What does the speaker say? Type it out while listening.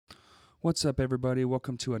What's up, everybody?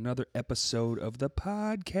 Welcome to another episode of the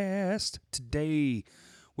podcast. Today,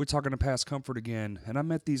 we're talking to Past Comfort again, and I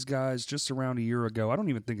met these guys just around a year ago. I don't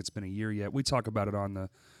even think it's been a year yet. We talk about it on the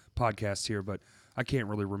podcast here, but I can't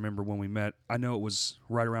really remember when we met. I know it was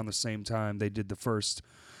right around the same time they did the first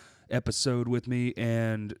episode with me,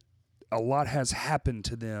 and a lot has happened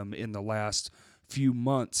to them in the last few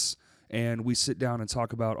months. And we sit down and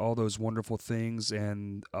talk about all those wonderful things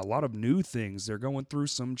and a lot of new things. They're going through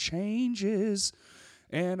some changes.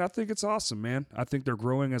 And I think it's awesome, man. I think they're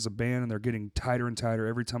growing as a band and they're getting tighter and tighter.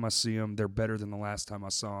 Every time I see them, they're better than the last time I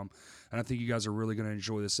saw them. And I think you guys are really going to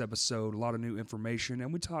enjoy this episode. A lot of new information.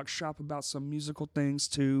 And we talk shop about some musical things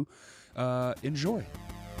too. Enjoy.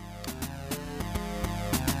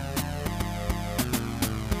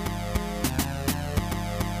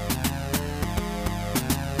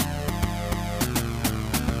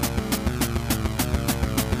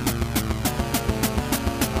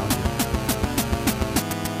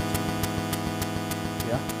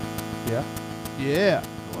 Yeah.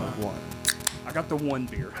 One. I got the one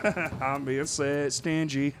beer. I'm being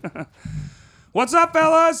stingy. What's up,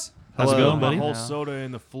 fellas? How's it going, My buddy? whole soda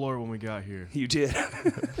in the floor when we got here. You did.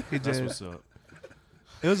 He That's did. what's up.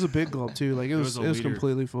 It was a big gulp too. Like it was a liter-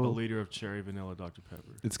 completely A full. liter of cherry vanilla Dr. Pepper.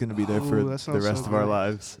 It's going to be there Oh, for that the sounds rest so of our good.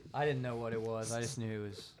 lives. I didn't know what it was. I just knew it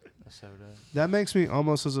was a soda. That makes me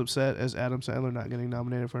almost as upset as Adam Sandler not getting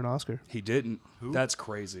nominated for an Oscar. He didn't. Who? That's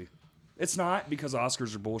crazy. It's not because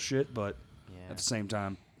Oscars are bullshit, but Yeah. at the same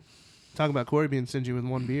time. Talking about Corey being stingy with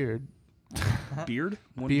one beard. Beard?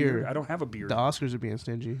 One Beard. beard? I don't have a beard. The Oscars are being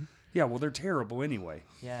stingy. Yeah, well, they're terrible anyway.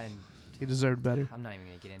 Yeah, and He deserved better. I'm not even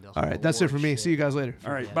gonna get into. All right, that's it for me. See you guys later.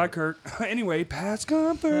 All right, Yeah. bye, Kurt. Anyway, Past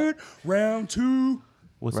Comfort, round two.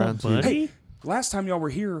 What's Round up, two. buddy? Hey, last time y'all were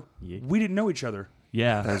here, we didn't know each other.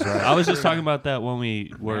 Yeah, That's right. I was just talking about that when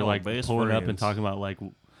we were Now like best pulling up and friends. talking about like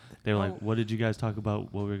they were Oh. like, "What did you guys talk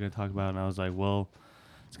about? What we were going to talk about?" And I was like, "Well,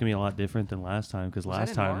 it's gonna be a lot different than last time because Was that last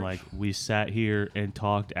in time March? like we sat here and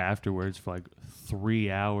talked afterwards for like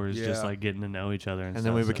 3 hours, just Yeah. like getting to know each other, and And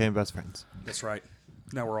then we stuff, so- became best friends. That's right.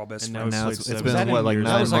 Now we're all best And now friends. Now like it's seven been, seven what, like years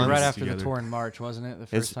 9 that was like right months after together. the tour in March, wasn't it? The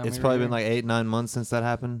first time It's we were probably here? been like 8-9 months since that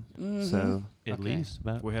happened. Mm-hmm. So at Okay. least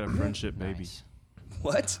about. We had a friendship baby. Nice.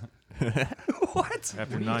 What? What? After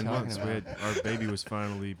What are you 9 talking months, about? our baby was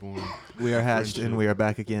finally born. we are hatched and we are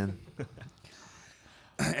back again.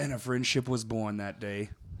 And a friendship was born that day.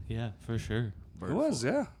 Yeah, for sure. It was,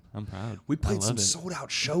 yeah. I'm proud. We I played some love it.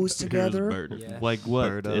 sold-out shows together. Yeah. Like what?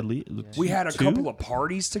 Bird up. At least We had a two? couple of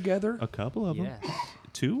parties together. A couple of them. Yeah.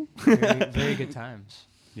 2? Very, very good times.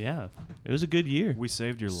 Yeah, it was a good year. We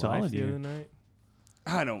saved your Solid life the year. other night.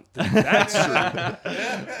 I don't think that's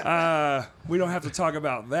true. We don't have to talk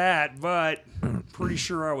about that, but pretty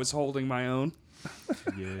sure I was holding my own.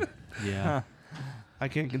 Yeah. Yeah. I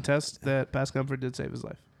can't contest that Past Comfort did save his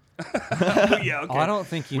life. Yeah, okay. Oh, I don't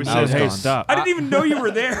think you We know said, was hey, gone. stop. I didn't even know you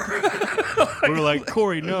were there. We were like,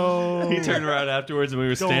 Corey, no. He turned around afterwards and we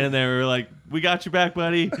were standing there. We were like, "We got your back,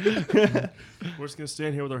 buddy." We're just going to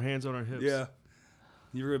stand here with our hands on our hips. Yeah.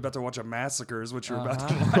 You were about to watch a massacre is what you were about to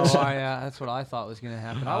Uh-huh. watch. Oh, yeah, that's what I thought was gonna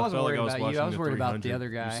happen. I I wasn't felt like worried I was about you. watching I was the worried about the 300. other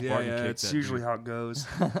guy. You Yeah, Spartan yeah, kicked it's that usually dude. how it goes.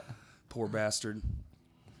 Poor bastard.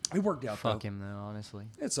 It worked out, Fuck though. him though, honestly.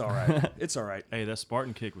 It's all right. It's all right. Hey, that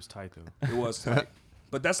Spartan kick was tight, though. It was tight.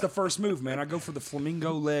 But that's the first move, man. I go for the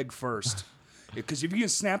flamingo leg first. Because if you can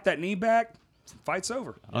snap that knee back, fight's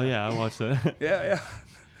over. Oh yeah, I watched that. Yeah, yeah.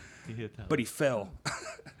 He hit that. But he fell.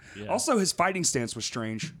 Yeah. Also, his fighting stance was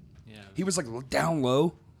strange. Yeah. He was like down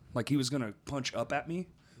low, like he was going to punch up at me,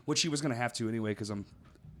 which he was going to have to anyway because I'm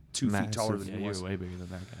 2 feet Massive. taller than Yeah, he you was. were way bigger than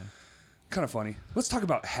that guy. Kind of funny. Let's talk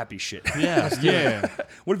about happy shit. Yeah. Yeah.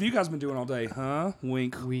 What have you guys been doing all day, huh?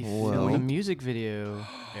 Wink. We Whoa. filmed a music video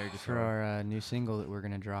Air for guitar. our new single that we're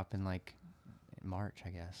gonna drop in like March, I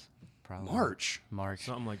guess. Probably March. March.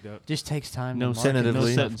 Something like that. Just takes time. No to market tentatively.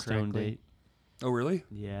 No stuff set in stone correctly. date. Oh, really?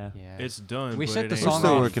 Yeah. Yeah. It's done. We but sent it the ain't song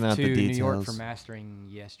still off working out to the New York for details. mastering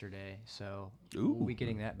yesterday, so Ooh. we'll be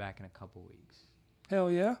getting that back in a couple weeks. Hell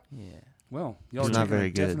yeah. Yeah. Well, y'all It's are not taking very a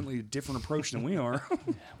good. definitely different approach than we are.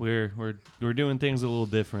 We're doing things a little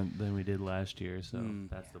different than we did last year, so Mm.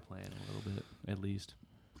 that's the plan a little bit, at least.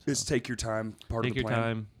 Just take your time. Part Take of the your plan.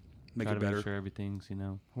 time. Make try it to better. make sure everything's, We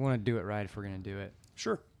want to do it right if we're gonna do it.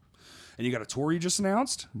 Sure. And you got a tour you just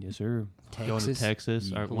announced? Yes, sir. Going to Texas. Texas,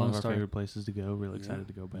 Yeah. one Lone of our Star. favorite places to go. Really excited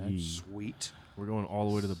to go back. Sweet. We're going all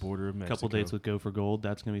the way to the border of A Mexico. couple dates with Go for Gold.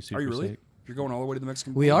 That's gonna be super Are you really? sick. You're going all the way to the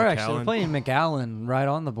Mexican We border? are actually McAllen. playing McAllen right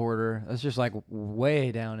on the border. That's just like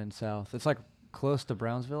way down in south. It's like close to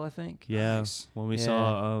Brownsville, I think. Yeah. Nice. When we Yeah.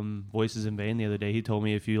 saw Voices in Vain the other day, he told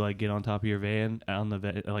me if you like get on top of your van on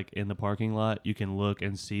the like in the parking lot, you can look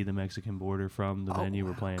and see the Mexican border from the venue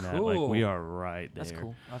we're playing at. Like we cool. are right there. That's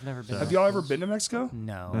cool. I've never been. So- Have that y'all ever close. been to Mexico?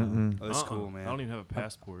 No. Mm-mm. Oh, that's Uh-uh. cool, man. I don't even have a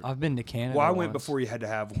passport. I've been to Canada. Well, I went once. before you had to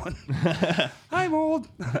have one. I'm old.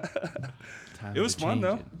 Time It was to fun change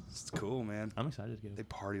though. it. It's cool, man. I'm excited to go. They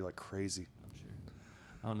party like crazy. I'm sure.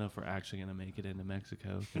 I don't know if we're actually gonna make it into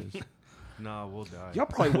Mexico because Nah, we'll die. Y'all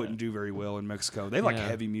probably wouldn't do very well in Mexico. They like Yeah.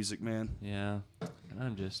 heavy music, man. yeah, and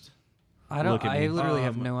I'm just I don't. Look at I me. literally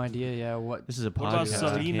have Um, no idea. Yeah, what this is a What about podcast.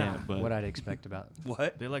 I Selena? can't, but what I'd expect about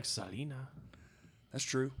What? They like Salina. That's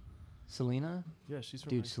true. Selena. Yeah, she's from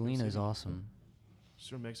Dude, Mexico Selena is City. awesome. She's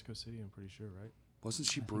from Mexico City, I'm pretty sure, right? Wasn't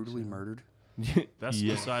she I think brutally so. murdered? That's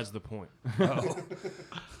Yeah. besides the point. Oh.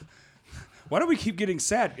 Why do we keep getting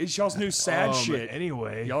sad? It's y'all's new sad shit.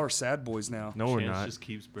 Anyway. Y'all are sad boys now. No, we're Chance not. just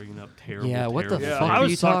keeps bringing up terrible. Yeah, what the terrible fuck Yeah. I are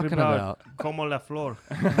was you talking talking about- about? Como la flor.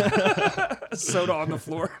 Soda on the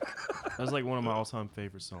floor. That's like one of my all-time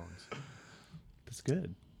favorite songs. That's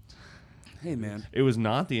good. Hey, man. It was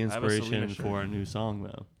not the have a Selena inspiration shirt. for our new song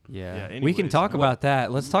though. Yeah. Yeah, We can anyways, talk what- about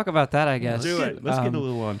that. Let's talk about that, I guess. Do it. Let's get a Um,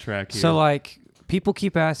 little on track here. So like people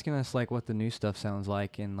keep asking us like what the new stuff sounds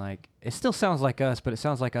like, and like it still sounds like us, but it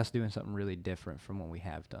sounds like us doing something really different from what we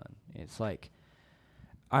have done. It's like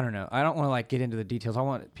I don't know. I don't want to like get into the details. I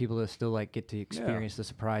want people to still like get to experience the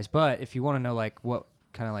surprise. But if you want to know like what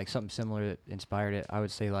kind of like something similar that inspired it, I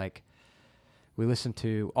would say like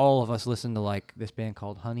all of us listen to like this band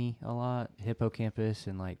called Honey a lot, Hippocampus,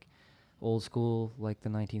 and like old school like the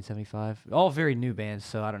 1975. All very new bands,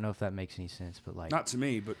 so I don't know if that makes any sense, but like Not to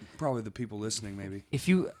me, but probably the people listening, maybe. if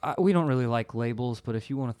you we don't really like labels, but if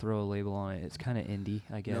you want to throw a label on it, it's kind of indie,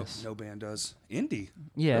 I No, guess. no band does. Indie.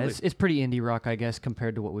 Yeah, Really? it's pretty indie rock, I guess,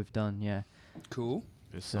 compared to what we've done. Yeah. Cool.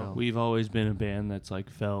 It's So- we've always been a band that's like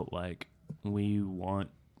felt like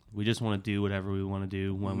we just want to do whatever we want to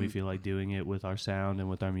do when we Mhm. feel like doing it with our sound and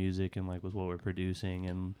with our music and like with what we're producing.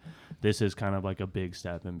 And this is kind of like a big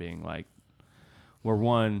step in being like,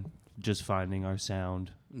 we're just finding our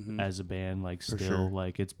sound Mhm. as a band. Like For still, sure.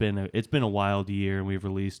 like it's been a wild year, and we've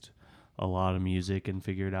released a lot of music and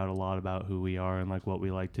figured out a lot about who we are and like what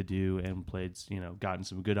we like to do, and gotten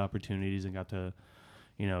some good opportunities and got to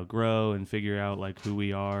grow and figure out like who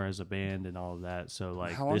we are as a band and all of that. So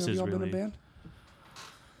like How long this have is y'all really been a band?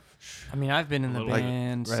 I mean, I've been in the little bit.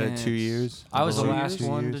 band Right at since 2 years. I was the 2 last years?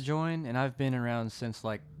 one 2 to years. join, and I've been around since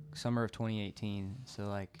like summer of 2018. So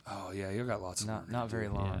like Oh, yeah. You got lots of learning not to very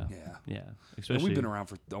do. long. Yeah. Yeah. Yeah, And especially we've been around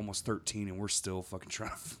for almost 13, and we're still fucking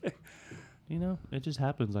trying to. it just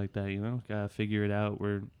happens like that. Gotta figure it out.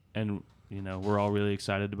 We're all really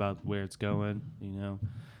excited about where it's going.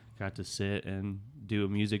 Got to sit and do a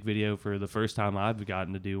music video for the first time I've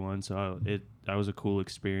gotten to do one, so that was a cool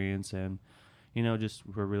experience. And just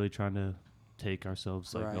we're really trying to take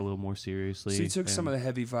ourselves like Right. a little more seriously. So you took some of and the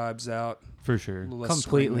heavy vibes out. for sure. A little less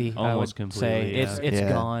Completely, screaming. I Almost would say completely, it's yeah. it's Yeah.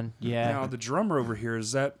 gone. Yeah. Now the drummer over here,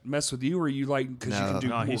 does that mess with you, or you like because you No. can do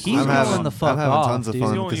No, more he's He's grooves? going having, the fuck I'm having off, tons of dude. fun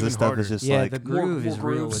He's going because this even stuff harder. is just Yeah, like the groove is more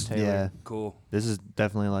real grooves. with Taylor. yeah. Cool. This is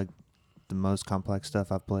definitely like the most complex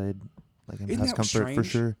stuff I've played. Like in Isn't Past that Comfort for strange?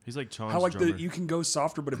 sure. He's like Chon's How like drummer. you can go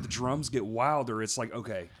softer, but if the drums get wilder, it's like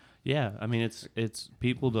okay. Yeah, I mean it's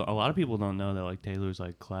people. A lot of people don't know that like Taylor's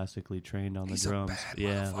like classically trained on He's the a drums. bad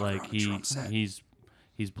Yeah, motherfucker like on a drum set.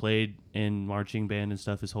 he's played in marching band and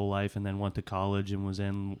stuff his whole life, and then went to college and was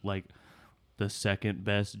in like the second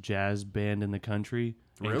best jazz band in the country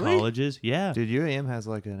in Really? colleges. Yeah, Dude, UAM has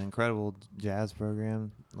like an incredible jazz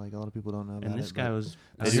program. Like a lot of people don't know about and it. this guy but was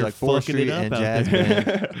they out do here like fucking it forestry up and out jazz there.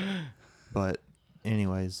 band. But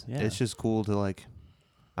anyways, Yeah. it's just cool to like.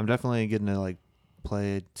 I'm definitely getting to like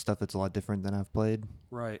play stuff that's a lot different than I've played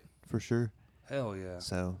Right. for sure. Hell yeah.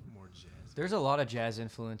 So More jazz. There's a lot of jazz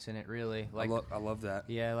influence in it, really. Like I love that.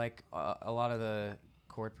 yeah, like a lot of the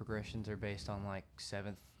chord progressions are based on like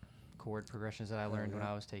seventh chord progressions that I learned when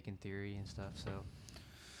yeah. I was taking theory and stuff. So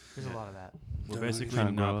there's a lot of that. We're Yeah, basically trying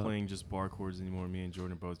to grow not up. playing just bar chords anymore. Me and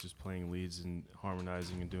Jordan are both just playing leads and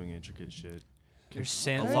harmonizing and doing intricate shit. There's A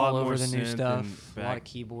synth lot all over more the new synth stuff. and A lot of back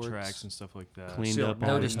keyboards. tracks and stuff like that. Cleaned So, up No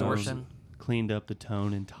all the distortion. tones, cleaned up the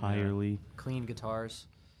tone entirely. Clean guitars.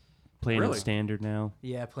 Playing Really? in standard now.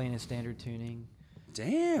 Yeah, playing in standard tuning.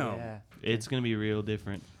 Damn. Yeah. It's gonna be real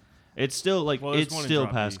different. It's still like Well, there's it's one in still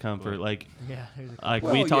drop past B, comfort. but- Like Yeah,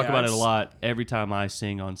 Well, we talk yeah, about it a it's- lot. Every time I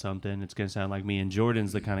sing on something, it's gonna sound like me. And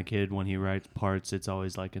Jordan's the kind of kid when he writes parts, it's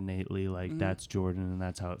always like innately like that's Jordan, and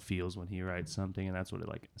that's how it feels when he writes something, and that's what it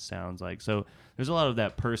like sounds like. So there's a lot of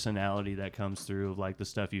that personality that comes through of like the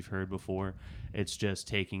stuff you've heard before. It's just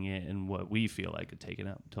taking it and what we feel like it taking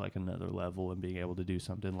up to like another level and being able to do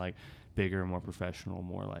something like bigger, more professional,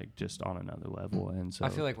 more like just on another level. And so I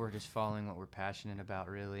feel like we're just following what we're passionate about,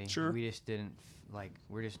 really. Sure. We just didn't like.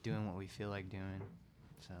 We're just doing what we feel like doing.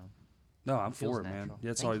 So. No, I'm Feels for it, man. natural.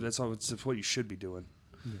 That's Thank all. you. That's all. It's what you should be doing.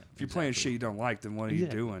 Yeah, If you're playing shit you don't like, then what are you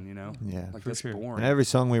Yeah. doing? You know, Yeah. like For that's sure. boring. And every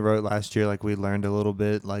song we wrote last year, like we learned a little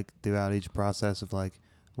bit, like throughout each process of like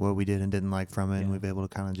what we did and didn't like from it, and Yeah. we've been able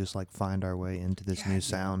to kind of just like find our way into this new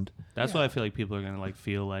sound. That's what I feel like people are gonna like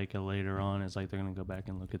feel like later on is like they're gonna go back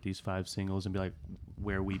and look at these 5 singles and be like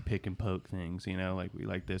where we pick and poke things, you know, like we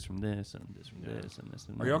like this from this and this from this and this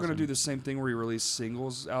and Are y'all this gonna do and- the same thing where you release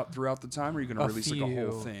singles out throughout the time, or are you gonna release like a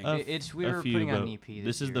whole thing? We A were few, putting out but an EP.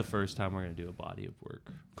 This is year. the first time we're gonna do a body of work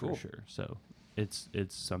Cool. for sure. So it's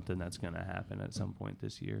something that's gonna happen at some point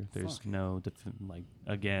this year. There's Fuck. no like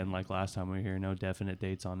again like last time we were here, no definite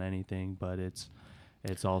dates on anything, but it's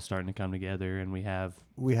all starting to come together, and we have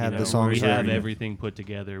We have you the know, songs we have ready. everything put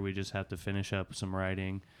together. We just have to finish up some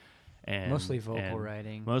writing, and mostly vocal and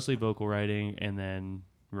writing. mostly vocal writing, and then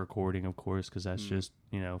recording, of course, because that's Mm. just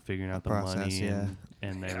figuring out the Process, money yeah.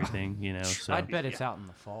 and everything, So I'd bet it's out in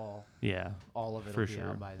the fall. yeah, All of it For will be sure.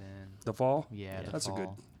 out by then. The fall. Yeah, the That's a good-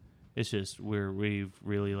 fall. it's just we've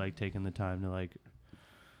really like taken the time to like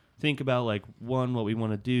think about like one, what we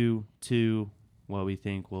want to do, two, what we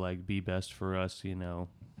think will like be best for us,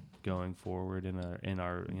 going forward in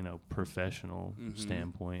our professional Mhm.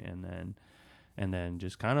 standpoint, and then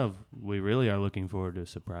just kind of we really are looking forward to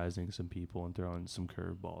surprising some people and throwing some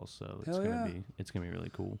curveballs. So it's Hell gonna yeah. it's gonna be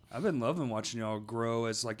really cool. I've been loving watching y'all grow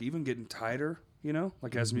as like even getting tighter,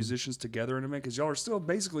 like as Mhm. musicians together in a band, because y'all are still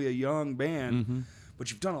basically a young band, Mm-hmm. but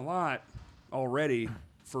you've done a lot already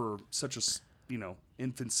for such a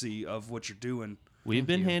infancy of what you're doing. We've Thank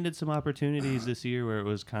been you. handed some opportunities this year where it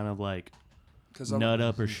was kind of like Because nut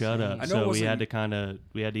up or shut up. I know it So we wasn't- had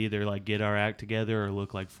to either like get our act together or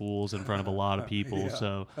look like fools in front of a lot of people. Yeah.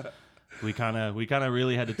 So we kind of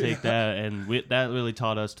really had to take that, and that really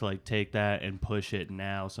taught us to like take that and push it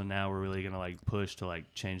now. So now we're really gonna like push to like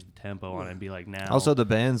change the tempo on it and be like now. Also, the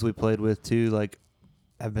bands we played with too, like,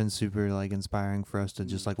 have been super like inspiring for us to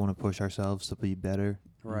just like want to push ourselves to be better.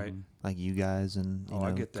 Right. Mhm. Like you guys and Oh,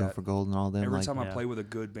 I get Go that. for Gold and all them. Every like, time I yeah. play with a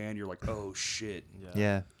good band, you're like, oh shit.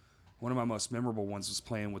 yeah, One of my most memorable ones was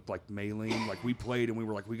playing with like Maylene. Like we played and we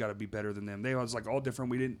were like, we got to be better than them. They was like all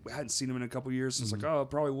different. We hadn't seen them in a couple years. So it's like, oh,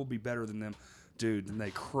 probably we'll be better than them, dude. And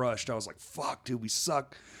they crushed. I was like, fuck, dude, we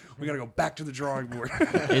suck. We got to go back to the drawing board.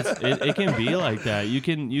 it can be like that. You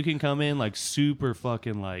can come in like super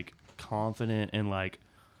fucking like confident and like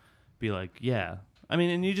be like, yeah. I mean,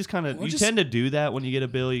 and you just kind of Well, you just- tend to do that when you get a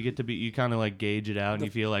bill. You kind of like gauge it out, and you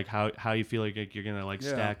feel like how you feel like you're gonna like Yeah.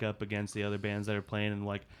 stack up against the other bands that are playing, and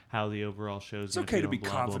like how the overall show's. It's gonna okay to feel be and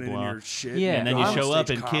blah, confident blah, in blah. your shit. Yeah, And then go you on show up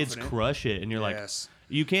stage and kids confident. crush it, and you're Yes.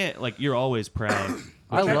 like, you can't like you're always proud.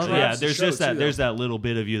 I love Actually, it. Yeah, that's the there's show, just that too, there's though. that little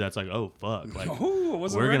bit of you that's like, oh fuck, like Oh, I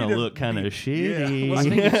wasn't we're ready gonna to look kind be- of shitty. I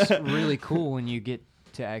think it's really cool when you get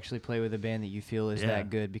to actually play with a band that you feel is Yeah. that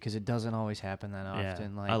good, because it doesn't always happen that Yeah,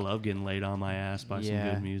 often. Like I love getting laid on my ass by some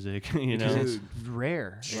Yeah. good music. You because know, it's Dude,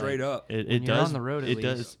 rare. Straight up it when you're does on the road, at it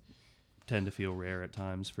does least. tend to feel rare at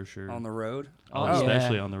times for sure. on the road. Oh,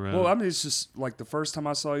 especially yeah. on the road. Well, I mean, it's just like the first time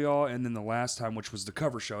I saw y'all, and then the last time, which was the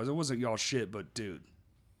cover shows. It wasn't y'all shit, but dude,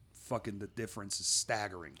 fucking the difference is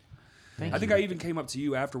staggering. Thank I think you. I even came up to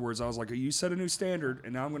you afterwards. I was like, you set a new standard,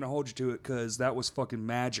 and now I'm going to hold you to it because that was fucking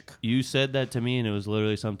magic. You said that to me, and it was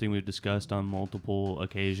literally something we've discussed on multiple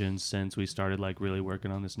occasions since we started like really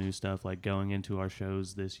working on this new stuff. Like going into our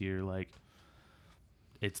shows this year, like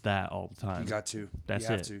it's that all the time. You got to. That's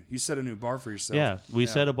you have it. to. You set a new bar for yourself. Yeah, we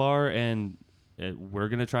set a bar, and we're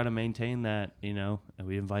gonna try to maintain that. And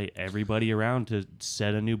we invite everybody around to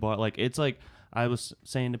set a new bar. Like it's like I was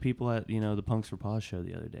saying to people at the Punks for Paws show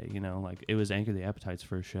the other day. Like it was Anchor the Appetite's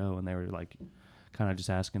first show, and they were like kind of just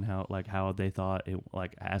asking how they thought it,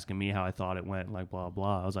 like asking me how I thought it went, like blah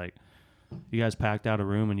blah. I was like, you guys packed out a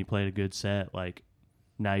room and you played a good set. Like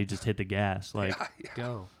now you just hit the gas. Like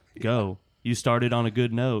Go. go. You started on a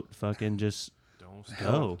good note. Fucking just Don't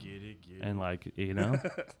Go. stop. Get it. and like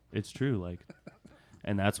it's true. Like,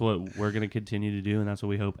 and that's what we're gonna continue to do, and that's what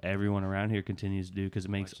we hope everyone around here continues to do, because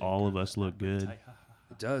it makes all of us look good.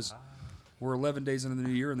 It does. We're 11 days into the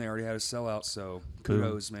new year, and they already had a sellout, so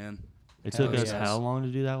kudos, man. It Hell took us yes. how long to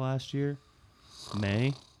do that last year?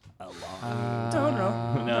 May. Don't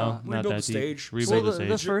know. No, We not built that a stage. deep. Well, Rebuild the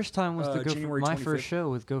the stage. first time was January my 25th. first show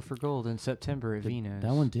with Go for Gold in September at Vino's.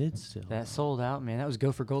 That one did still. That sold out, man. That was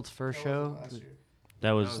Go for Gold's first show.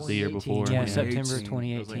 That was the year 2018. before. Yeah, yeah. September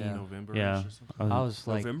 2018. It was like 2018. November. Yeah. I was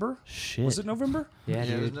like, November? Shit. Was it November? yeah, Yeah, it was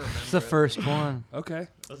dude. November. It's the first one. Okay.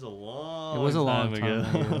 That was a long. It was a long time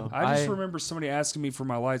ago. I just remember somebody asking me for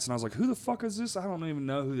my lights, and I was like, "Who the fuck is this? I don't even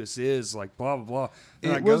know who this is." Like, blah blah blah.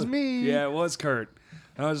 And It I go- was me. Yeah, it was Kurt.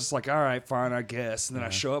 And I was just like, "All right, fine, I guess." And then I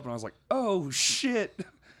show up, and I was like, "Oh shit,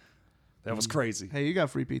 that was crazy." Hey, you got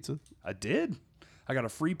free pizza. I did. I got a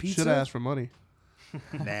free pizza. Should have asked for money.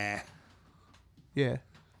 Nah, Yeah,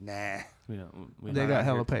 nah. We they got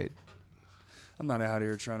hella paid. I'm not out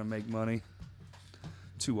here trying to make money.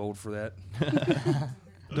 Too old for that.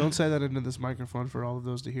 Don't say that into this microphone for all of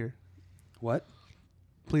those to hear. What?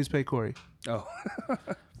 Please pay Corey. Oh, nah,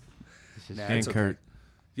 And it's okay. Kurt.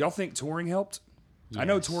 Y'all think touring helped? I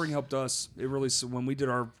know Yes. touring helped us. It really, when we did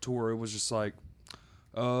our tour, it was just like,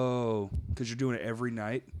 oh, because you're doing it every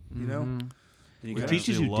night, you know? Mhm. And you It gotta-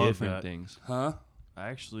 teaches actually you love different that. things. huh? I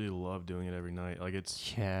actually love doing it every night. Like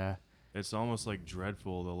Yeah. it's almost like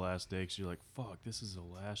dreadful the last day because you're like, fuck, this is the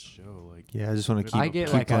last show. Like, Yeah, I just want to keep. I get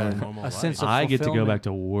keep like playing. normal a life. sense of I get to go fulfillment. back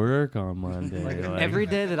to work on Monday. Like, like- every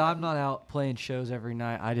day that I'm not out playing shows every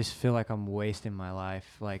night, I just feel like I'm wasting my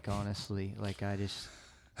life. Like, honestly, like I just.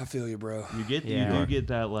 I feel you, bro. You get Yeah. you do get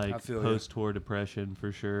that I like feel ya. post tour depression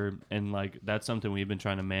for sure, and like that's something we've been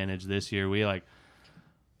trying to manage this year.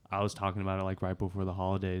 I was talking about it like right before the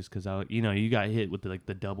holidays because you got hit with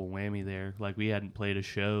the double whammy there. Like we hadn't played a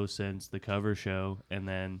show since the cover show, and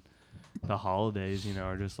then the holidays,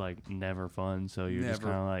 are just like never fun. So you're just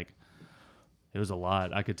Never. kind of like, it was a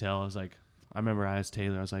lot. I could tell. I was like, I remember I asked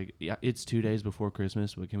Taylor, I was like, yeah, it's 2 days before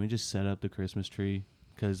Christmas, but can we just set up the Christmas tree?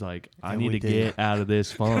 Because like I And need we to did. get out of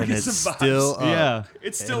this fun. Get It's some vibes. Still up. yeah.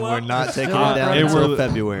 It's And still we're up. not taking Still it down up. until We're-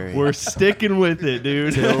 February. We're sticking with it,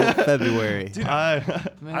 dude. Till February. Man,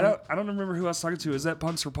 I don't remember who I was talking to. Is that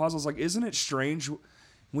Punks for Paws? I was like, isn't it strange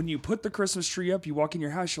when you put the Christmas tree up, you walk in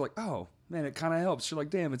your house, you're like, oh man, it kind of helps. You're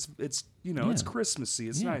like, damn, it's it's Yeah. Christmassy,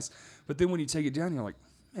 it's Yeah. nice. But then when you take it down, you're like,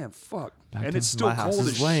 man, fuck, Back and to it's still my house cold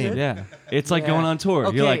is as lame. shit. Yeah, it's like Yeah. going on tour.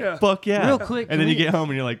 Okay. You're like, Yeah. fuck yeah. Real quick, and can then you we get home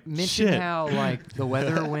and you're like, mention shit. how like the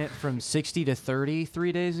weather went from 60 to 30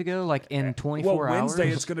 3 days ago, like in 24 Well, Wednesday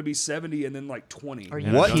hours. it's going to be 70 and then like 20. Are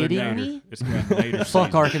Yeah, you What? kidding Nader. me? It's gonna be Nader Fuck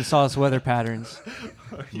season. Arkansas's weather patterns.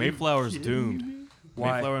 Mayflower's doomed.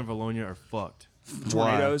 Why? Mayflower and Valonia are fucked.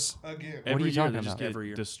 Tornadoes. Again. Every you year talking they just about? get Every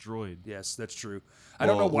year. destroyed. Yes, that's true. I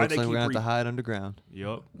don't know why looks they like keep we're gonna have to hide underground.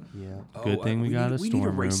 Yup. Yeah. Good thing we got a we need to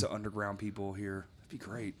storm race room. the underground people here. That'd be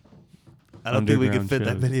great. I don't think we could Underground fit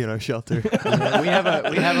that shows. many in our shelter. Yeah,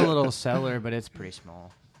 we have a little cellar, but it's pretty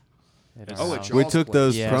small. At our Oh, house. it's we Y'all's took place.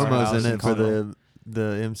 those Yeah, promos our house in in it for Colorado. the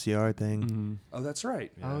MCR thing. Mhm. Oh, that's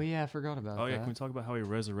right. Oh yeah, I forgot about Oh that. yeah, can we talk about how he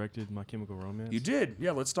resurrected My Chemical Romance? You did.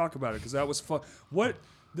 Yeah, let's talk about it because that was fun. What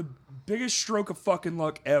the biggest stroke of fucking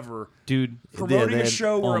luck ever. Dude, Promoting they a had-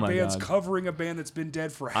 show where oh a my band's God. covering a band that's been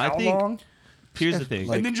dead for I how think- long? here's the thing.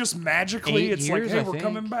 And then just magically, 8 it's like, years, hey, I we're think.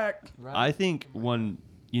 coming back. Right. I think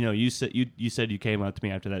you said you said you came up to me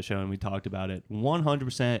after that show and we talked about it.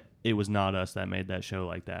 100%, it was not us that made that show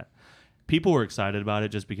like that. People were excited about it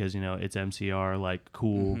just because it's MCR, like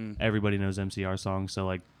cool. Everybody knows MCR songs, so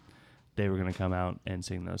like they were gonna come out and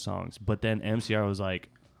sing those songs. But then MCR was like,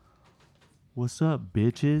 "What's up,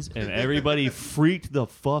 bitches?" and everybody freaked the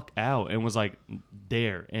fuck out and was like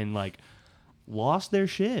there and like lost their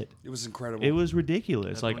shit. It was incredible. It was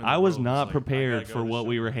ridiculous. Like Everyone in the I was world was not like, I prepared gotta go for to what the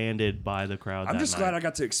we show. were handed by the crowd. I'm that just night. glad I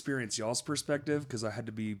got to experience y'all's perspective because I had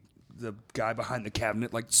to be the guy behind the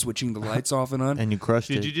cabinet, like switching the lights off and on. And you crushed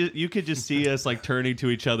Dude, it. you could just see us like turning to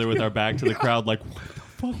each other with our back to the crowd, like, what the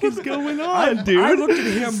fuck is going on, dude? I looked at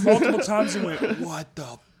him multiple times and went, "What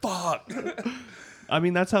the fuck?" I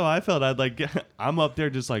mean, that's how I felt. I'm up there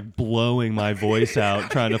just like blowing my voice out,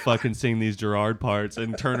 trying to fucking sing these Gerard parts,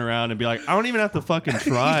 and turn around and be like, I don't even have to fucking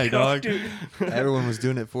try, dog. Everyone was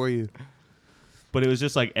doing it for you. But it was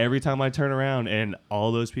just like every time I turn around and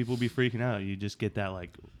all those people be freaking out, you just get that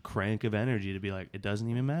like crank of energy to be like, it doesn't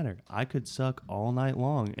even matter. I could suck all night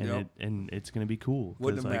long, and Yep. it's gonna be cool.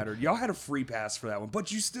 Wouldn't 'Cause, have like, mattered. Y'all had a free pass for that one,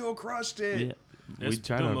 but you still crushed it. Yeah, It's we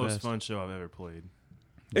tried the our most best. fun show I've ever played.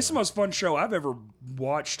 It's the most fun show I've ever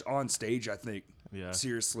watched on stage, I think. Yeah.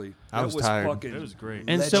 Seriously. I was tired. Fucking It was great.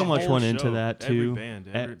 And The so much whole went into show, that, too. Every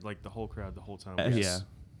band, like the whole crowd, the whole time. Yes. Yeah.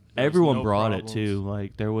 There was Everyone no brought problems. it too.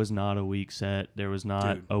 Like there was not a weak set. There was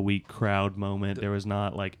not Dude. a weak crowd moment. There was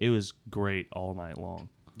not like it was great all night long.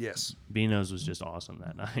 Yes. Beano's was just awesome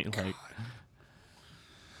that night. Like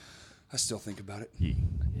I still think about it. yeah.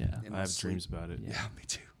 in I my have sleep. dreams about it. Yeah, me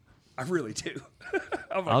too. I really do.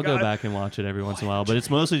 Oh my I'll go God. back and watch it every once in a while, but it's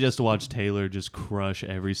mostly just to watch Taylor just crush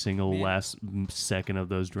every single last second of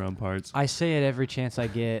those drum parts. I say it every chance I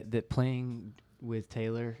get that playing with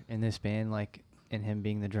Taylor in this band, like, and him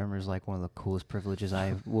being the drummer is like one of the coolest privileges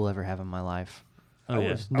I will ever have in my life. Oh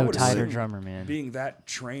yeah, I No would tighter assume drummer, man. Being that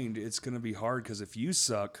trained, it's going to be hard because if you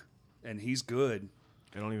suck and he's good,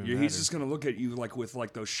 It don't even he's matter. just going to look at you like with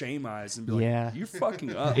like those shame eyes and be like, Yeah. you're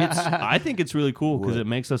fucking up. I think it's really cool because Would. it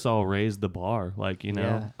makes us all raise the bar. Like, you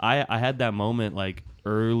know, Yeah. I had that moment like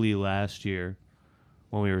early last year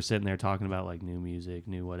when we were sitting there talking about like new music,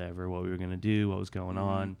 new whatever, what we were gonna do, what was going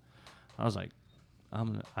on. I was like,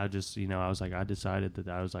 I decided that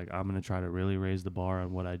I was like, I'm gonna try to really raise the bar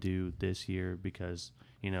on what I do this year because,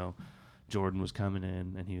 you know, Jordan was coming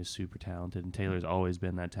in and he was super talented, and Taylor's always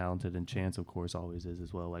been that talented, and Chance of course always is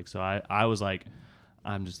as well. Like, so I was like,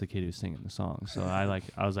 I'm just the kid who's singing the song. So I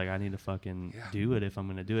was like, I need to fucking do it if I'm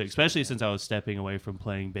gonna do it. Especially since I was stepping away from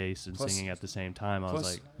playing bass and Plus- singing at the same time. I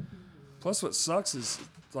was like, Plus, what sucks is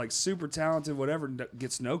like super talented, whatever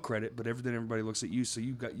gets no credit, but then everybody looks at you, so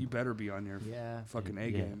you better be on your fucking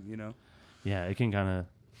A game, you know. yeah, it can kind of.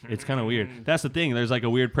 It's kind of weird. That's the thing. There's like a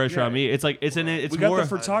weird pressure on me. It's like it's We got more. the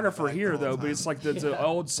photographer here though, but it's like the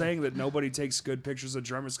old saying that nobody takes good pictures of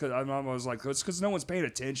drummers. Because I'm always like, it's because no one's paying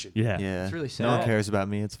attention. yeah. Yeah. It's really No one sad. cares about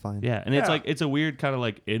me. It's fine. Yeah, and Yeah. it's like it's a weird kind of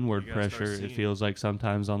like inward You gotta start pressure. seeing It it. feels like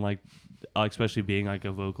sometimes on like, especially being like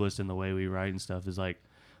a vocalist and the way we write and stuff is like,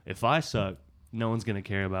 if I suck, no one's gonna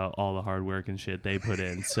care about all the hard work and shit they put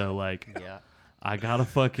in. So like, Yeah. I gotta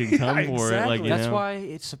fucking come for it. exactly. Like, you That's know? why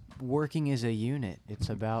it's working as a unit. It's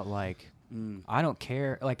about like I don't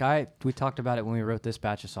care. Like we talked about it when we wrote this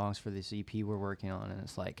batch of songs for this EP we're working on, and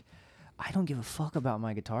it's like I don't give a fuck about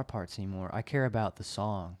my guitar parts anymore. I care about the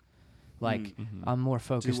song. Like I'm more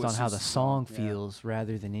focused what on how suits the the song song, yeah. feels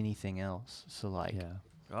rather than anything else. So like Yeah.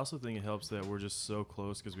 I also think it helps that we're just so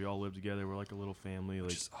close because we all live together. We're like a little family.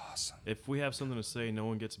 Like, Which is awesome. if we have something to say, no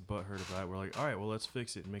one gets butthurt about it. We're like, all right, well, let's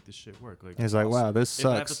fix it and make this shit work. Like, It's like, wow, this if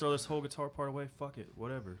I have to sucks. throw this whole guitar part away, fuck it,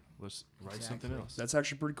 whatever. Let's write something else. That's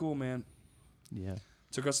actually pretty cool, man. Yeah.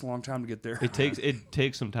 Took us a long time to get there. It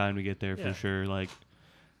takes some time to get there Yeah. for sure. Like,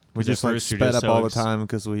 We 'cause at just like first you're sped just up so all the time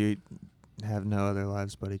because we have no other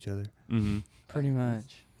lives but each other. pretty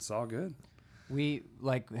much. It's all good. We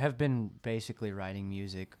like have been basically writing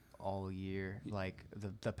music all year, like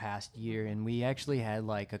the past year, and we actually had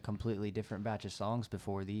like a completely different batch of songs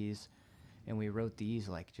before these, and we wrote these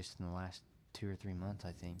like just in the last 2 or 3 months,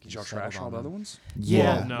 I think. Did and y'all settled trash all on the other them. ones?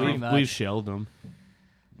 Yeah, No. pretty we've much. shelved them.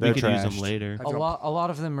 They're We could use them trashed. later. Have A y'all- lot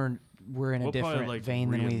of them were in a We'll probably, different like, vein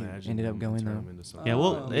than we reimagine ended up them and going turn though. them into something. Yeah,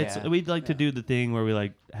 well, Oh, it's yeah. we'd like to do the thing where we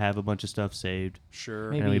like have a bunch of stuff saved Sure.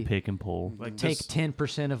 Maybe- and we pick and pull. Like Take this-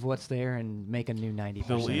 10% of what's there and make a new 90%.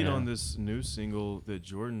 The lead Yeah. on this new single that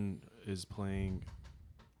Jordan is playing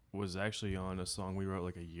was actually on a song we wrote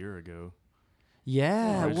like a year ago.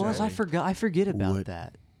 Yeah, it was. Originally. I forget about Would.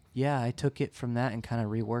 that. Yeah, I took it from that and kind of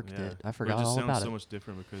reworked Yeah. it. I But forgot it just all sounds about so it. much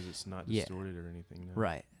different because it's not Yeah. distorted or anything. Now.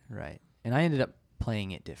 Right. And I ended up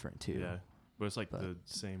playing it different too. Yeah, but it's like But- the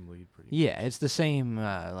same lead pretty. Yeah, it's the same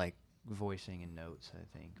like voicing and notes, I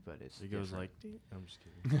think, but it's It goes different. like, I'm just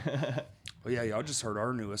kidding. Well, yeah, y'all just heard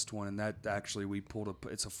our newest one, and that actually we pulled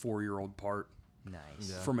it's a 4-year-old part nice.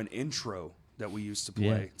 Yeah. from an intro that we used to play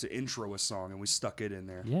Yeah. to intro a song, and we stuck it in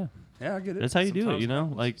there. Yeah, Yeah, I get it. that's how you do it. Sometimes You know,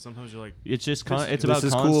 happens. like sometimes you're like, it's just This- it's this about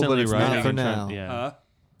is cool, but constantly it's not writing for and trying- now. Yeah.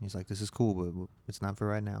 He's like, this is cool, but it's not for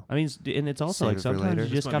right now. I mean, and it's also Save like it for sometimes later. you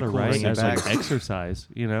just This might gotta be cool. write Bring it as like back. exercise.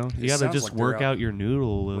 You know, you It gotta sounds just like they're work out- out your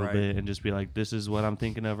noodle a little Right. bit and just be like, this is what I'm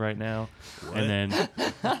thinking of right now, and then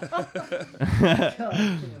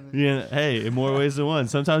yeah, hey, in more ways than one.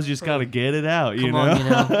 Sometimes you just gotta get it out. You Come know, on, you know.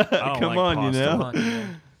 I don't come like on, pasta. you know. Come on,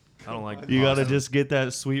 man. I don't like. You gotta pasta. just get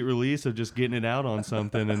that sweet release of just getting it out on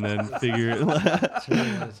something and then figure it. That's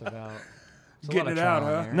really what it's about. It's a Getting lot of it out,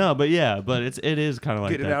 trial huh? and error. No, but yeah, but it is kind of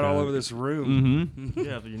like Getting it that, out all though. over this room. Mhm.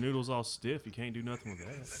 Yeah, if your noodle's all stiff, you can't do nothing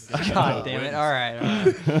with that. God damn it! All right.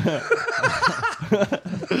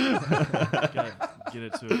 Gotta get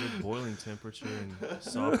it to a good boiling temperature and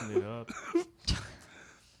soften it up.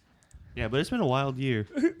 Yeah, but it's been a wild year.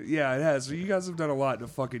 Yeah, it has. You guys have done a lot in a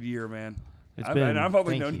fucking year, man. It's and been. I've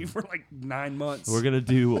only Thank known you. you for like 9 months. We're gonna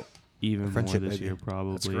do even more Friendship, this baby. year,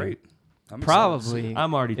 probably. That's great. I'm Probably.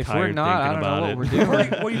 I'm already If tired we're not, I thinking don't know about what it. we're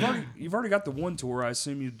excited. doing. Well, you've already got the one tour. I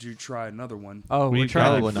assume you do try another one. Oh, we're We've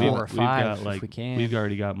trying got, like probably 4 or not. 5 got, like, if we can. We've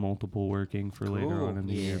already got multiple working for later Cool. on in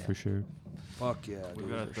the year Yeah. for sure. Fuck yeah, We've dude.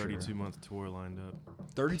 got a for sure. 32-month tour lined up.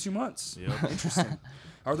 32 months. Yep. Interesting.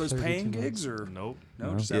 Are those 32 paying months. gigs or Nope.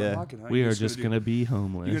 no? No. Just out of Yeah. pocket. Huh? We You're are just do- gonna be You're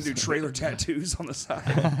homeless. gonna do trailer tattoos on the side.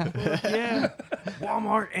 yeah.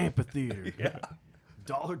 Walmart Amphitheater. Yeah.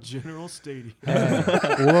 Dollar General Stadium. Whoa,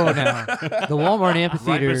 now the Walmart Right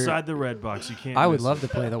Amphitheater. beside the Red Box. You can't. I would miss love it.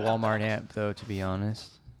 to play the Walmart amp, though. To be honest,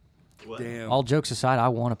 Damn. all jokes aside, I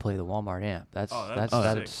want to play the Walmart amp. That's Oh, that's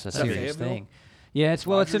that's a sick. serious Fayetteville? thing. Yeah, it's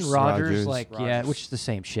it's in Rogers? Rogers, like yeah, Rogers. which is the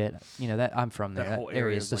same shit. You know that I'm from there. That That, whole area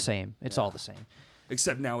area is is the like- same. It's yeah. all the same.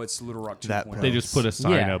 Except now it's Little Rock 2.0. That They just put a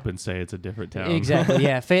sign Yeah. up and say it's a different town. Exactly.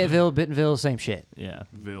 Yeah, Fayetteville, Bentonville, same shit. Yeah.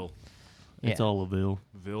 Ville. It's Yeah. all a Ville.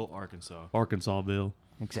 Ville, Arkansas. Arkansasville.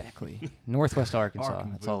 Exactly. Northwest Arkansas.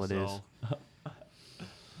 That's all it is. Arkansas.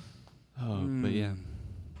 Oh, but yeah.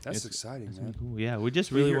 That's It's- exciting, It's man. cool. Yeah, we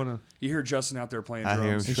just We really hear- want to. You hear Justin out there playing I hear him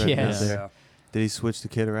drums. shredding Yeah. out there. Yeah. Did he switch the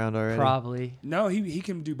kid around already? Probably. No, he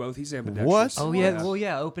can do both. He's ambidextrous. What? Oh yeah. Well,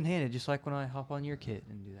 yeah. Open-handed, just like when I hop on your kit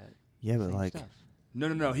and do that. Yeah, but Same like, stuff.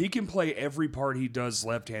 No. He can play every part he does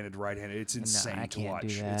left-handed, right-handed. It's No, insane I to can't watch. do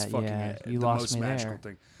It's that. fucking Yeah, you the lost most me magical there.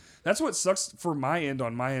 thing. That's what sucks for my end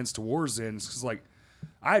on my ends to War's ends because like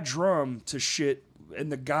I drum to shit and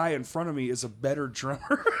the guy in front of me is a better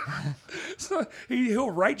drummer. So he'll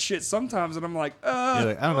write shit sometimes and I'm like, you're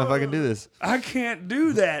like, I don't know if I can do this. I can't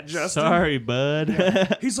do that, Justin. Sorry,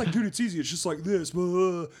 bud. He's like, dude, it's easy. It's just like this.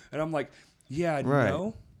 Blah. And I'm like, yeah, I Right.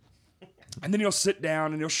 know. And then he'll sit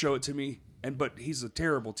down and he'll show it to me. But he's a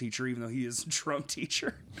terrible teacher, even though he is a drum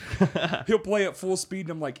teacher. He'll play at full speed,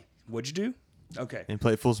 and I'm like, what'd you do? Okay. And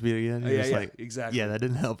play at full speed again. You're Yeah, just yeah, like, exactly. Yeah, that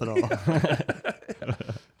didn't help at all.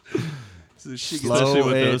 So she gets Slow Especially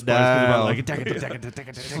with it those parts, 'cause down.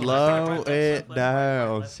 about, Slow it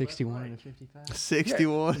down. 61 and a 55.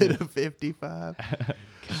 61 to 55.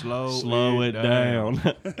 slow it down.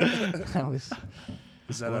 That was.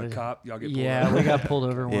 Is that What a is- cop? Y'all get pulled Yeah, over? we got pulled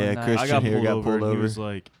over one Yeah, night. Chris- I got here pulled got over pulled and he over. was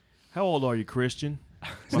like, "How old are you, Christian?"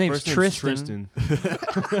 His name's Tristan.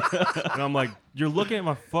 And I'm like, "You're looking at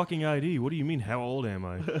my fucking ID. What do you mean? How old am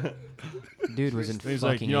I?" And Dude was in he's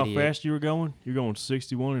like, fucking "You know how idiot. fast you were going? You're going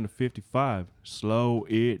 61 and a 55. Slow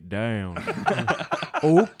it down."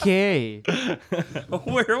 Okay.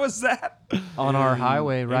 Where was that? On our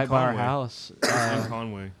highway, right by our Conway. house. In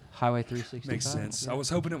Conway. Highway 365. Makes sense. I was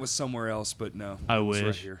hoping it was somewhere else, but no. I It was right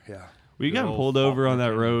wish. here. Yeah. We Good got old pulled over on that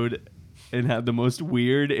Faulkner road and had the most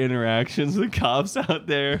weird interactions with cops out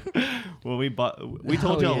there. When we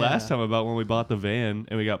told y'all last time about when we bought the van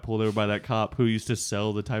and we got pulled over by that cop who used to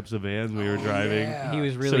sell the types of vans we were driving. yeah. He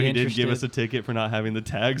was really so he interested. did give us a ticket for not having the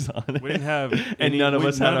tags on it. We didn't have And none of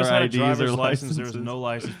us had our a IDs or driver's license. There was licenses. no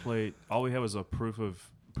license plate. All we had was a proof of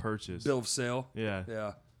purchase. Bill of sale. Yeah.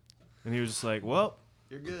 Yeah. And he was just like, "Well,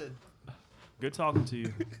 You're good. good talking to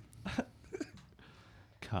you."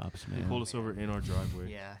 Cops, He man. pulled us over in our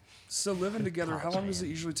driveway. Yeah. So living together, how long does it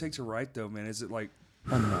usually take to write though, man? Is it like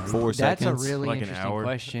 4 That's a seconds. really Like an interesting hour?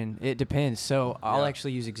 question. It depends. So I'll Yeah.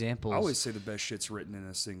 actually use examples. I always say the best shit's written in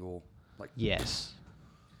a single like Yes.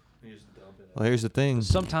 Well, here's the thing.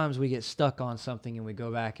 Sometimes we get stuck on something and we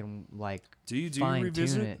go back and like do you fine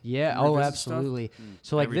revisit tune it? it. Yeah. You Oh, revisit stuff? absolutely.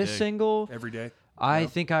 So like Every this day. single, Every day? I Yeah.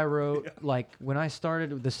 think I wrote like when I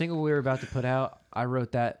started the single we were about to put out. I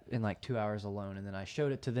wrote that in like 2 hours alone, and then I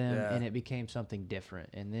showed it to them, Yeah. and it became something different.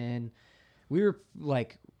 And then we were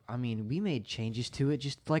like, I mean, we made changes to it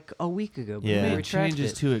just like a week ago. But Yeah. we Made retracted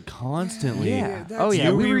changes it. to it constantly. Yeah. that's- Oh yeah.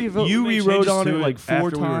 You, we re- revo- you we made rewrote changes on to it it like 4 after we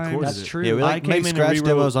recorded times. That's it. true. Yeah, we I like came make in and scratch rewrote-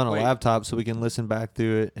 demos on a wait. laptop so we can listen back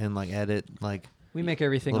through it and like edit like We make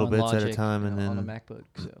everything little on bits at a Logic, time, and on a then- MacBook.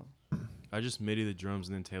 So I just MIDI the drums,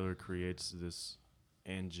 and then Taylor creates this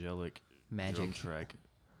angelic drum magic. track.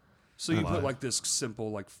 So you Wow. put like this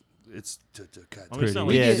simple like it's I mean, it's Pretty. not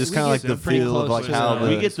We yeah, get- just we kind of like get the pretty feel of close like to how that. the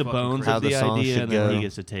we get the fucking bones how of the the song idea, should and then go. he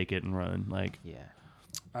gets to take it and run. Like, Yeah.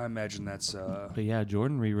 I imagine that's but yeah,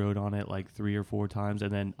 Jordan rewrote on it like 3 or 4 times,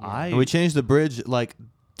 and then And we changed the bridge like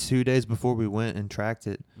 2 days before we went and tracked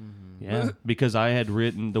it. Yeah, because I had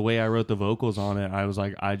written the way I wrote the vocals on it. I was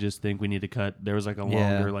like, I just think we need to cut. There was like a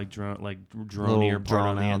Yeah. longer, like Little dronier part drawn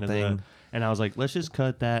on the end out of the. thing. And I was like, let's just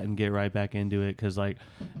cut that and get right back into it, because like,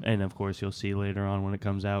 and of course you'll see later on when it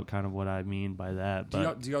comes out, kind of what I mean by that. do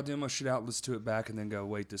But y'all demo shit out, listen to it back, and then go,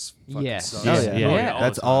 wait, this fucking Yes. sucks. Oh Yeah. yeah, Yeah.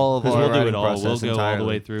 that's All the time. all of because our we'll do writing it all. We'll process go all the entirely.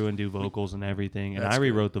 way through and do vocals and everything. And That's I good.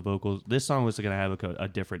 rewrote the vocals. This song was going to have a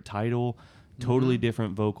different title, totally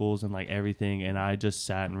different vocals and like everything. And I just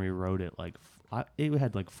sat and rewrote it. Like it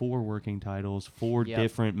had like 4 working titles, 4 Yep.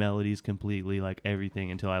 different melodies, completely like everything,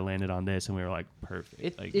 until I landed on this, and we were like, perfect.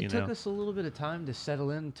 It, like, it took us a little bit of time to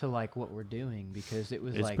settle into like what we're doing, because it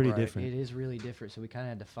was It's like pretty different. It is really different, so we kind of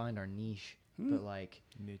had to find our niche. But like,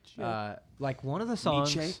 Niche. like one of the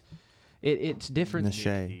songs, Niche? it's different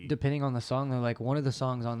Niche. depending on the song. Though, like one of the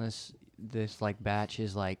songs on this like batch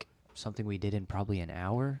is like something we did in probably an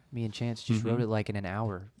hour. Me and Chance just wrote Mhm. it like in an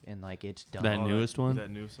hour, and like it's done. That newest one? That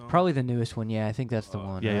new song. Probably the newest one. Yeah, I think that's the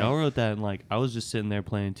one. Yeah, right? y'all wrote that, and like I was just sitting there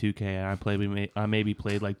playing 2K, and I maybe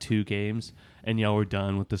played like 2 games, and y'all were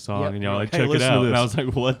done with the song, Yep. and y'all like Hey, check it listen to out, and I this. was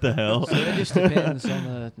like, what the hell? So it just depends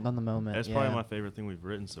on the moment. That's yeah. probably my favorite thing we've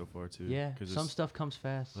written so far too. Yeah, 'cause some it's, stuff comes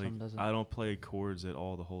fast, like, some doesn't. I don't play chords at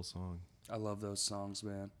all the whole song. I love those songs,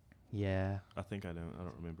 man. Yeah, I think I don't. I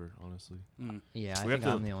don't remember honestly. yeah. I We think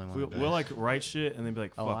have to- I'm the only one. We'll, that we'll does. like write shit and then be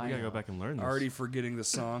like, Oh, "Fuck, I we gotta know. go back and learn this." Already forgetting the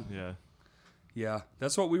song. Yeah. Yeah,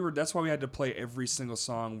 that's what we were. That's why we had to play every single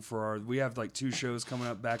song for our. We have like 2 shows coming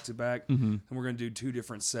up back to back, and we're gonna do 2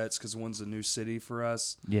 different sets because one's a new city for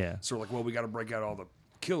us. Yeah, So we're like, well, we got to break out all the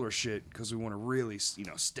killer shit because we want to really,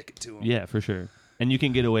 stick it to them. yeah, for sure. And you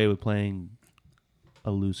can get away with playing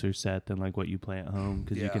a looser set than like what you play at home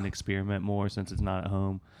because you Yeah. can experiment more since it's not at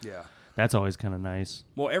home. Yeah. That's always kind of nice.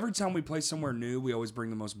 Well, every time we play somewhere new, we always bring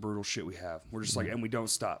the most brutal shit we have. We're just like, and we don't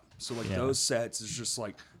stop. So like Yeah. those sets is just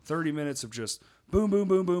like 30 minutes of just boom, boom,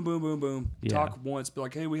 boom, boom, boom, boom, boom. Yeah. Talk once, be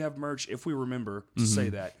like, hey, we have merch. If we remember to say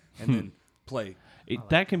that, and then play.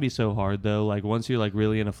 That can be so hard though. Like once you're like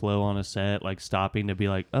really in a flow on a set, like stopping to be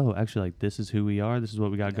like, oh, actually, like this is who we are. This is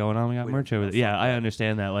what we got going on. We got we merch don't over give there. a Yeah, fuck I that.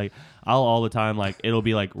 understand that. Like I'll all the time. Like it'll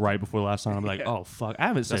be like right before the last song. I'm like, oh fuck, I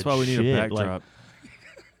haven't said That's why we need shit. a Like, backdrop.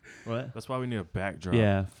 what? That's why we need a backdrop.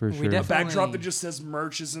 Yeah, for We sure. A definitely- backdrop that just says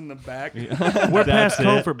merch is in the back. We're That's past it.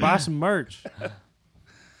 Comfort. Buy some merch.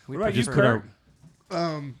 We What about you, just put Kurt?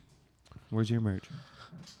 our- Where's your merch?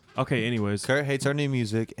 Okay. Anyways, Kurt hates our new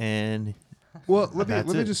music, and Well, let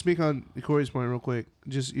That's me it. just speak on Corey's point real quick.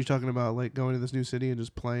 Just you're talking about like going to this new city and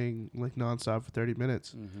just playing like nonstop for 30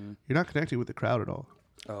 minutes. Mm-hmm. You're not connecting with the crowd at all.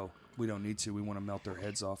 Oh, we don't need to. We want to melt their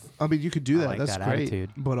heads off. I mean, you could do I that. like That's that great. attitude.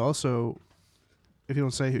 But also, if you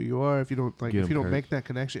don't say who you are, if you don't like, Get if you 'em, don't Kurt. make that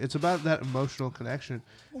connection, it's about that emotional connection.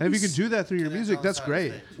 And if you can do that through your music, that's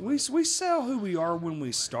great. We sell who we are when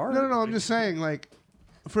we start. No. I'm just saying, like,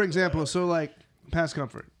 for example, so like, Past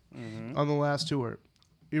Comfort Mm-hmm. on the last tour.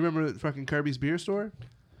 You remember fucking Kirby's Beer Store?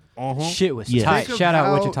 Shit was Yeah. tight. Think of Shout out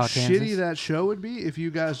how Wichita, Kansas. shitty that show would be if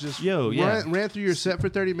you guys just yeah. ran through your set for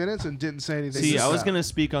 30 minutes and didn't say anything. See, to I was the gonna crowd.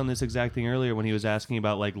 speak on this exact thing earlier when he was asking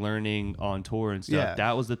about like learning on tour and stuff. Yeah.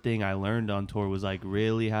 That was the thing I learned on tour was like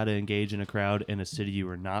really how to engage in a crowd in a city you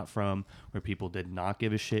were not from, where people did not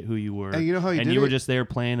give a shit who you were, And you know how he and did you were it? just there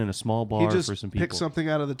playing in a small He bar just for some picked people. something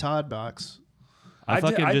out of the Todd box. I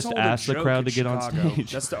fucking just told a asked the joke crowd in to get on Chicago.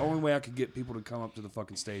 stage. That's the only way I could get people to come up to the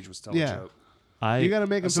fucking stage was tell Yeah. a joke. You got to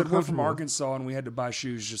make I them feel said we're from comfortable. Arkansas and we had to buy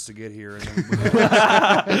shoes just to get here. And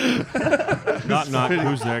then knock.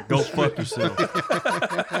 Who's there? Go fuck yourself.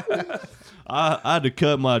 I had to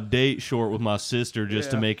cut my date short with my sister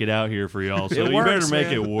just to Yeah. make it out here for y'all. So It you works, better make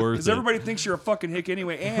man. it worth Because it. everybody thinks you're a fucking hick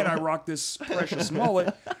anyway, and I rock this precious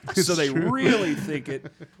mullet, so they really think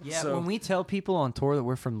it. Yeah, So- when we tell people on tour that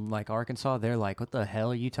we're from like Arkansas, they're like, "What the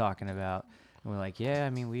hell are you talking about?" And we're like, "Yeah, I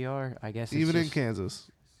mean, we are. I guess it's Even in just,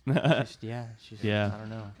 Kansas. just, yeah, it's just, Yeah. I don't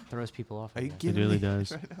know. Throws people off. I Are you guess. It kidding really me?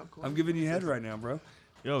 does. I'm giving you head right now, bro.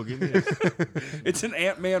 Yo, give me this. It's an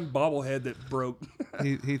Ant-Man bobblehead that broke.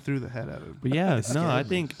 He threw the head at him. But yeah, no, I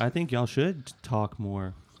think y'all should talk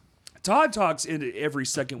more. Todd talks in every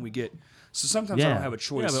second we get, so sometimes I Yeah. don't have a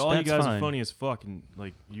choice. Yeah, but all you That's guys fine. are funny as fuck, and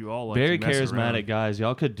like you all like Very to mess charismatic around. guys.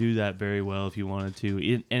 Y'all could do that very well if you wanted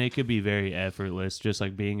to, and it could be very effortless. Just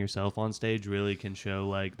like being yourself on stage really can show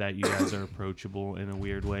like that you guys are approachable in a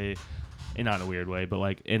weird way, and not in a weird way, but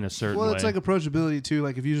like in a certain Well, way. it's like approachability too.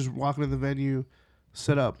 Like if you just walk into the venue,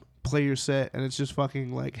 set up, play your set, and it's just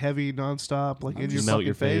fucking like heavy nonstop, like in your melt fucking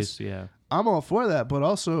your face. Yeah, I'm all for that, but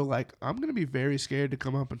also like I'm gonna be very scared to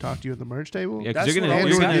come up and talk to you at the merch table. yeah, because That's you're what gonna I and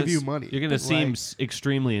always you're or gonna give you money. you're gonna Like, seem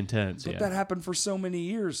extremely intense. But Yeah, that happened for so many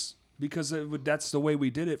years because that's the way we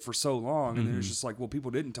did it for so long, and then Mm-hmm. it's just like, well,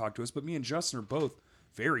 people didn't talk to us. But me and Justin are both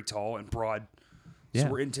very tall and broad, Yeah.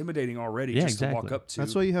 so we're intimidating already Yeah, just to walk exactly. up to.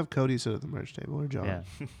 That's why you have Cody sit at the merch table or John. yeah.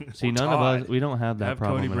 See, Or none of Todd. us we don't have that Have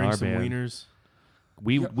problem Cody in bring our some band. wieners.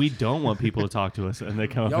 We don't want people to talk to us, and they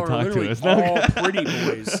come up Y'all and are talk to literally us. all pretty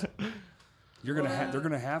boys. You're gonna they're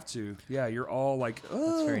gonna have to. Yeah, you're all like,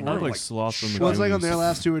 oh, very I nice. look like sloth from the Well, it's like on Goonies. their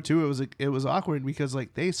last tour too. It was awkward because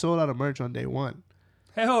like they sold out of merch on day one.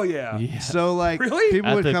 hell yeah. Yeah. So like Really? people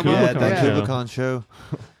At would the come Kubicon Yeah, up. that show. Kubicon show.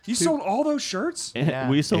 You sold all those shirts? And Yeah.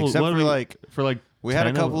 we sold Except what for we- like for like we had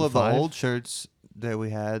a 10 couple of the 5? old shirts that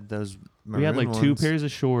we had. Those We had like maroon two ones. pairs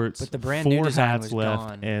of shorts, But the brand 4 new design hats was left,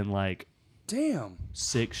 gone. and like Damn.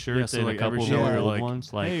 6 shirts so, and like, a couple every of show, the we're old like,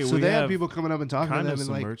 ones. Like, hey, So we they had have people coming up and talking to kind them, of and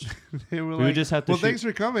some like merch. they were We like, would just have to "Well, shoot- thanks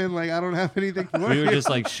for coming. Like, I don't have anything for we you." were just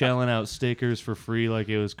like shelling out stickers for free, like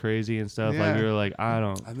it was crazy and stuff. Like Yeah. we were like, I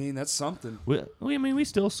don't. I mean, that's something. I mean, we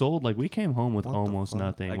still sold. Like we came home with What the almost fuck?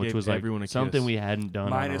 nothing, I which gave was like everyone a something kiss. we hadn't done.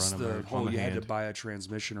 Minus on a the run of merch. whole on you the had to hand. buy a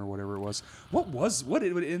transmission or whatever it was. What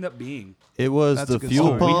did it end up being? It was That's a the good fuel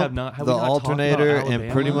story. pump, We have not- have the we not talked about alternator, and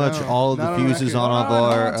Alabama? pretty much No, all of not the on fuses record. on Hold of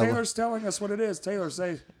on, our. Taylor's telling us what it is. Taylor,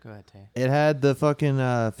 say. Go ahead, Tay. It had the fucking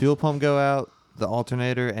fuel pump go out, the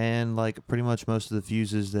alternator, and like pretty much most of the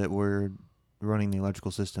fuses that were running the electrical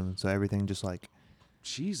system. So everything just like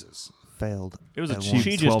Jesus. failed. It was a at cheap once.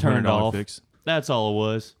 She just turned $1,200 off. fix. That's all it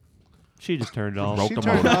was. She just turned off. Broke She them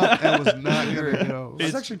turned all. off and was not gonna go. I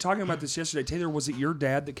was actually talking about this yesterday. Taylor, was it your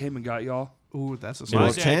dad that came and got y'all? Ooh, that's a It Well,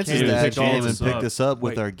 was- story. Chance's came and dad picked all came of and us picked up. us up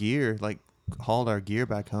with Wait. our gear, like hauled our gear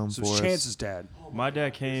back home So for it's us. Chance's dad. My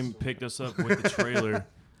dad came, picked us up with the trailer.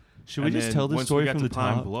 Should we and just then tell the once story we got from to the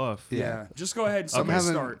Pine top? Bluff. Yeah. Just go ahead. I'm Somebody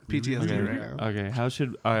having start. PTSD Okay. right now. Okay, how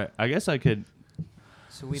should I guess I could.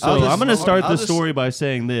 So we. So I'll just- I'm gonna start I'll the just- story by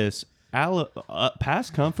saying this: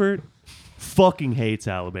 Past Comfort fucking hates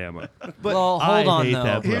Alabama. well, I hold on hate though.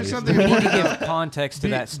 that Here's place. something We need to important. give context to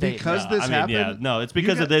Be- that statement. because this happened. Yeah, no, it's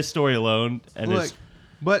because you of got- this story alone, and Look, it's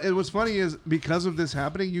but what's funny is because of this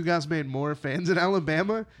happening, you guys made more fans in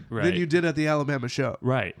Alabama than Right. you did at the Alabama show.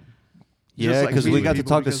 right. Yeah, Just like because we meeting got to people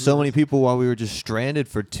talk to because so of many this. people while we were just stranded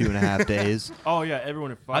for 2.5 days. Oh yeah,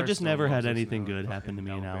 everyone at I've just Firestone never loves had us anything in, good fucking happen to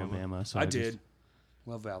me in Alabama. So I just- did.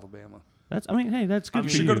 Love Alabama. That's. I mean, hey, that's good You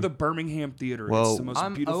for should you. go to the Birmingham Theater. Well, it's the most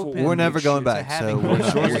I'm beautiful. open. We're never going to back, so having we're good not-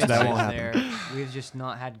 experiences that won't happen. there. We've just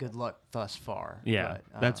not had good luck thus far. Yeah,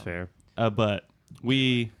 but, that's fair. But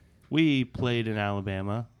we played in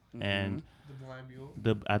Alabama and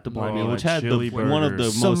at the Blind Mule, Whoa, which had chili one of the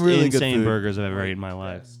burgers. Some most really good insane food. burgers I've ever ate in my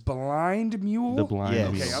life. Blind Mule. The Blind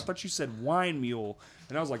Yes. Mule. Okay, I thought you said Wine Mule,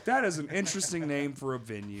 and I was like, that is an interesting name for a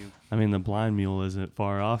venue. I mean, the Blind Mule isn't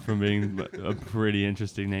far off from being a pretty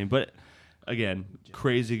interesting name, but again,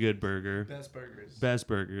 crazy good burger, Best burgers. best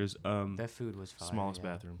burgers. that food was fire. smallest yeah.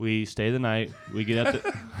 bathroom. We stay the night. We get up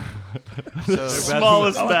So-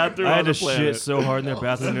 smallest bathroom. I on had the to shit planet. so hard in their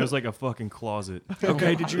bathroom. There was like a fucking closet.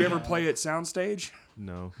 Okay, did you ever play at Soundstage?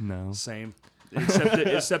 No. No. Same.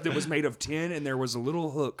 Except it was made of tin, and there was a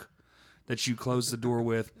little hook that you closed the door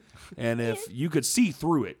with, and if you could see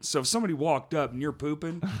through it. So if somebody walked up and you're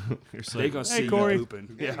pooping, they gonna see Corey." you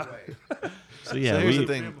pooping. Yeah. So yeah, So here's the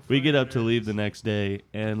thing. we get up to leave the next day,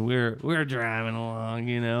 and we're driving along,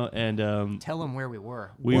 and Tell them where we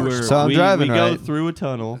were. we were So I'm we, driving, we go right? through a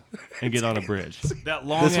tunnel and get on a bridge. That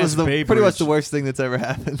long This was pretty much the worst thing that's ever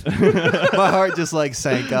happened. My heart just like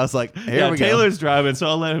sank. I was like, here Yeah, we go. Taylor's driving, so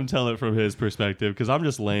I'll let him tell it from his perspective because I'm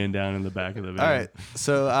just laying down in the back of the van. All right,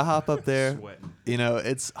 so I hop up there. Sweating. You know,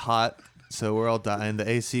 it's hot, so we're all dying. The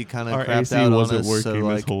AC kind of Our crapped AC out wasn't on us, working so this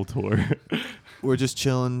like whole tour. we're just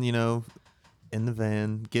chilling, you know, in the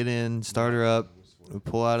van. Get in, start her up. We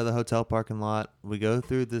pull out of the hotel parking lot. We go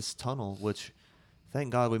through this tunnel, which, thank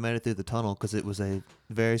God, we made it through the tunnel because it was a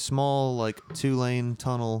very small, like 2-lane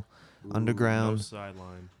tunnel No underground,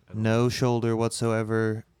 sideline. no shoulder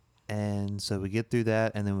whatsoever. And so we get through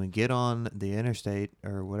that, and then we get on the interstate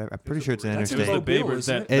or whatever. I'm pretty sure it's an That's interstate. in the Mobile, Baber,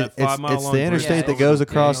 isn't that, it? that 5 mile It's long the bridge. interstate Yeah, that it's goes the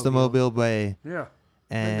across the Mobile. Mobile Bay. Yeah.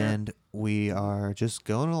 And we are just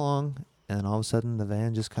going along, and all of a sudden the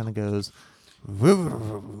van just kind of goes,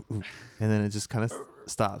 and then it just kind of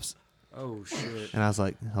stops. Oh shit. And I was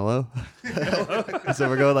like, hello? So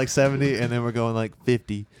we're going like 70, and then we're going like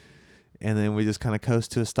 50. And then we just kind of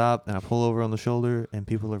coast to a stop, and I pull over on the shoulder, and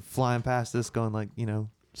people are flying past us going like,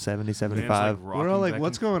 70, Man's, 75. like, We're all rocking like, back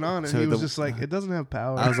 "What's and- going on?" And So he was the- just like, "It doesn't have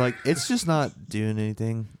power." I was like, it's just not doing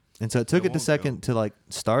anything. And so it took It it a won't second to like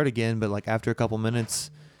start again, but like after a couple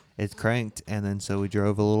minutes, it cranked, and then so we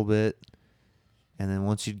drove a little bit, and then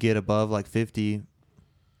once you'd get above like 50,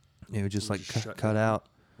 it would just like Shut cut down. out,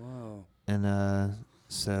 Whoa. and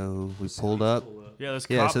so we pulled up. Yeah, this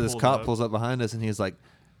Yeah, cop so this pulled cop up. pulls up behind us, and he was like,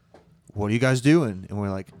 "What are you guys doing?" And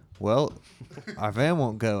we're like, "Well, our van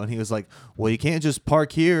won't go." And he was like, "Well, you can't just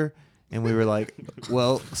park here." And we were like,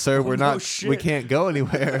 "Well, sir, we're no not. We shit. can't go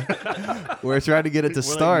anywhere. We're trying to get it to We're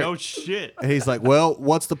like, start." no shit. And he's like, "Well,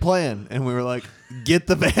 what's the plan?" And we were like, "Get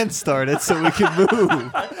the van started so we can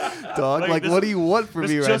move." Dog, Like, like, this- what do you want from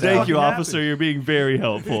this me right just now? Thank you, Fucking officer. happened. You're being very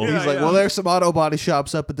helpful. He's like, "Well, there's some auto body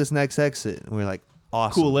shops up at this next exit." And we're like,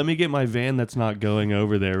 "Awesome. Cool. Let me get my van that's not going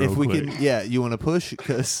over there real If we quick. can, yeah, you want to push?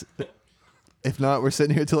 Because if not, we're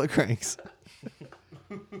sitting here till it cranks."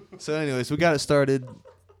 So, anyways, we got it started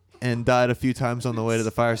and died a few times on the way to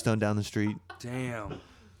the Firestone down the street. Damn.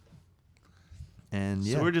 And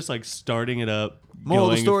yeah, So we're just like starting it up. moral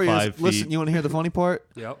of the going story 5 is, feet. listen, you want to hear the funny part?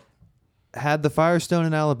 Yep. Had the Firestone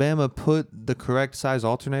in Alabama put the correct size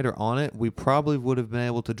alternator on it, we probably would have been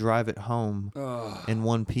able to drive it home Ugh, in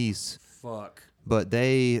one piece. fuck. But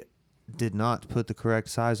they did not put the correct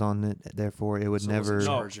size on it, therefore it would So it wasn't never. No,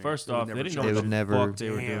 charging. first It would off, never they didn't know charge. It what would the never- fuck they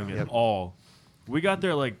were doing Damn. at all. We got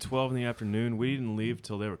there like 12 in the afternoon. We didn't leave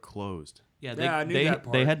till they were closed. Yeah, Yeah, I knew they that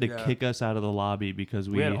they part, had to yeah. kick us out of the lobby because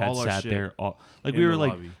we had had all our sat shit there all like in we were the like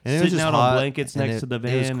lobby. And it was sitting just out hot, on blankets and next to the it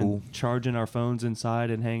was van cool. and charging our phones inside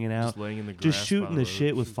and hanging out. Just laying in the grass. Just by shooting the the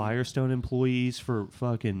shit road. with Firestone employees for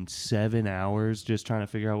fucking 7 hours, just trying to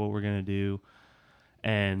figure out what we're gonna do.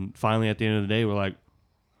 And finally, at the end of the day, we're like,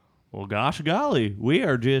 "Well, gosh golly,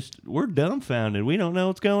 we're dumbfounded. We don't know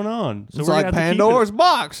what's going on." So It's we're like gonna have to keep it- Pandora's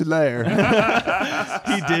box in there.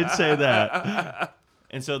 He did say that.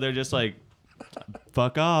 And so they're just like,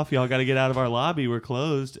 fuck off. Y'all got to get out of our lobby. We're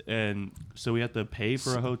closed. And so we have to pay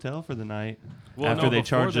for a hotel for the night. Well, after no, they before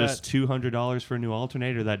charged us that- $200 for a new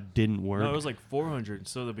alternator that didn't work. No, it was like 400.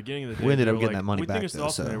 So the beginning of the day, We ended they up were getting like, that money we back, think it's the though,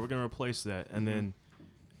 so- alternator. We're gonna replace that, and then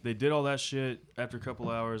they did all that shit after a couple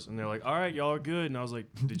hours, and they're like, "All right, y'all are good." And I was like,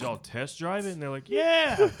 "Did y'all test drive it?" And they're like,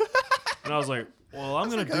 "Yeah." And I was like, "Well, I'm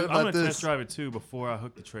gonna about this. test drive it too before I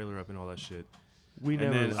hook the trailer up and all that shit." we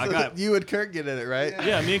And never. then I got you and Kurt get in it, right?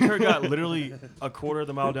 yeah, me and Kurt got literally a quarter of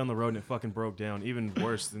the mile down the road and it fucking broke down, even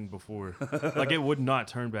worse than before. Like it would not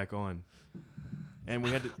turn back on, and we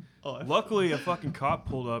had to. Luckily, a fucking cop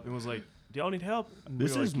pulled up and was like, "Do y'all need help?" And we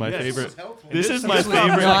This were is like, my "Yes." favorite. And This is my this cop was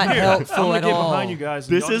favorite. like, Not "Here, helpful I'm gonna at get all. behind you guys.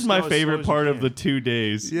 and This y'all is just my go as slow favorite as part you of the can." 2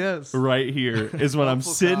 days. Yes. Right here is when I'm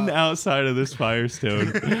Helpful sitting cop. outside of this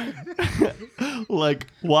Firestone. Like,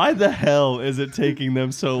 why the hell is it taking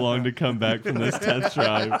them so long to come back from this test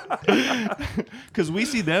drive? Because we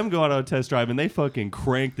see them go out on a test drive and they fucking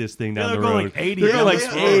crank this thing down they're the going road. like 80 They're down like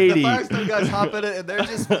this road. 80. The Firestone guys hop in it, and they're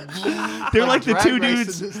just. They're like the drag two racing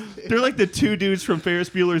dudes. this thing. They're like the two dudes from Ferris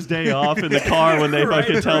Bueller's Day Off in the car when they Right,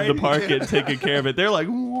 fucking tell them right. to park it and taking care of it. They're like,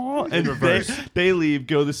 "Whoa," and they leave,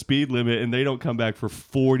 go the speed limit, and they don't come back for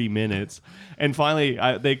 40 minutes. And finally,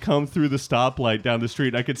 they come through the stoplight down the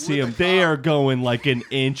street. I could see them. They are going like an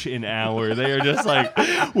inch an hour. They are just like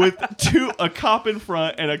with a cop in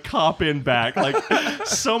front and a cop in back. Like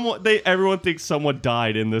everyone thinks someone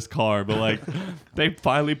died in this car, but like they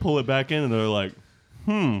finally pull it back in and they're like,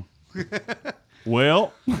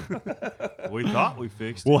 well, We thought we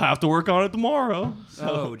fixed it. we'll have to work on it tomorrow.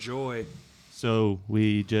 Oh, joy. So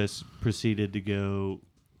we just proceeded to go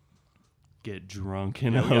get drunk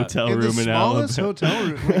in a we got- hotel In the room in smallest Alabama. hotel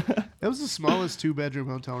room. Like, that was the smallest 2-bedroom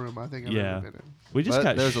hotel room I think I've Yeah. ever been in. We just But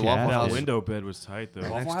got there's a Waffle shat House. at. The window bed was tight though.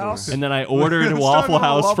 Waffle House? And then I ordered Let's Waffle talk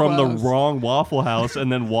about House from Waffle the House. wrong Waffle House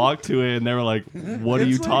and then walked to it and they were like, what are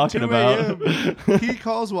you It's like talking 2 about? a.m. He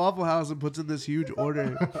calls Waffle House and puts in this huge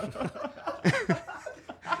order.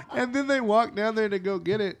 And then they walk down there to go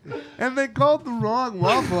get it. And they called the wrong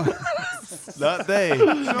Waffle House. Not they. So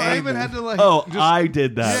Eamon had to like Oh, just, I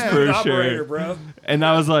did that Yeah. for Operator, sure. bro. And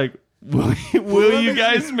I was like, will you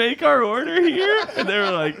guys make our order here? And they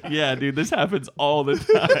were like, yeah, dude, this happens all the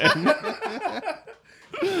time.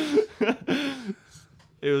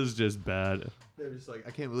 It was just bad. They're just like,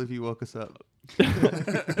 I can't believe you woke us up.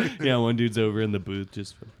 Yeah, one dude's over in the booth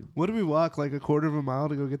just fucking. What did we walk like a quarter of a mile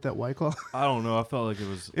to go get that White Claw? I don't know. I felt like it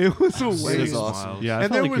was. It was a It waste. was awesome. Yeah, I And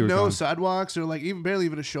felt there like were you were no gone. sidewalks or like even barely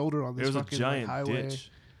even a shoulder on It this was a fucking giant like, highway.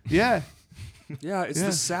 ditch. Yeah. Yeah, it's Yeah.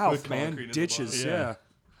 the South, With man. concrete at the Ditches, bottom. yeah. Yeah.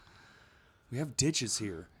 We have ditches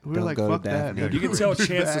here. We were Don't like, go to fuck that. Daphne. dude. You can tell We're Chance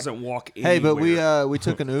back. doesn't walk in. Hey, but we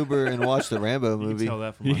took an Uber and watched the Rambo You can movie. tell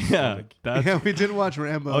that from my Yeah, stomach. that's Yeah, we did watch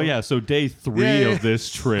Rambo. Oh yeah, so day 3 Yeah, yeah. of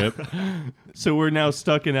this trip. So we're now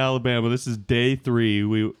stuck in Alabama. This is day 3.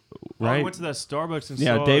 We Oh, I right? went to that Starbucks and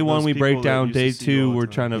Yeah, saw day 1 those we break people that down. used to Day see you 2 all we're the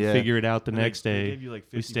trying to Yeah. figure it out the And they- next they day. gave you like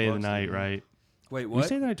We 50 stay the bucks, night, didn't they? right? Wait, We what?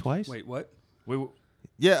 stay the night twice. Wait, what?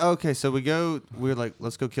 Yeah, okay, so we're like,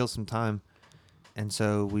 let's go kill some time. And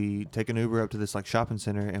so we take an Uber up to this like shopping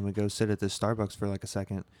center and we go sit at this Starbucks for like a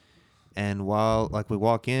second. And while like we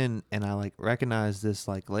walk in and I like recognize this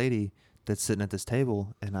like lady that's sitting at this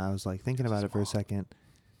table and I was like thinking about it for a second.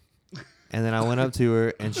 And then I went up to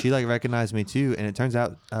her and she like recognized me too. And it turns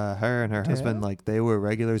out her and her husband, like they were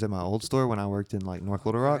regulars at my old store when I worked in like North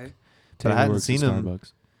Little Rock. Okay. But I Taylor hadn't works at seen him.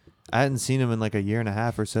 Starbucks. I hadn't seen them in like a year and a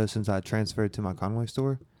half or so since I transferred to my Conway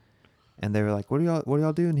store. And they were like, what are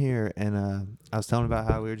y'all doing here? And I was telling them about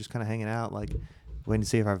how we were just kind of hanging out, like waiting to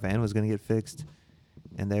see if our van was going to get fixed.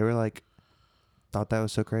 And they were like, thought that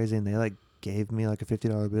was so crazy. And they like gave me like a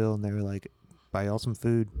 $50 bill and they were like, buy y'all some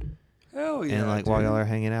food. Hell yeah. and like while dude. y'all are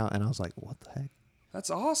hanging out. And I was like, what the heck? That's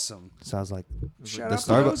awesome. Sounds like Shout the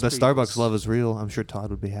out to those Starbucks peoples. love is real. I'm sure Todd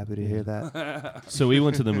would be happy to hear that. So we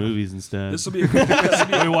went to the movies instead. This will be a good,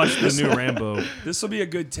 We watched the new Rambo. this will be a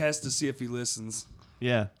good test to see if he listens.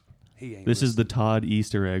 Yeah. He ain't. This is the listening. Todd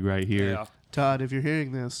Easter egg right here. Yeah. Todd, if you're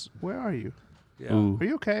hearing this, where are you? Yeah. Ooh. Are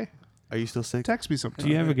you okay? Are you still sick? Text me sometime.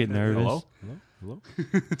 Do you ever get nervous? Hello?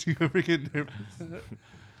 Do you ever get nervous?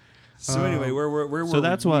 So anyway, where were So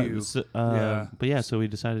that's why. you? Yeah. But yeah, so we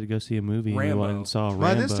decided to go see a movie. And we Rambo. went and saw Rambo.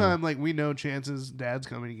 By this time, like, we know Chance's dad's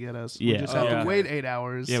coming to get us. We Yeah. just have Yeah. to wait 8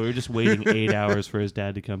 hours. Yeah, we were just waiting 8 hours for his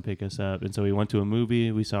dad to come pick us up, and so we went to a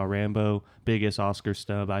movie. We saw Rambo, biggest Oscar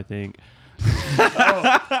stub, I think.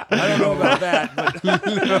 I don't know about that,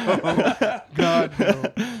 but God, no.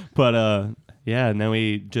 But yeah, and then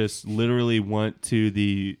we just literally went to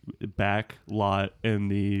the back lot of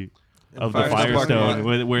the Firestone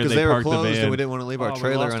where Because they they were parked the closed and we van. didn't want to leave our Oh, we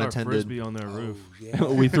trailer lost our unattended. Frisbee on their roof. yeah.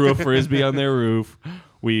 We threw a frisbee on their roof.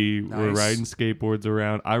 We were Nice. riding skateboards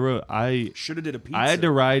around. I Should have did a pizza. I had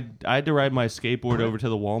to ride my skateboard over to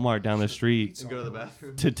the Walmart down the street Go to the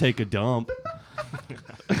bathroom. to take a dump.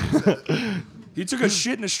 You took a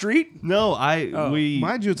shit in the street? No, Oh. we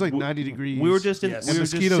Mind you, it's like 90 degrees. we were just Yes. we were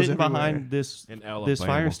just Mosquitoes sitting everywhere. behind this In Alabama. this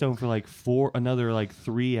Firestone for like another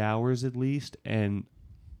 3 hours at least, and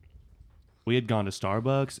we had gone to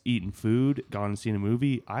Starbucks, eaten food, gone and seen a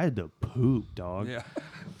movie. I had to poop, dog. Yeah.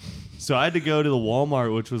 So I had to go to the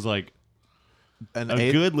Walmart, which was like a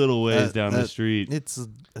good little ways down the street. It's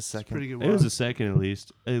a second. pretty good. It was walk. a second at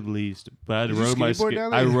least. But I had Did to you rode my skateboard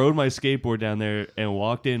down I there? rode my skateboard down there and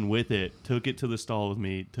walked in with it, took it to the stall with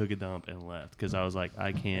me, took a dump and left because I was like,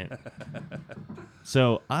 I can't.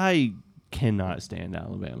 So I cannot stand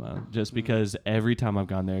Alabama just because every time I've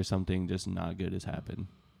gone there, something just not good has happened.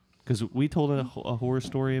 Because we told a horror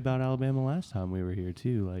story about Alabama last time we were here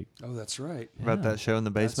too, like Oh, that's right. About that show in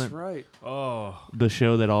the basement. That's right. Oh, the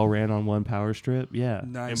show that all ran on one power strip. Yeah.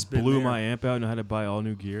 Nice. and been blew there. my amp out and I had to buy all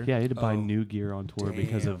new gear. Yeah, I had to buy Oh, new gear on tour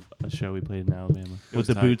because damn. of a show we played in Alabama It with was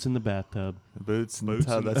the tight. boots in the bathtub. Boots and Boots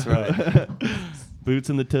tub, and- that's right.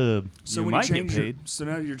 Boots in the tub. So You when might you get change your, paid. so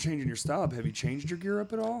now you're changing your style. Have you changed your gear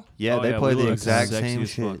up at all? Yeah, Oh, they play we the look exact sexy same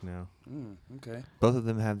as fuck shit. now. Okay. Both of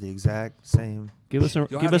them have the exact same. Give us a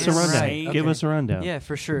You'll give have us a the rundown. same- Give okay. us a rundown. Yeah,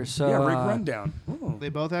 for sure. So Yeah, Rick Rundown. Oh. They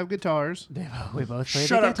both have guitars. we both play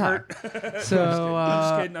Shut the up, guitar. Kurt. So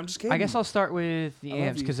I'm just kidding. I guess I'll start with the I love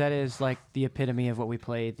amps you. because that is like the epitome of what we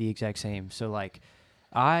play the exact same. So like,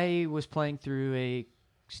 I was playing through a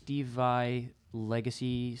Steve Vai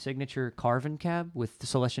Legacy Signature Carvin cab with the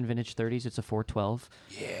Celestion Vintage 30s. It's a 412.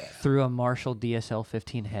 Yeah. Through a Marshall DSL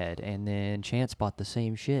 15 head, and then Chance bought the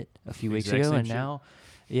same shit a few The weeks exact ago, same and shit? now,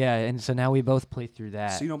 yeah, and so now we both play through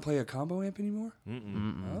that. So you don't play a combo amp anymore?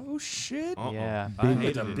 Mm-mm. Oh shit! Uh-uh. Yeah. I Big,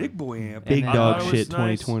 hated a it. big boy amp. Big And I then- dog thought it was shit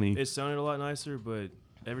nice. 2020. It sounded a lot nicer, but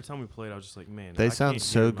every time we played, I was just like, man, They I sound can't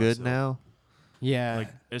so hear good myself. now. Yeah. Like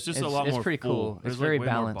it's just a It's- lot it's more pretty full. cool. It's There's very like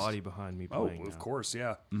way balanced. more body behind me Oh, playing. of now. course,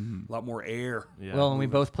 yeah. Mhm. A lot more air. Yeah. Well, and we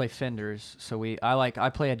both play Fenders, so I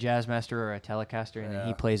play a Jazzmaster or a Telecaster, and then Yeah.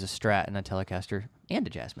 he plays a Strat and a Telecaster and a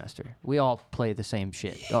Jazzmaster. We all play the same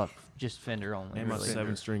shit. Oh, just Fender only. and my really.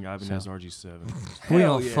 7-string Ibanez RG7 We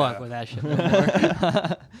Hell don't yeah. fuck with that shit no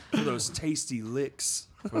more. For those tasty licks.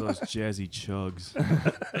 for those jazzy chugs.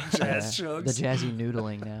 Jazz Yeah, chugs. The jazzy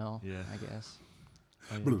noodling now. Yeah. I guess.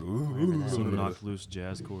 Some knocked loose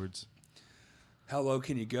jazz chords. How low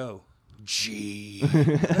can you go? G.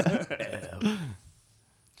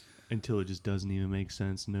 Until it just doesn't even make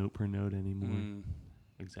sense note per note anymore. Mm.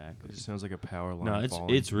 Exactly. It just sounds like a power line. No,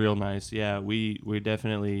 it's real nice. Yeah, we're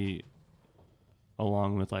definitely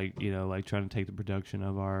along with like trying to take the production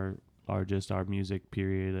of our music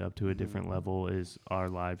period up to a different level is our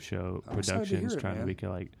live show I'm excited to hear productions it, trying man. to be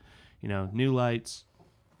like new lights,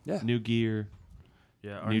 Yeah. new gear,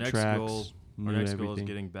 Yeah, our new next tracks, goal. Our new next goal is everything.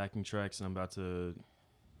 getting backing tracks, and I'm about to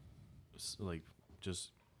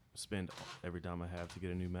just spend every dime I have to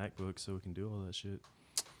get a new MacBook so we can do all that shit.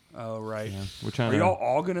 Oh, right. Yeah, we're trying Are to. y'all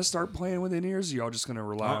all going to start playing with in-ears? Or y'all just going to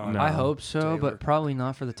rely on No. I hope so, Taylor. but probably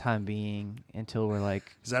not for the time being until we're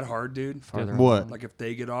like Is that hard, dude? farther. What? along. Like if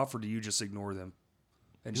they get off, or do you just ignore them?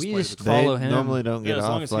 And We play just with follow They him. normally don't Yeah, get as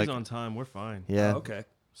long off. as Like, he's on time, we're fine. yeah, Oh, okay.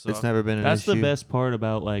 So it's never been an That's issue. the best part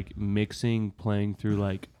about like mixing, playing through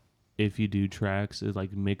like if you do tracks is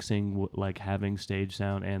like mixing like having stage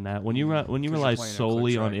sound and that when you rely you're playing a click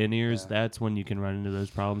solely on track. in-ears, Yeah. that's when you can run into those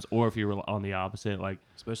problems. Or if you're on the opposite, like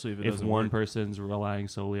especially if it if doesn't one work. person's relying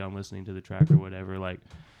solely on listening to the track or whatever, like.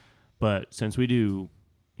 But since we do,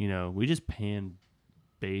 we just pan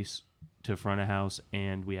bass to front of house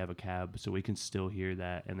and we have a cab, so we can still hear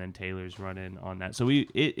that. And then Taylor's running on that, so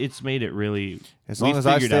it's made it really. As we long as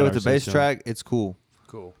I figured stay out with the our bass system. track, it's cool.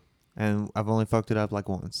 Cool. And I've only fucked it up like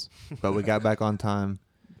once, but we got back on time.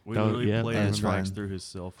 We Don't- literally yeah, play that's the tracks fine. through his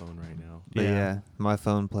cell phone right now. But Yeah. yeah, my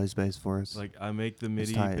phone plays bass for us. Like I make the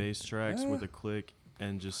MIDI tight. bass tracks Yeah. with a click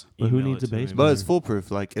and just But who email needs it a to bass him. But it's foolproof.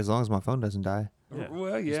 Like as long as my phone doesn't die, Yeah.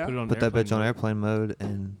 Well, Just yeah. put it on put that bitch on mode. airplane mode,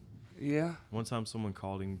 and Yeah. One time someone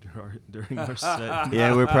called him during our set.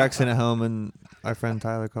 yeah, we were practicing at home, and our friend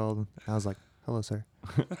Tyler called. And I was like, "Hello, sir."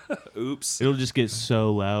 Oops. It'll just get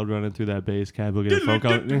so loud running through that bass cab. We'll get a phone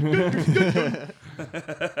call.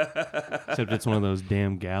 Except it's one of those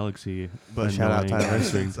damn Galaxy. But shout out annoying Tyler. voice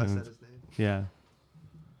Since I ringtones. said his name. Yeah.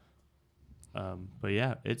 But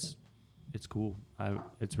yeah, it's cool.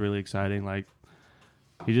 It's really exciting. Like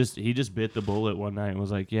he just bit the bullet one night and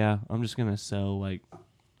was like, "Yeah, I'm just gonna sell like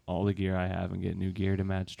all the gear I have and get new gear to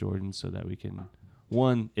match Jordan so that we can."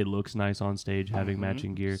 One, it looks nice on stage having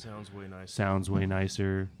matching gear. Sounds way nice. Sounds way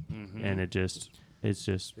nicer, Mhm. and it's just It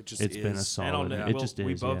just it's been a is. And I'll solid. ne- It well, just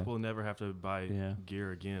we is. both Yeah. will never have to buy Yeah.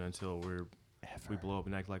 gear again until we blow up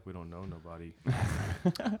and act like we don't know nobody.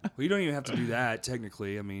 Well, you don't even have to do that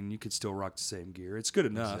technically. I mean, you could still rock the same gear. It's good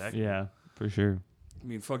enough. Exactly. Yeah, for sure. I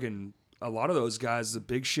mean, fucking a lot of those guys, the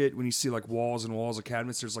big shit, when you see like walls and walls of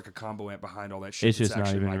cabinets, there's like a combo amp behind all that shit. It's that's just not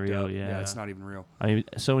actually even mic'd real, up. yeah. It's not even real. I mean,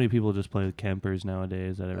 so many people just play with Kempers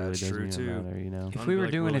nowadays that it really That's doesn't true, even too. matter, you know. If Sounded we were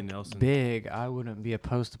like doing Willie it Nelson. big, I wouldn't be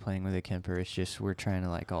opposed to playing with a Kemper. It's just we're trying to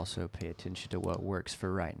like also pay attention to what works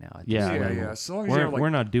for right now. at this Yeah, Yeah, like, yeah. As long as you We're have like we're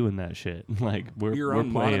not doing that shit. Like we're your we're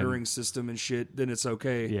own playing. monitoring system and shit, then it's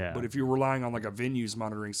okay. Yeah. But if you're relying on like a venue's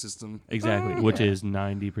monitoring system, Exactly, which is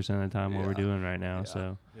 90% of the time what we're Yeah. doing right now. Yeah.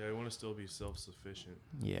 So Yeah, we want to still be self-sufficient.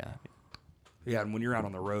 Yeah. yeah. And when you're out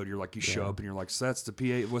on the road, you're like, you show Yeah. up and you're like, so that's the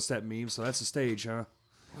PA. What's that meme? So that's the stage, huh?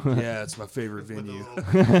 Yeah, it's my favorite venue.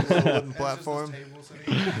 Wooden platform.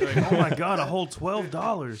 Like, oh my god, a whole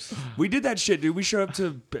 $12. We did that shit, dude. We showed up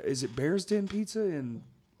to, is it Bear's Den Pizza in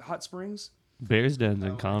Hot Springs? Bears Dens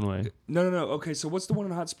in Conway. No. Okay, so what's the one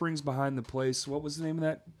in Hot Springs behind the place? What was the name of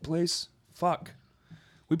that place? Fuck.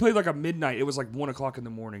 We played like a midnight. It was like 1 o'clock in the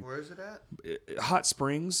morning. Where is it at? Hot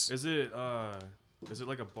Springs. Is it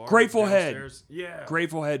like a bar? Grateful Head. downstairs? Yeah.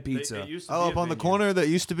 Grateful Head They- Pizza. it used to Oh, be up a on the venue. corner that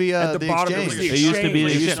used to be At the the bottom, it exchange. was the It used to be Exchange.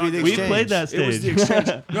 the It used to be the We exchange. played that It was the stage.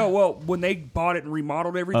 exchange. No, well, when they bought it and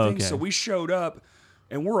remodeled everything, Okay. so we showed up,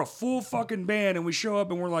 and we're a full fucking band, and we show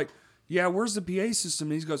up, and we're like, yeah, where's the PA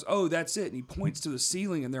system? And he goes, oh, that's it. And he points to the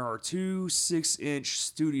ceiling, and there are 2 6-inch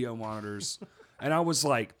studio monitors. And I was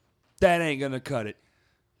like, that ain't going to cut it.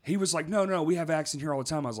 He was like, no, we have acts in here all the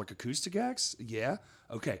time. I was like, acoustic acts? Yeah.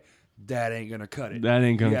 Okay. That ain't going to cut it. That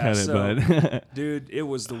ain't gonna Yeah, cut it, so- but Dude, it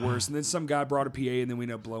was the worst. And then some guy brought a PA, and then we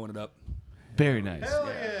ended up blowing it up. very nice.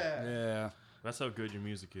 Yeah. That's how good your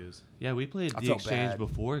music is. Yeah, we played I the felt exchange bad.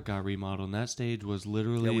 before it got remodeled, and that stage was Yeah,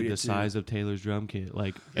 literally we the did too. size of Taylor's drum kit.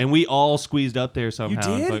 Like, and we all squeezed up there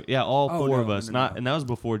somehow. did? But yeah, all Oh, four no, of us. no, Not, no. and that was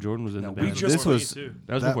before Jordan was in No, the we band. just- This was Me too.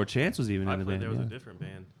 that was that- before Chance was even I in the played band. there with yeah. a different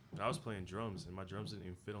band. And I was playing drums, and my drums didn't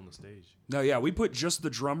even fit on the stage. No, yeah, we put just the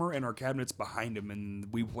drummer and our cabinets behind him, and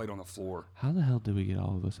we played on the floor. How the hell did we get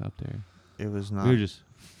all of us up there? It was not. We were just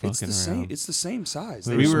fucking It's the around. same. It's the same size.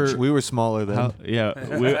 we were smaller than. How, yeah.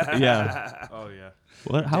 Oh yeah.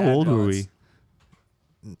 What? How Dad old were bods.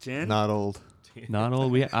 we? 10? Not old. Not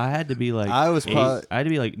old. I had to be like. I was probably- I had to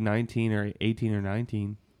be like 19 or 18 or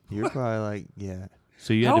 19. You're probably like, yeah.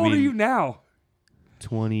 So you How had old to are be you now?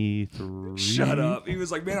 23. Shut up. He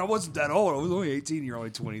was like, man, I wasn't that old. I was only 18. You're only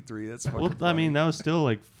 23. That's fucking Well, I funny. mean, that was still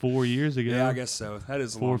like 4 years ago. Yeah, I guess so. That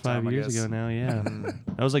is a 4 long or 5 time, I years guess. ago now. Yeah,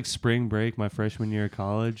 that was like spring break, my freshman year of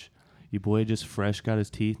college. Your boy just fresh got his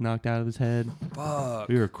teeth knocked out of his head. Fuck.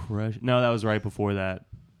 We were crushed. No, that was right before that.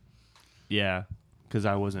 Yeah, because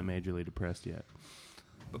I wasn't majorly depressed yet.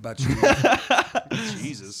 About you.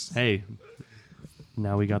 Jesus. Hey,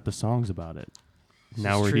 now we got the songs about it.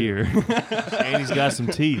 Now is we're true. here. And he's got some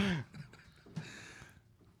teeth.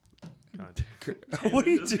 God. What are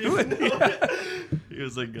you doing? He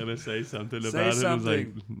was like gonna say something Say about it. I was like,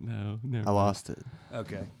 something. no, never. I lost it.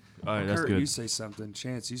 Okay. All right, that's Kurt, good. you say something.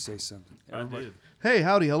 Chance, you say something. I Everybody- did. Hey,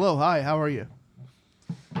 howdy, hello, hi, how are you?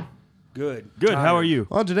 Good. Good. How are Tired. you?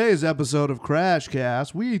 On today's episode of Crash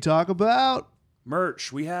Cast, we talk about.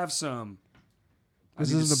 Merch. We have some. I This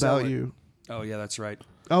need to isn't sell about it. you. Oh, yeah, that's right.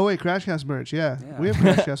 Oh, wait, Crash Cast merch, yeah. Yeah. We have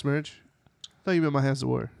Crash Cast merch. I thought you meant my hands of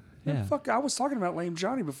war. Yeah, Fuck, I was talking about Lame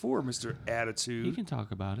Johnny before, Mr. you Attitude. can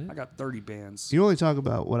talk about it. I got 30 bands. You only talk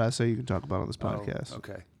about what I say you can talk about on this Oh, podcast.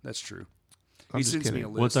 okay, that's true. I'm He just sends me kidding. a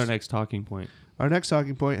list. What's our next talking point? Our next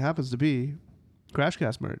talking point happens to be Crash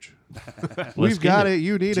Cast merch. Let's We've get got it.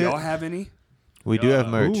 You need Do it. y'all have any? We do have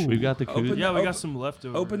merch. We've got the Open koozie. Yeah, we Open- got some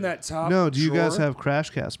leftover. Open that top. No, do you guys drawer. have Crash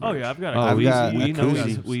Cast merch? Oh yeah, I've got. Oh, I've we got we a know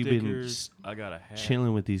koozie. we've been stickers. I got a hat.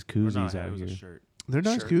 chilling with these Or not a koozies hat, out it was a here. shirt. They're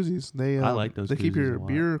nice Sure. koozies. They I like those They keep koozies your a lot.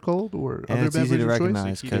 beer cold or And other it's easy to beverage of choice.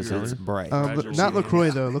 recognize because Keep it it's going. bright. But Gradually not changing.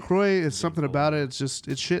 LaCroix though. LaCroix is something about it.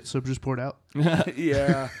 It's shit. So just pour it out.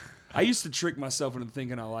 Yeah. I used to trick myself into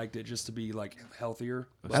thinking I liked it just to be like healthier.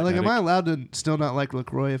 But Am I allowed to still not like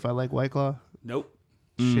LaCroix if I like White Claw? nope.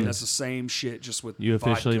 Mm. That's the same shit, just with You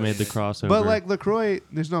officially vodka made in the it. crossover. But like LaCroix,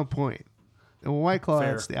 there's no point. And with White Claw,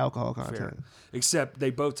 Fair. it's the alcohol Fair. content. Except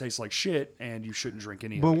they both taste like shit, and you shouldn't drink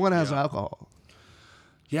any But of it. one has Yeah. alcohol.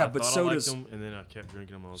 Yeah, I but thought so I liked does them, and then I kept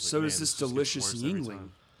drinking them. I was so like, does man, this just gets delicious worse every Yingling.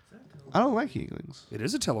 time. I don't like Yinglings. It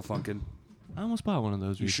is a Telefunken. I almost bought one of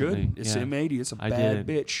those You recently. should. It's yeah. M80. It's a I bad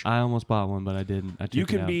did. bitch. I almost bought one, but I didn't. I took You it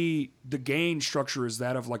can out. be the gain structure is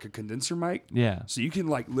that of like a condenser mic. Yeah. So you can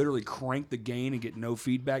like literally crank the gain and get no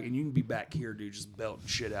feedback, and you can be back here, dude, just belting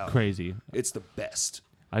shit out. Crazy. It's the best.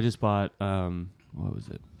 I just bought what was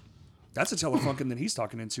it? That's a Telefunken that he's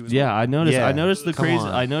talking into as Yeah, well. I noticed. Yeah. I noticed the Come crazy.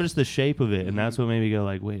 on. I noticed the shape of it, and that's what made me go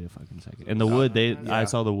like, wait a fucking second. And the wood, I Yeah.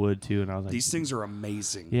 saw the wood too, and I was like, These things are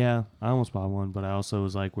amazing. yeah, I almost bought one, but I also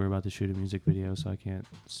was like, we're about to shoot a music video, so I can't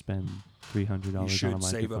spend $300 You on a should microphone.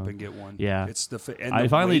 save up and get one. Yeah. It's and I the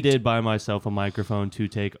finally weight- did buy myself a microphone to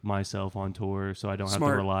take myself on tour, so I don't have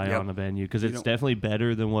Smart. to rely Yep. on a venue because You it's don't- definitely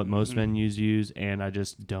better than what most Mhm. venues use, and I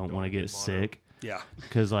just don't want to get sick Yeah.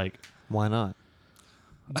 because like. Why not?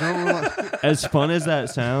 Don't rely- As fun as that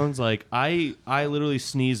sounds, like I literally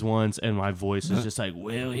sneeze once and my voice is just like,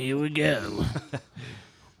 well, here we go.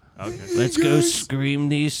 Okay. Let's go scream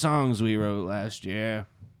these songs we wrote last year.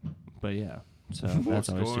 But yeah, so that's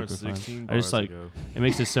always Scoring super fun. 16 I just bars like ago. it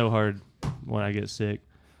makes it so hard when I get sick.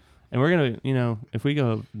 And we're gonna, if we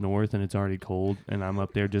go up north and it's already cold and I'm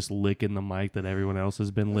up there just licking the mic that everyone else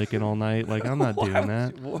has been licking all night, like I'm not doing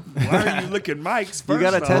that. Why are you licking mics first? You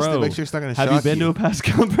gotta off? test it. Bro, Make sure it's not gonna Have shock you been to a past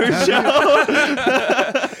comfort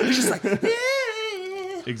show? He's just like,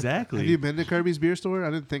 Exactly. Have you been to Kirby's beer store?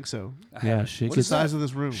 I didn't think so. Yeah, shit What's the gets size of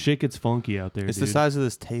this room? shit gets funky out there. It's dude. the size of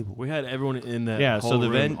this table. We had everyone in that. Yeah, so whole the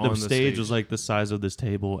room on the stage was like the size of this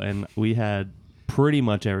table, and we had pretty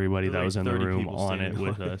much everybody There that were was like in the 30 room people on it standing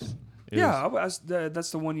with on it. us. It yeah, was-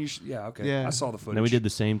 that's the one you. Yeah, okay. Yeah. I saw the footage. then we did the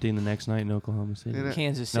same thing the next night in Oklahoma City. And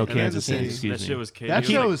Kansas No, City. Kansas City. Kansas City. Excuse that me. shit was crazy. That It was,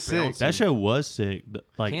 show like, was sick. bouncing. That show was sick.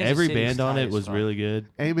 Like Kansas every City's band on tight it as was fuck. really good.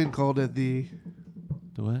 Eamon called it the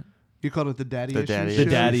What? You called it the Daddy The Issues Daddy The show?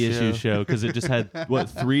 Daddy Show. Issue show because it just had what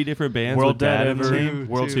 3 different bands World with dad Dad in the Ever, name.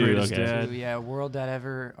 World's Two, Greatest okay. Dad. Yeah, World Dad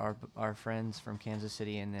Ever, our friends from Kansas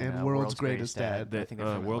City, and then And World's Greatest Dad. I That think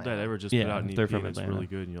they're from World Dad Atlanta. Ever just Yeah, put out an EP. they're from and it's Atlanta. really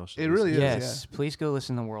good. And y'all should It really listen. is. Yes, please go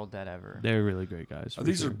listen to World Dad Ever. They're really great guys. Oh, for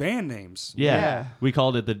these sure. are band names. Yeah. Yeah. We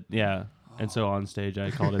called it and so on stage I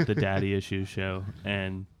called it the Daddy Issues Show,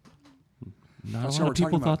 and not That's a what lot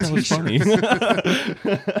of we're people talking thought that was about.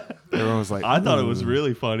 funny. Everyone was like, I thought it was "Ooh."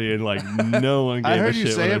 really funny, and like no one gave I a heard you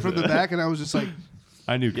shit say when I it from the said- back, and I was just like,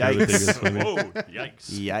 I knew Kurt would think it was funny. Whoa, yikes.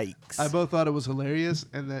 Yikes. I both thought it was hilarious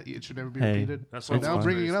and that it should never be Hey, repeated. That's So why now I'm fine.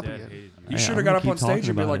 bringing it up Dad again. hated you. You Hey, should I'm have got gonna up on keep talking stage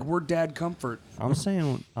and be about like, it. "We're Dad Comfort." I'm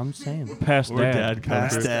saying Past we're dad. dad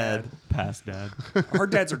Past comfort. dad. Past dad. Our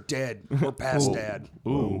dads are dead. We're past Ooh. Dad.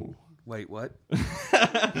 Ooh. Wait, what? Wait,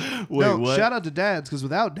 no, what? shout out to dads because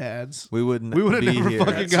without dads, We wouldn't. We would've be never here.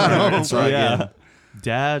 fucking That's got right. home. That's right. yeah. Yeah.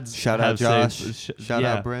 Dads Shout have out Josh. saved- Shout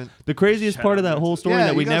yeah. out Brent. The craziest Shout part of out that Brent. whole story Yeah,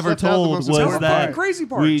 that we you guys never left out the told most was important that part. Crazy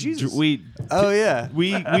part. we Jesus. Oh yeah.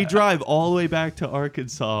 we drive all the way back to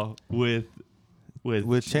Arkansas with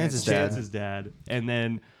Chance's dad. Chance's dad, and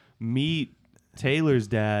then meet Taylor's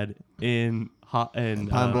dad in Pine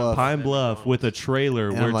Bluff. Pine Bluff with a trailer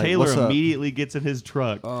And where I'm like, Taylor "What's up?" immediately gets in his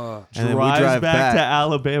truck, And then we drives drive back, back. to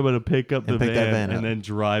Alabama to pick up the And pick that van and up. then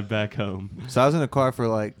drive back home. So I was in the car for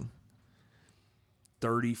like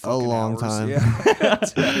 30 fucking long hours. time. Yeah.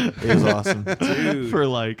 it was awesome. Dude. For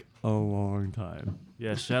like a long time.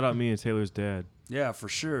 Yeah, shout out me and Taylor's dad. Yeah, for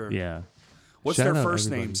sure. Yeah. What's Shout their out first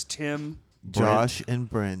everybody. names? Tim. Josh and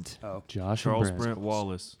Brent. Oh, Josh Charles and Brent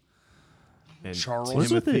Wallace. And Charles?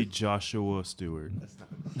 What's with Timothy it? Joshua Stewart.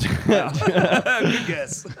 good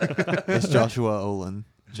guess. It's Joshua Olin.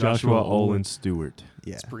 Joshua Olin Stewart.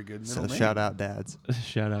 Yeah. That's pretty good. So Middle name. shout out dads.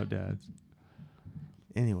 Shout out dads.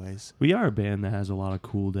 Anyways, We are a band that has a lot of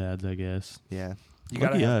cool dads, I guess. yeah. You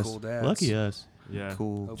gotta Lucky have us. cool dads. Lucky us. Yeah.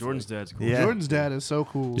 Cool. Jordan's dad's cool. Yeah. Jordan's dad is so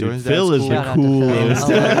cool. Dude, Jordan's Phil dad's is cool. the Shout out to Phil. coolest.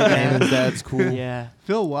 I love Eamon's dad's cool. Yeah.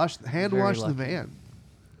 Phil hand Very washed the lucky. van.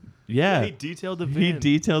 Yeah. He detailed the He van.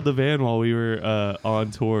 detailed the van while we were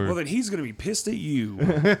on tour. Well, then he's gonna be pissed at you.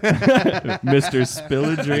 Mr.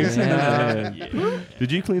 Spilling drinks in the Yeah. van.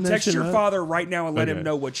 Did you clean that Text shit your up? father right now and let him Okay.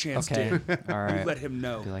 know what Chance Okay. did. All You right. let him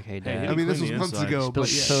know. Be like, hey, Hey, Dad. he I mean, this clean was the months inside. ago, Spilled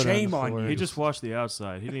but yeah. soda on Shame the on floor. you. He just washed the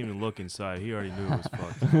outside. He didn't even look inside. He already knew it was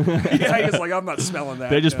fucked. Yeah, he was like, I'm not smelling that.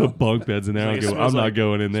 They just no. put bunk beds in there. Like, it I'm smells not like-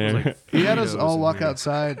 going in smells there. like He had us Fritos all in walk there.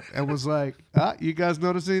 outside and was like, you guys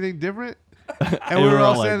notice anything different? And And we were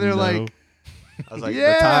all like, standing there "No." like, I was like,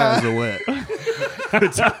 Yeah. the tires are wet. the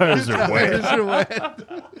tires are wet. "Tires are wet."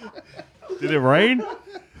 Did it rain?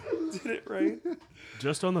 Did it right?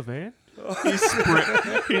 Just on the van?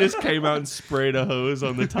 He just came out and sprayed a hose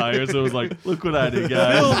on the tires. And was like, look what I did,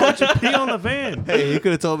 Bill, guys. why'd you pee on the van? Hey, you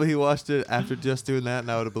could have told me he washed it after just doing that,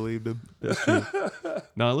 and I would have believed him. That's true.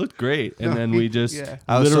 No, it looked great. And No, then he- we just yeah.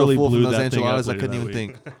 I was literally so full blew from those that thing up enchiladas, I later couldn't that even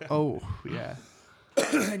week. think. Oh, yeah.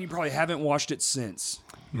 And you probably haven't washed it since.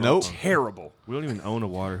 Nope. Terrible. We don't even own a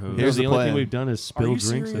water hose. Here's the the only plan. thing we've done is spill you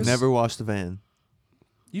drinks. serious? in. Never washed the van.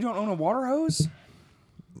 You don't own a water hose?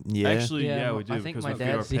 Yeah. Actually, yeah, we do. I think because my we feed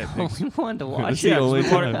our dad's the pet pigs. only one to watch. That's the Yeah, 'cause only we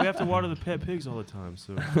time.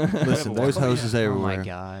 Listen, there's hoses Oh everywhere. my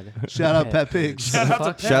god. Shout out Pet Pigs. Shout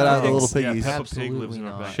out to Shout out the Pigs. little yeah, piggies. Peppa Pig lives in Absolutely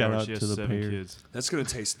our not. backyard. Shout out She has to the 7 pair. kids. That's going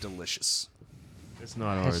to taste delicious. It's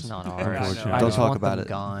not ours. It's not I ours. know. I Don't just talk want about them it.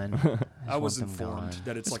 Gone. I was want them informed gone.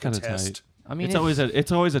 that it's It's like a kinda test. tight. I mean, It's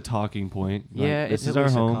always a talking point. Like, yeah, this it's is at our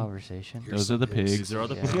least a home. conversation. Here's Those are the some pigs. pigs. These are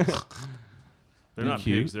the Yeah. pigs. They're They're not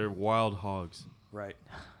cute. pigs. They're wild hogs. Right.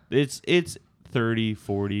 It's 30,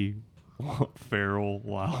 40 feral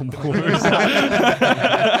wild boars. They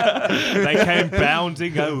came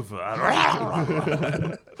bounding over.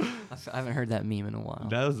 I haven't heard that meme in a while.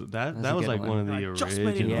 That was That's a like good one one. of the I just made it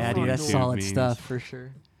original. yeah, dude, front that's door. solid memes. stuff for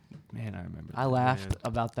sure. Man, I remember. I that. laughed man.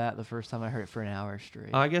 about that the first time I heard it for an hour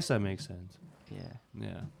straight. I guess that makes sense. yeah.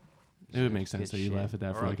 Yeah. It would make sense Good that you shit. laugh at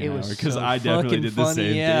that for Alright. like It an hour was because so I definitely fucking did the funny.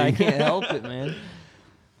 same Yeah, I thing. can't help it, man.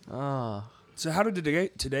 Oh, So how did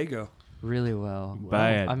today go? really well.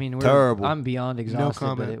 Bad. I mean, Terrible. I'm beyond exhausted, but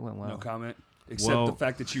comment. it went well. No comment. Except Well- the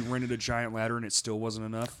fact that you rented a giant ladder and it still wasn't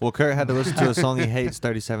enough. Well, Kurt had to listen to a song he hates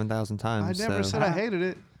 37,000 I times. never so. said I hated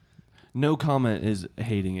it. No comment is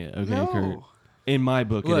hating it. Okay, No. Kurt. In my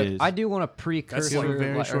book, Look, it is. I do want a precursor. like a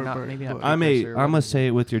very like, or short not, part, maybe not but- I'm precursor, a what is say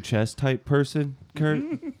it with your chest type person, Kurt.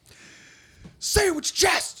 Say it with your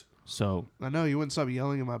chest. So I know you wouldn't stop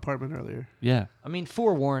yelling in my apartment earlier. yeah, I mean,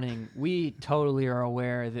 forewarning, we totally are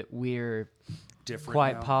aware that we're Different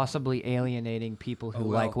quite now. possibly alienating people who Oh,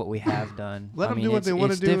 well. like what we have done. Let I them mean, do what it's- they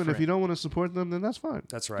want to it's do, and if different. you don't want to support them, then that's fine.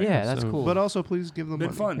 That's right. Yeah, that's So- cool. But also, please give them Been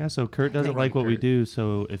money. fun. yeah. So Kurt doesn't Thank like you, what we Kurt. do.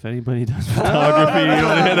 So if anybody does photography, you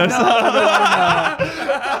want to hit us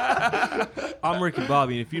up. I'm Ricky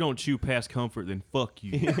Bobby, and if you don't chew past comfort, then fuck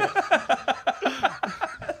you.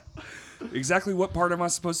 Exactly what part am I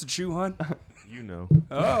supposed to chew, hon? You know.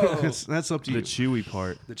 Oh, That's up to The you. chewy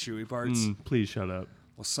part. the chewy parts. Please shut up.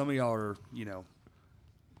 Well, some of y'all are,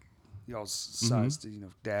 y'all's size to,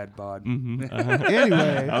 dad bod. Anyway,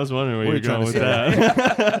 I was wondering where What you're are you going with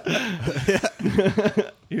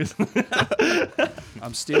that. He was-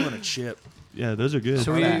 I'm stealing a chip. yeah, those are good.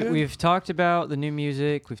 So Alright. we've talked about the new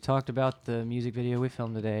music. We've talked about the music video we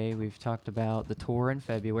filmed today. We've talked about the tour in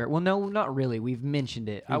February. Well, no, not really. We've mentioned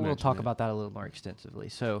it. You I will mentioned talk it. about that a little more extensively.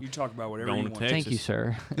 So You talk about whatever Going you to want. Texas. thank you,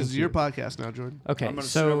 sir. this is your podcast now, Jordan. Okay, I'm going to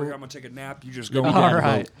sit over here. so I'm going to take a nap. You just Let go. me on. down. all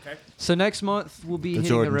right. Okay. So next month we'll be The hitting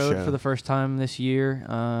Jordan the road Show. for the first time this year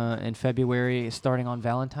in February, starting on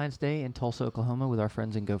Valentine's Day in Tulsa, Oklahoma, with our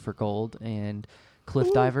friends in Go for Gold and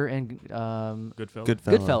Cliff Diver and Good fella. Good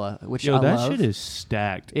fella. Goodfella, which Yo, I that love. shit is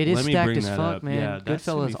stacked. It is Let me stacked bring as that fuck, up. man. Yeah, that's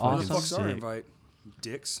gonna Goodfella be is What the awesome. fuck's our sick. invite?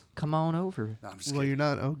 Dicks? Come on over. No, I'm just Well, kidding. you're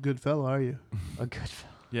not a good fellow, are you? A Goodfella.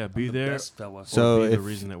 Yeah, be the there. best fella. So Or be the if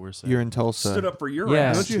reason that we're sad. You're in Tulsa. Stood up for your Yeah.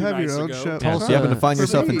 ass. Don't you 2 have your nights own ago. show? Tulsa. You happen to find For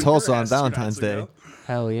yourself me. in Tulsa Your on ass 2 nights Valentine's Day. ago.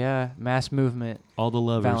 Hell yeah. Mass movement. All the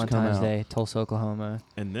lovers come Valentine's out. Day, Tulsa, Oklahoma.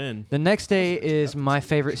 And then The next day is my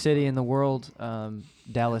favorite city in the world,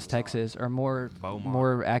 Dallas, Texas, or Beaumont.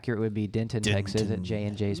 more accurate would be Denton, Texas, at Denton.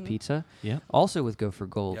 J&J's Pizza. Yeah. Also with Go for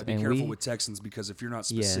Gold. Yeah, be and careful we, with Texans because if you're not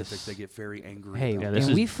specific, Yes. they get very angry. hey, about Yeah, it. this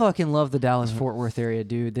and is- we fucking love the Dallas-Fort Worth area,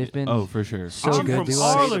 dude. They've been Oh, for sure. so I'm good from to Say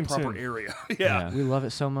us. the Arlington. proper area. Yeah. We love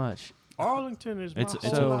it so much. Arlington is my It's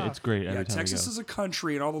home. it's great every Yeah, time Texas we go. is a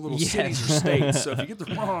country and all the little Yes. cities are states. So if you get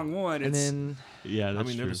the wrong one, And it's then Yeah, that's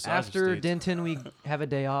mean, true. there's- Size of after states. Denton, we have a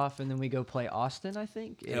day off, and then we go play Austin, I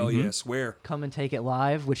think. hell and yes. Where? Come and take it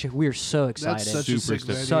live, which we're so excited. That's such a Super sick stoked.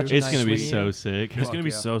 venue. Such a It's nice gonna be venue. so sick. It's Fuck gonna be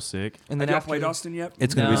yeah. so sick. And Have then y'all after played Austin yet?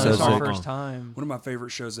 It's gonna no, be so it's our sick. first time. One of my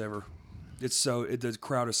favorite shows ever. The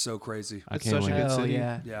crowd is so crazy. I It's can't such a wait. good Hell city.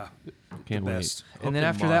 yeah. Yeah, Can't the wait. best. And then Hook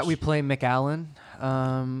after that, we Mosh. play McAllen,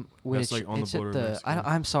 which like on the it's at border of the. Mexico.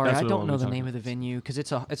 I'm sorry, That's I what don't we'll know be the talking name of the venue because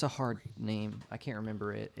it's a hard name. I can't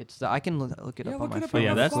remember it. It's the I can look it Yeah, up look on it my up But phone.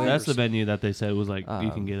 yeah, on that's the the flyers. venue that they said was like you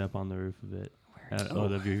can Um, get up on the roof of it.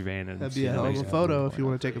 Of your van and That'd see be a the hell of place a out photo if you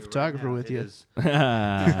want to take a photographer with you.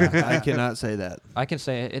 I cannot say that. I can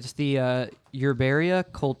say it. It's the Yerbaria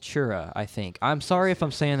Cultura, I think. I'm sorry if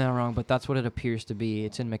I'm saying that wrong, but that's what it appears to be.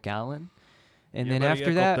 It's in McAllen. And then Yerbaria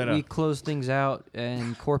after that, Cultura. we close things out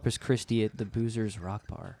in Corpus Christi at the Boozers Rock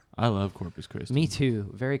Bar. I love Corpus Christi. Me too.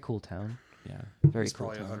 Very cool town. Yeah. Very He's cool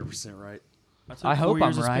probably town. 100% right. took I 4 hope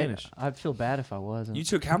years I'm of right. Spanish. I'd feel bad if I wasn't. You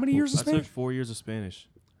took how many years of I Spanish? took 4 years of Spanish.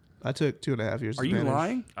 I took 2.5 years. Are of you Spanish.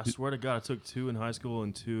 lying? I swear to God, I took 2 in high school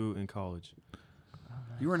and 2 in college.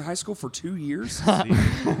 You were in high school for 2 years? See?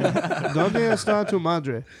 ¿Dónde está tu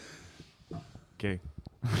madre? Okay.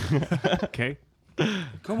 Okay.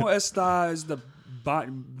 ¿Cómo está es the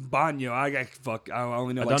baño? I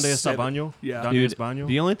only know like ¿Dónde está 7. baño? Yeah. ¿Dónde Dude, es baño?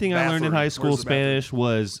 the only thing I learned in Bathroom. high school Where's the bathroom? Spanish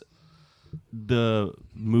was the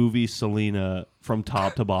movie Selena from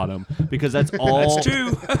top to bottom because that's all. That's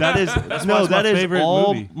 2. That is why it's that my is favorite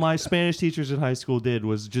all movie. my Spanish teachers in high school did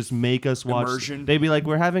was just make us watch. Immersion. They'd be like,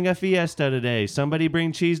 "We're having a fiesta today. Somebody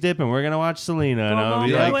bring cheese dip, and we're gonna watch Selena." And I'll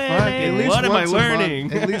be Yeah, like, fuck, at least "What am I once a month.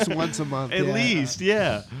 learning?" At least once a month. At yeah. least,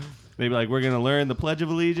 yeah. They'd be like, "We're gonna learn the Pledge of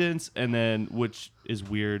Allegiance," and then, which is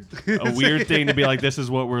weird, a weird thing to be like, "This is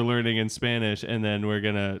what we're learning in Spanish," and then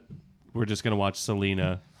we're just gonna watch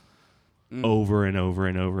Selena over and over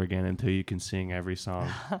and over again until you can sing every song.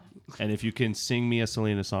 And if you can sing me a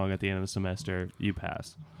Selena song at the end of the semester, you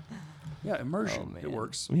pass. Yeah, immersion. Oh, man. It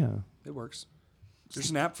works. Yeah, It works.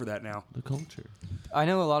 There's an app for that now. the culture. I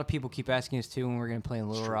know a lot of people keep asking us too when we're gonna play in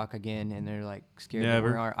Little Rock again, and they're like scared that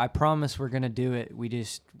Never. we are. I promise we're gonna do it. We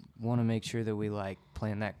just want to make sure that we like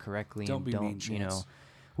plan that correctly. Don't and be don't mean, you know, Chance.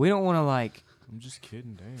 we don't want to like I'm just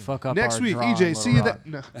kidding, damn. fuck up Next our week, draw in EJ, Little see you Rock.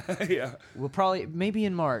 there. No. Yeah. We'll probably maybe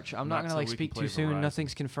in March. I'm not Not gonna till like we speak can too play soon. Verizon.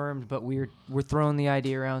 Nothing's confirmed, but we're throwing the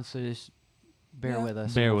idea around, so just bear Yeah. with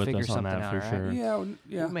us. Bear and we'll with figure us on something that out, for all right? sure. Yeah.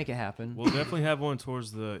 Yeah. We'll make it happen. We'll definitely have one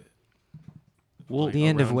towards the Well, the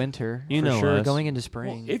end of around- winter, You for know sure. us. Going into Well,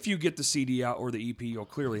 spring. if you get the CD out or the EP, you'll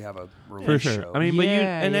clearly have a release for sure. show. I mean, but you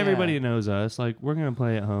Yeah, and yeah. everybody knows us. Like, we're gonna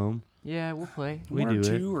play at home. yeah, we'll play. We One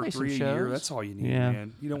do or it. 2 or Play some 3 a year. shows. That's all you need, Yeah.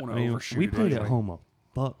 man. You don't want I to mean, overshoot we it played anyway. at home a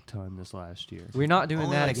buck ton this last year. We're not doing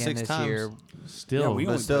Only that like again 6 this times. year. Still, Yeah, we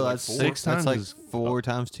But only still, played like that's 4. 6 That's times like is- 4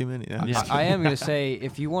 times too many. Now. Yeah. I am going to say,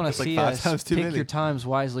 if you want to It's like see 5 us, times too pick many. your times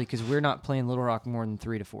wisely because we're not playing Little Rock more than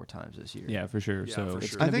 3 to 4 times this year. yeah, for sure. Yeah, so for it's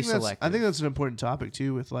sure. gonna I think be that's selective. I think that's an important topic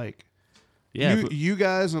too. With like yeah, you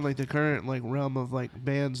guys in like the current like realm of like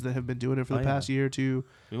bands that have been doing it for the Oh, yeah. past year or two,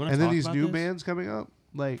 we wanna and then talk these about new this? bands coming up.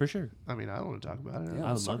 Like, for sure. I mean, I don't want to talk about it. Yeah, I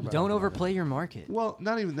let's would talk love about to. it. Don't overplay your market. Well,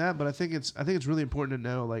 not even that, but I think it's really important to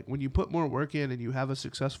know like when you put more work in and you have a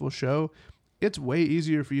successful show, it's way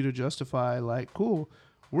easier for you to justify like, cool,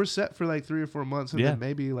 we're set for like 3 or 4 months, and Yeah. then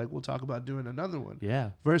maybe like we'll talk about doing another one. Yeah,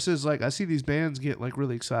 Versus like I see these bands get like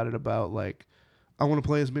really excited about like I want to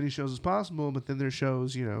play as many shows as possible, but then their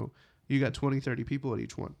shows, you know, you got 20, 30 people at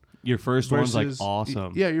each one. your first one's like Versus-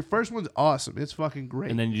 awesome. Yeah, your first one's awesome. It's fucking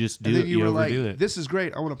great. and then you just do And then it. you You were like, overdo it. this is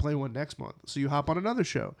great. I want to play one next month. So you hop on another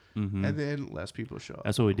show. Mhm. And then less people show up.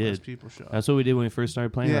 That's what we Less did. people show up. That's what we did when we first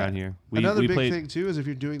started playing Yeah. around here. Another we big played thing too is if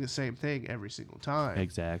you're doing the same thing every single time.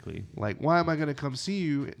 exactly. Like, why am I going to come see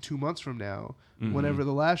you 2 months from now? Mhm. Whenever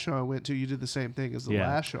the last show I went to, you did the same thing as the Yeah.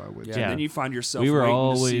 last show I went Yeah, to. Yeah. and then you find yourself We were waiting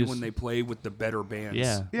to see always- when they play with the better bands.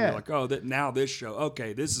 Yeah. Yeah. You're like, oh, now this show.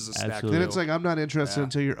 Okay, this is a stack. Absolutely. Then it's like I'm not interested Yeah.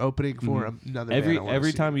 until you're opening for Mhm. another. Every band I wanna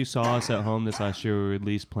every see. time you saw us at home this last year, we were at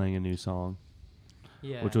least playing a new song,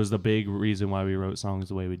 Yeah. which was the big reason why we wrote songs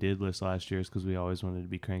the way we did this last year, is because we always wanted to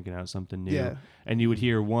be cranking out something new. Yeah. And you would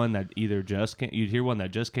hear one that you'd hear one that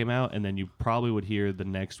just came out, and then you probably would hear the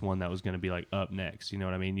next one that was going to be like up next. You know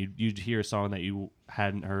what I mean? You'd hear a song that you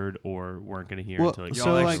hadn't heard or weren't going to hear Well, until it so,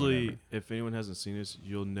 Y'all like- actually, if anyone hasn't seen us,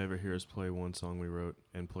 you'll never hear us play one song we wrote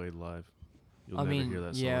and played live. You'll I never mean, hear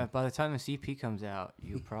that song. yeah. By the time the CP comes out,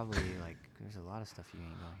 you'll probably like. There's a lot of stuff you ain't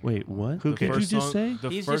gonna hear. Wait, what? Who The cares? Did you first just song, say? the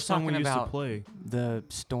He's first just song we talking used to about play. The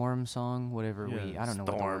Storm song, whatever Yeah, I don't know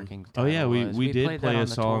what the Storm. working. Oh yeah, title we was. we did played play that a on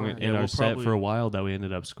the song tour. in Yeah, our we'll set for a probably- while that we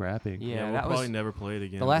ended up scrapping. Yeah, we'll that probably was never play it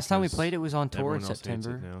again. the last time we because played it was on tour in everyone else hates it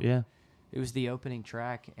September. now. Yeah, It was the opening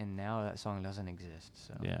track, and now that song doesn't exist.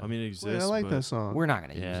 So yeah. I mean, it Wait, exists. I like but that song. we're not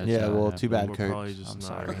gonna Yeah, use it. Yeah, not well, happening. too bad, We're Kurt. probably just I'm not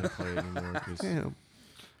sorry. gonna play it anymore. 'Cause Damn.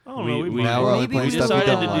 I don't know. We now we're only maybe playing we stuff we decided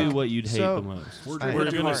don't to like. do what you'd hate So- the most. We're I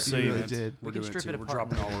gonna apart. save You really it. did. We're We can doing it strip too. it We're apart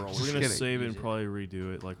dropping and all our make old it We're shit. gonna kidding. save it Use and it. probably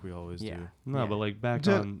redo it like we always Yeah. do. No, but like back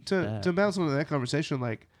To on to, that. to bounce into that conversation,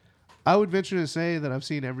 like I would venture to say that I've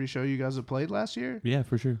seen every show you guys have played last year, Yeah,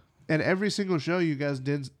 for sure. and every single show you guys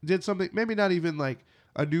did something. Maybe not even like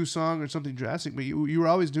a new song or something drastic, but you were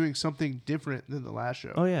always doing something different than the last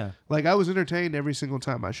show. Oh yeah. Like I was entertained every single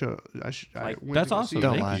time I Like, went that's to go awesome. see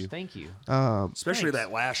Don't you. lie. Thank you. Especially Thanks.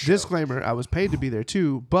 that last show. Disclaimer: I was paid to be there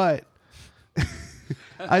too, but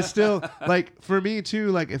I still like for me too.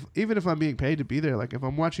 Like even if I'm being paid to be there, like if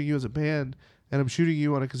I'm watching you as a band and I'm shooting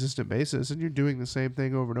you on a consistent basis, and you're doing the same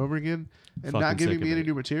thing over and over again, and Fucking not giving sick me of any it.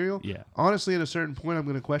 new material, Yeah. honestly, at a certain point, I'm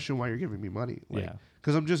going to question why you're giving me money. Like, Yeah.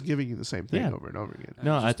 because I'm just giving you the same thing Yeah. over and over again.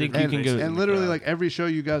 No, I think you And, can go. and literally, like every show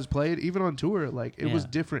you guys played, even on tour, like it was Yeah.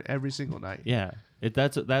 different every single night. Yeah,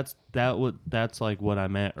 that's like what I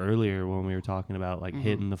meant earlier when we were talking about like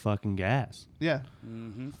hitting the fucking gas. Yeah.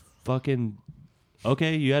 Fucking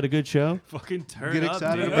okay, you had a good show. Fucking turn Get up,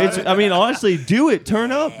 excited dude. about it. I mean, honestly, do it.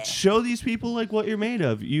 Turn up. Show these people like what you're made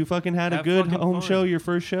of. You fucking had a Have good fucking home fun. show, your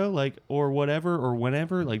first show, like or whatever or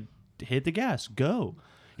whenever. Like, hit the gas. Go.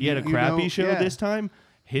 You had a You crappy know, show yeah. this time.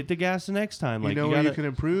 Hit the gas the next time. Like you know you where gotta, you can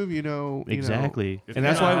improve. You know exactly. If And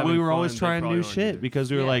they're that's not why we having were always fun, they trying probably new aren't shit gonna do it.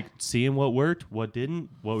 because we were Yeah. like seeing what worked, what didn't,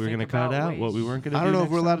 what we were Think gonna cut about out, what we ways. weren't gonna do. I don't know if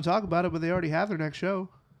next we're allowed time. to talk about it, but they already have their next show,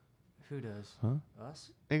 Who does? Huh?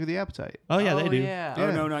 Us? Anchor the Appetite. Oh yeah, they do. Yeah.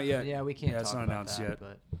 Oh, no, not yet. Yeah, we can't. Yeah, it's talk not about announced that, yet.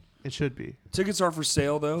 But It should be. Tickets are for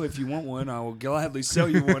sale, though. If you want one, I will gladly sell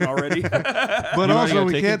you one already. But You already also, got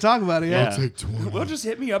we tickets? can't talk about it yet. Yeah. Well, just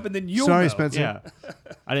hit me up and then you'll Sorry, know. Spencer. Yeah.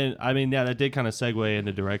 I mean, yeah, that did kind of segue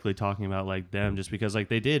into directly talking about like them just because like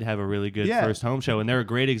they did have a really good Yeah. first home show and they're a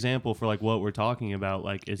great example for like what we're talking about.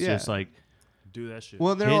 Like it's Yeah. just like Do that shit.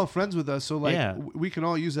 Well, they're Hit- all friends with us, so like Yeah. we can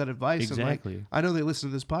all use that advice. Exactly. And, like, I know they listen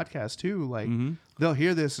to this podcast too. Like Mhm. they'll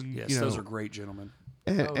hear this and Yes, you know, those are great gentlemen.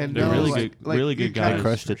 and They're know, really like, good- like, really you good kinda- I guys.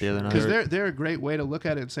 crushed it the other night. Because they're a great way to look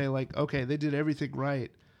at it and say like, okay, they did everything right,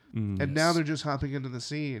 and now they're just hopping into the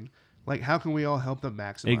scene. Like, how can we all help them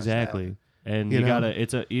maximize? exactly. And You you know? gotta,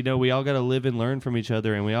 it's a, you know, we all gotta live and learn from each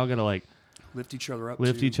other, and we all gotta like Lift each other up.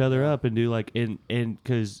 lift too. each other up and do like, and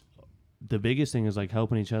because the biggest thing is like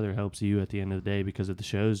helping each other helps you at the end of the day because if the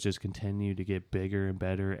shows just continue to get bigger and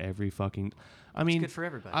better every fucking, I mean, good for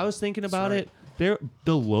everybody. I was thinking about right. it.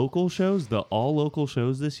 The local shows, the all local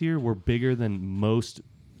shows this year were bigger than most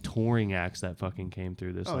touring acts that fucking came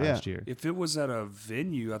through this Oh, last yeah. year. If it was at a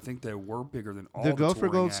venue, I think they were bigger than all The the Go for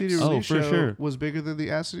touring Gold acts. CD Oh, release for show sure. was bigger than the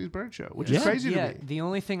Acid Cities Burn show, which Yeah. is crazy yeah, to me. the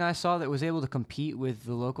only thing I saw that was able to compete with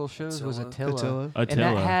the local shows was Attila. Attila. Attila. And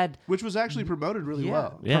that Attila. had Which was actually promoted really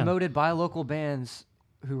well. Yeah. promoted by local bands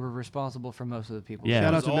who were responsible for most of the people. Yeah. Shout It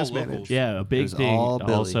out was to all Mismanaged. locals. Yeah, a big was thing all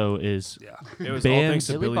Billy. also is Yeah. It was all thanks bands,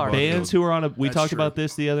 to Billy Billy Barfield. Barfield. bands who are on a. We That's talked true. about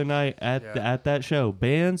this the other night at Yeah. at that show.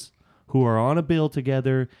 Bands who are on a bill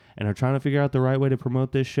together and are trying to figure out the right way to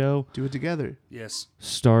promote this show. Do it together. Yes.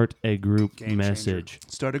 Start a group Game changer. message.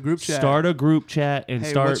 Start a group chat. Start a group chat and Hey,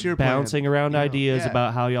 start what's your plan? bouncing around You know, ideas yeah.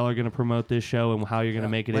 about how y'all are going to promote this show and how you're going to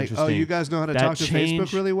make it like, interesting. oh, you guys know how to That talk to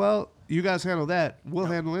changed- Facebook really well? You guys handle that. We'll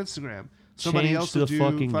handle Instagram. Somebody Changed else will the do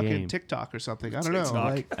fucking fucking game. TikTok or something. I don't know. TikTok.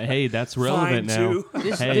 Like, Hey, that's relevant Vine, now. too.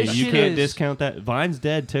 Hey, this you shit can't is- discount that. Vine's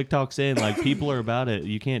dead. TikTok's in. Like people are about it.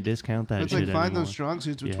 You can't discount that it's shit like find anymore. those strong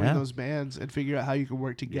suits between Yeah. those bands and figure out how you can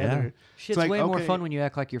work together. Shit's like, way more okay. fun when you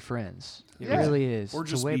act like you're friends. It Yeah. really is. Or it's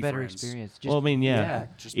just a way be better friends. experience. Just, Well, I mean, yeah. yeah.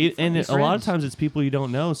 Just be And Be a lot of friends. times it's people you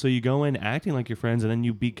don't know, so you go in acting like you're friends, and then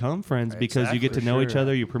you become friends because you get to Exactly. know each Sure.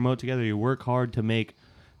 other. You promote together. You work hard to make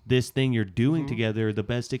this thing you're doing together the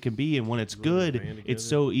best it can be. And when it's good, it's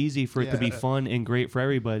so easy for it to be Yeah. fun and great for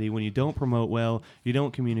everybody. When you don't promote well, you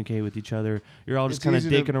don't communicate with each other. You're all just It's kind of easy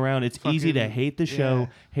to dicking around. It's easy to fucking- hate the show, yeah.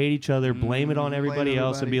 hate each other, blame it on everybody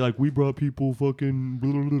else, and everybody. be like, "We brought people fucking."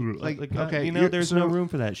 Blah, blah, blah, blah." Like, okay, you know, you're- there's no so- room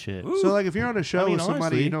for that shit. So, like, if you're on a show I mean, with somebody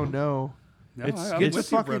honestly, you don't know, No, It's- I'm it's with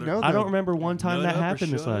to you, fucking brother. know I don't them. remember one time Nut that up or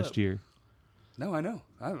happened this shut last up. year. No, I know.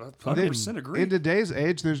 I They- 100% agree. in today's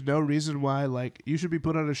age, there's no reason why like you should be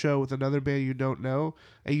put on a show with another band you don't know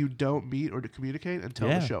and you don't meet or to communicate until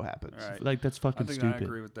Yeah. the show happens. All right. Like that's I fucking think stupid. I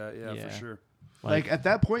agree with that. Yeah, Yeah. for sure. Like at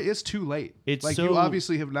that point, it's too late. It's like so- you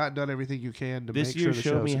obviously have not done everything you can to This make year sure the showed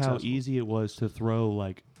show's me how successful. easy it was to throw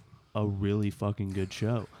like a really fucking good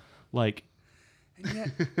show. Like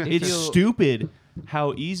it's feel- stupid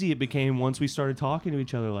how easy it became once we started talking to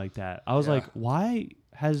each other like that. I was Yeah. like, why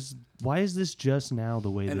is this just now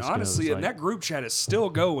the way And this honestly, goes? and Like, that group chat is still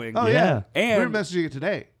going. Oh Yeah. yeah, we And were messaging it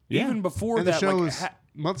today, Yeah. even before and the that, show like, was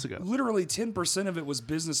months ago. literally 10% of it was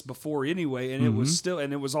business before anyway, and it was still,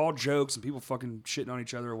 and it was all jokes and people fucking shitting on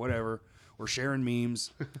each other or whatever We're sharing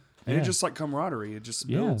memes, and Yeah. it just like camaraderie. It just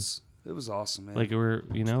Yeah. builds. It was awesome, man. Like we're,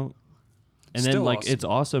 you know, and Still then like awesome. it's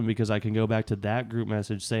awesome because I can go back to that group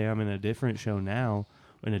message. Say I'm in a different show now,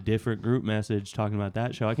 in a different group message talking about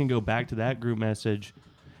that show. I can go back to that group message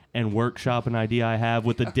and workshop an idea I have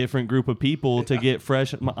with a different group of people to get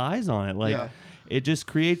fresh my eyes on it. Like Yeah. it just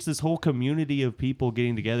creates this whole community of people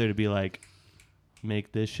getting together to be like,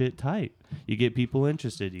 make this shit tight. You get people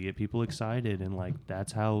interested, you get people excited, and like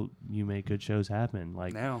that's how you make good shows happen.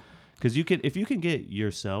 Like now. because you can, if you can get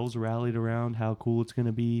yourselves rallied around how cool it's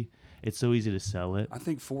gonna be, it's so easy to sell it I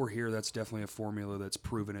think for here, that's definitely a formula that's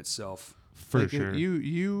proven itself. for like, sure.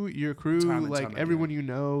 Your crew, Time and like time everyone again. you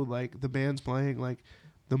know, like the band's playing, like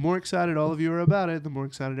the more excited all of you are about it, the more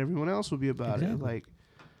excited everyone else will be about it. Exactly. Like,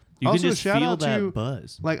 you also can just shout feel out that to-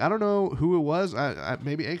 buzz. like I don't know who it was. I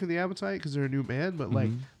maybe Anchor the Appetite because they're a new band, but like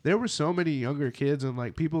Mhm. there were so many younger kids and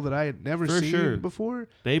like people that I had never For seen sure. before.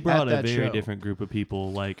 They brought a that very show. different group of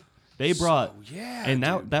people. Like they brought, So, yeah, and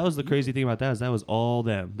dude. that was the crazy thing about that is that was all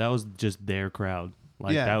them. That was just their crowd.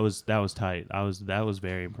 Like Yeah. that was tight. That was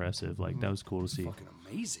very impressive. Like that was cool to see. fucking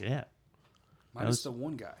amazing. Yeah, Minus was- the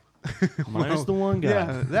one guy. minus the one guy.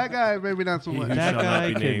 Yeah, that guy maybe not so He much. who That shall not guy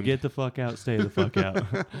be can named. get the fuck out, stay the fuck out.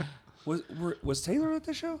 Was Taylor at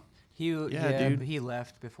the show? Yeah, dude. he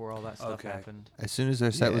left before all that stuff Okay. happened. As soon as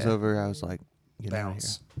their set was Yeah. over, I was like, get out of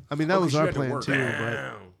Bounce. I mean, that Oh, was 'cause you our had to plan work. too.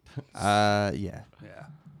 But here. Yeah.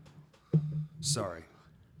 Yeah. Sorry.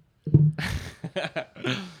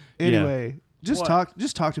 anyway, just What?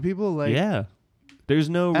 talk to people. Like, yeah. There's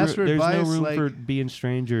no ask for there's advice, no room like- for being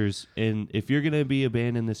strangers, and if you're gonna be a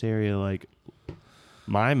band in this area, like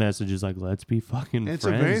my message is like, let's be fucking it's a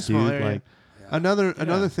friends, very small dude. area. Like,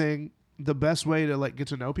 Another thing, the best way to like get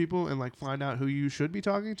to know people and like find out who you should be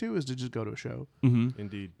talking to is to just go to a show.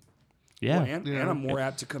 Indeed. yeah, Well, and Yeah. I'm more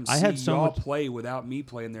apt to come I see had so y'all much- play without me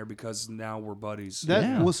playing there because now we're buddies. That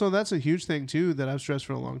Yeah. well, so that's a huge thing too that I've stressed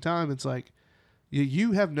for a long time. It's like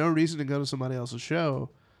you have no reason to go to somebody else's show,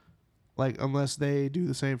 like unless they do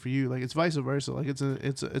the same for you. Like it's vice versa. Like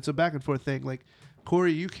it's a back and forth thing. Like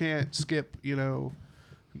Corey, you can't skip. You know,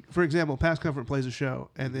 for example, Past Comfort plays a show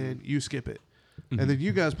and then you skip it, and then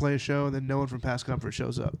you guys play a show and then no one from Past Comfort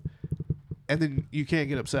shows up, and then you can't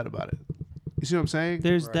get upset about it. You see what I'm saying?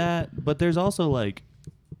 there's Right. that, but there's also like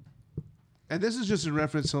And this is just in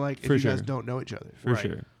reference to like if For you guys sure. don't know each other. for Right.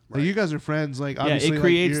 sure. Like, you guys are friends. Like Yeah, obviously, it like,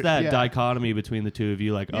 creates you're- that yeah. dichotomy between the two of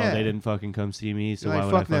you. Like, oh, Yeah. they didn't fucking come see me, so Like, why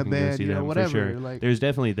would I fuck that fucking go band, see you know, them? whatever, For sure. like- There's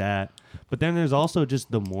definitely that, but then there's also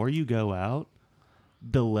just the more you go out,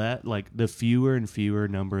 the fewer and fewer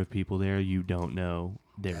number of people there you don't know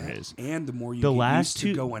there is. And the more you The get last used to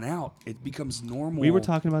two- going out, it becomes normal. We were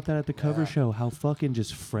talking about that at the cover Yeah. show. How fucking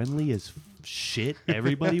just friendly as shit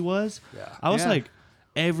everybody was. Yeah. I was Yeah. like,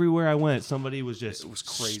 everywhere I went, somebody was just It was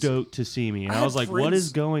crazy. stoked to see me, and I, had was like, "What friends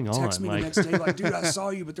is going on?" Text me Like, the next day, like, dude, I saw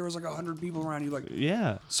you, but there was like 100 people around you. Like,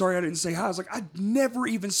 yeah. sorry, I didn't say hi. I was like, I never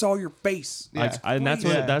even saw your face. Yeah. And that's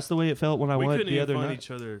Please. what that's the way it felt when I We went couldn't the even other find night.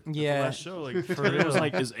 each other. Yeah. At the last show, like for it was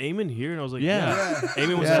like, is Eamon here? And I was like, Yeah.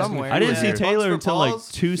 Eamon was Yeah. asking Somewhere. if I you didn't were see here. Taylor for until like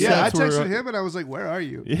Paul's? 2 Yeah, I sets were. texted him and I was like, "Where are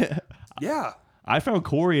you?" Yeah. Yeah. I found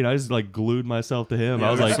Corey and I just like glued myself to him. Yeah,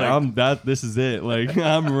 I was it like, was like- this is it. Like,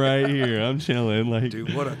 I'm right here. I'm chilling. Like,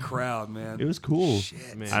 Dude, what a crowd, man. it was cool.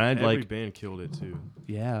 Shit. Man, And I'd every like- band killed it too.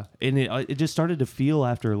 Yeah, and it just started to feel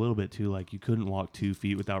after a little bit too like you couldn't walk 2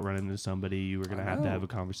 feet without running into somebody you were gonna I have to know. have a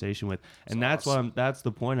conversation with, and It's awesome. that's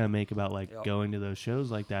the point I make about like Yep. going to those shows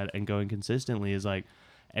like that and going consistently is like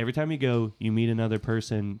every time you go you meet another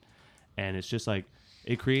person, and it's just like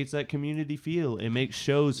it creates that community feel. It makes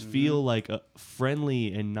shows feel like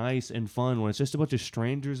friendly and nice and fun when it's just a bunch of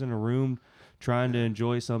strangers in a room trying to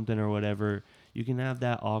enjoy something or whatever. You can have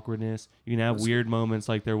that awkwardness. You can have weird moments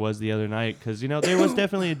like there was the other night because, you know, there was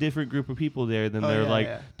definitely a different group of people there than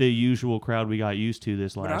the usual crowd we got used to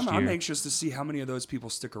this But last I'm year. anxious to see how many of those people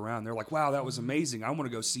stick around. They're like, wow, that was amazing. I want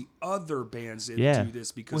to go see other bands and Yeah. do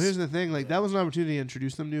this because. Well, here's the thing: like that was an opportunity to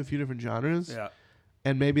introduce them to a few different genres, yeah.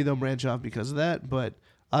 and maybe they'll branch off because of that. But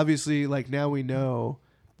obviously, like now we know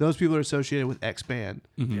those people are associated with X band,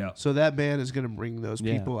 Yeah. so that band is going to bring those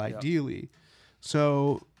Yeah. people Yeah. ideally.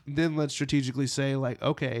 So then let's strategically say like,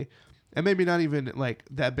 okay, and maybe not even like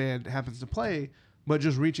that band happens to play, but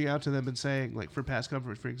just reaching out to them and saying like for Past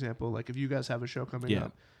Comfort, for example, like if you guys have a show coming Yeah.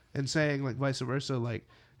 up, and saying like vice versa, like,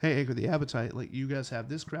 hey, Anchor the Appetite, like you guys have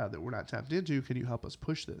this crowd that we're not tapped into. Can you help us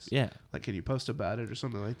push this? Yeah. Like, can you post about it or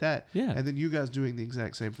something like that? Yeah. And then you guys doing the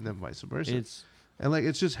exact same for them, vice versa. It's, and like,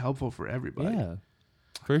 it's just helpful for everybody. yeah,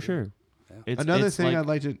 for sure. Yeah. Another it's thing like- I'd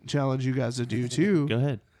like to challenge you guys to do too, Go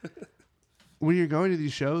ahead. when you're going to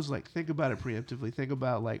these shows, like think about it preemptively. Think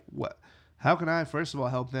about like how can I first of all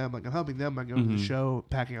help them? Like I'm helping them by going to the show,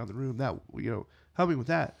 packing out the room, that helping with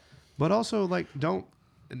that. But also like don't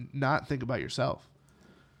not think about yourself.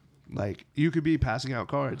 Like you could be passing out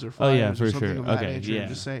cards or flyers for or something sure. of that Okay, nature. yeah. And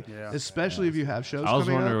just say, Yeah. especially if you have shows I was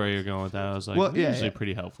coming wondering up. where you're going with that. I was like, Well, we're yeah, usually yeah.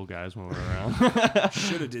 pretty helpful guys when we're around.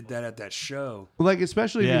 Should have did that at that show. Like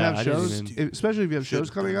especially if you Yeah, have I didn't shows, even- especially if you have shows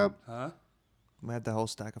Should've coming done- up. Huh? We had the whole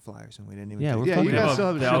stack of flyers and we didn't even. Yeah, take we're it. Yeah, fucking you guys up. still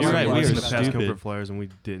have They shows. also You're right, brought we us are the past stupid. Comfort flyers and we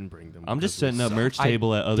didn't bring them. I'm just because setting up we merch sucked.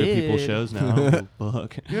 table at other people's did. shows now.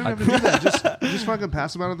 Fuck. You don't have to do that. Just fucking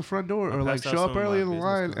pass them out at the front door, or like passed out show some up of early my in the business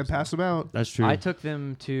line and cards. pass them out. That's true. I took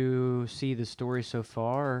them to see the story so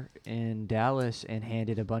far in Dallas and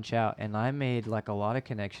handed a bunch out, and I made like a lot of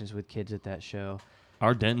connections with kids at that show.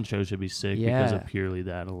 Our Denton show should be sick because Yeah. of purely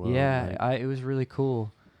that alone. Yeah, like- it was really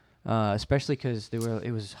cool, especially because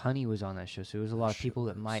Honey was on that show, so it was a lot of people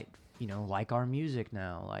that might like our music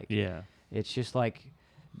now. Like, yeah. it's just like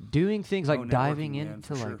doing things like Oh, diving networking, man, into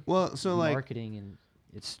for like sure. Well, so like marketing, and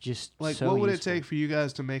it's just like so what would useful. it take for you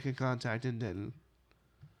guys to make a contact in Denton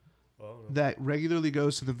that regularly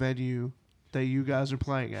goes to the venue that you guys are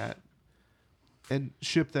playing at and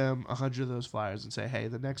ship them 100 of those flyers and say, hey,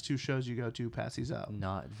 the next 2 shows you go to, pass these out?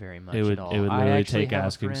 Not very much It would at all. it would I literally actually take have a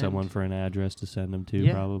asking friend- someone for an address to send them to,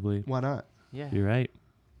 Yeah. probably. Why not? Yeah, You're right.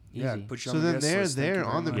 Yeah, easy. put you So on the then guest they're list. Thank you there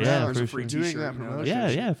very on the much. ground Here's a for free doing t-shirt, that you know, promotion. Yeah,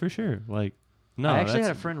 shit. yeah, for sure. Like, no, I actually that's,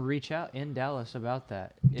 had a friend reach out in Dallas about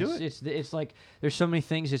that. Do It's like there's so many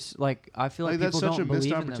things. It's like I feel like, Like that's people such a don't missed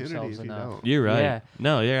believe in opportunity themselves if you enough. don't. You're right. Yeah.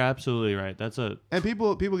 No, you're absolutely right. That's a And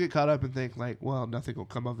people get caught up and think like, well, nothing will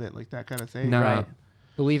come of it, like that kind of thing. No. Right.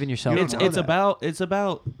 Believe in yourself. You it's don't know that. it's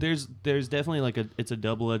about there's definitely like it's a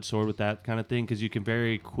double-edged sword with that kind of thing, because you can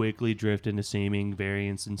very quickly drift into seeming very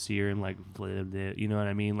insincere and like blah, blah, you know what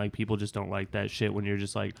I mean, like people just don't like that shit when you're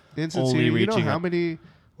just like Insincere. only You know reaching how out. many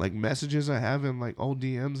like messages I have in like old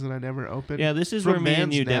DMs that I never opened? Yeah, this is from where me and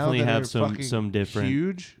bands you now definitely that have are some fucking different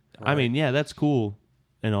huge. I mean, yeah, that's cool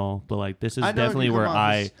and all, but like this is I know it definitely can where come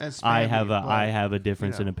off as I spammy, have a but, I have a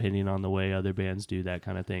difference you in know. opinion on the way other bands do that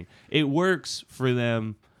kind of thing. It works for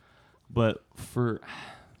them, but for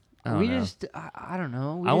I don't know. I don't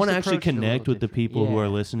know. We I want to just actually approached it a little connect with the different. people who are Yeah.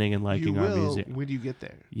 listening and liking you our will music. when you get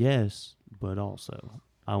there. Yes, but also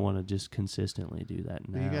I want to just consistently do that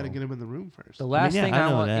now. But you got to get them in the room first. The last yeah, thing I I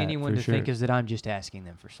know want that, anyone for to think sure. is that I'm just asking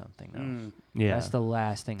them for something. Though. Mm, Yeah, That's the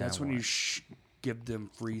last thing. that's I when want. you give them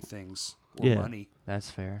free things or Yeah. money. That's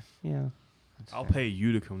fair. yeah. That's I'll fair. pay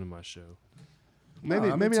you to come to my show. Maybe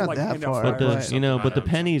I'm maybe into, not like, that hand out far. But flyers. the but the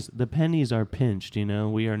Something. pennies are pinched. You know,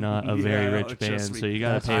 we are not a very Yeah, rich trust band, me. so you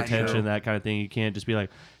got That's to pay I attention know. to that kind of thing. You can't just be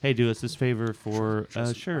like, "Hey, do us this favor for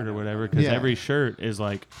Trust a me, shirt I or know, whatever," I know. because Yeah. every shirt is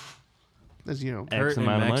like As you know, X Kurt and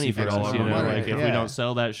amount of Maxie money for get all us. our You know, money. like if we Yeah. don't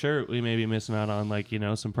sell that shirt, we may be missing out on like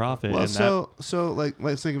some profit. well, and so like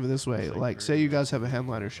let's think of it this way. Like, say you guys have a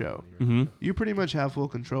headliner show, that, you pretty much have full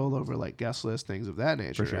control over like guest list, things of that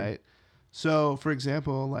nature, sure. right? So, for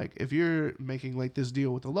example, like if you're making like this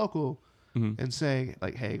deal with the local and saying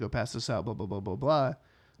like, "Hey, go pass this out," blah blah blah blah blah,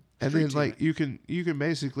 and Street then like you can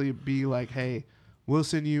basically be like, "Hey, we'll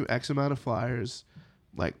send you X amount of flyers,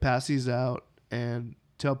 like pass these out and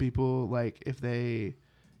tell people like if they,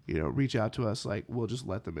 reach out to us, like we'll just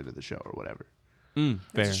let them into the show or whatever." fair,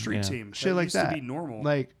 It's a street yeah. team. Shit That like used that. to be normal.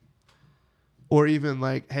 Like, or even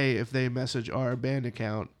like, hey, if they message our band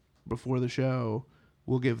account before the show,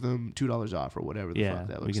 we'll give them $2 off or whatever the Yeah, fuck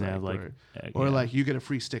that we looks can like. have like, or yeah. like you get a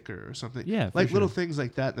free sticker or something. Yeah, for like little sure. things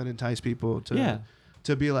like that entice people to Yeah.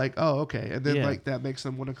 to be like, oh, okay, and then Yeah. like that makes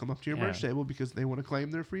them want to come up to your merch Yeah. table because they want to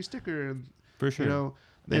claim their free sticker and for sure.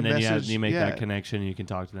 they and then message, you make yeah. that connection, and you can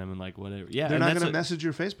talk to them and like whatever. Yeah, They're and not that's going to a- message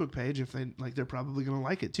your Facebook page if they like. They're probably going to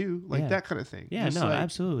like it too, like Yeah. that kind of thing. Yeah, Just no, like,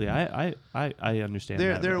 absolutely. I understand.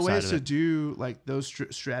 There that are side ways of to it. do like those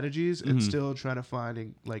strategies and Mhm. still try to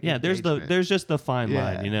find like Yeah, engagement. there's just the fine Yeah.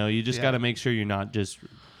 line. You know, you just Yeah. got to make sure you're not just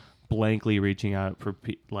blankly reaching out for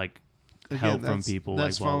like Again, help from that's- people.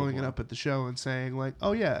 That's like, blah, blah, following it blah. up at the show and saying like,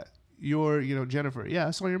 oh yeah, you're Jennifer. Yeah,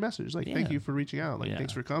 I saw your message. Like, thank Yeah. you for reaching out. Like, Yeah.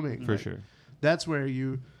 thanks for coming. for Like, sure. That's where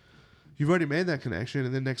you've already made that connection,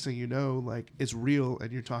 and then next thing you know, like it's real,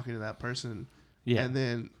 and you're talking to that person, Yeah, and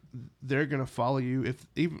then they're gonna follow you if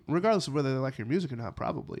even regardless of whether they like your music or not.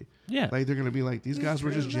 Probably, yeah. like they're gonna be like, these guys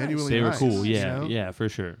were just really nice. genuinely They were nice, cool. you Yeah, know? yeah, for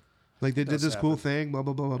sure. Like they did Does this cool happen. thing, blah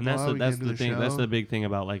blah blah blah And blah. we that's came the to thing. That's show. the big thing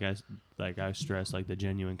about I stress like the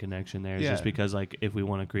genuine connection there. Is just Yeah. because like if we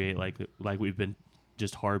want to create like we've been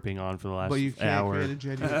just harping on for the last But you can't hour create a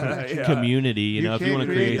genuine connection. Yeah. community. You know, if you can't want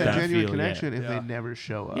to create that genuine feel, connection if Yeah. they never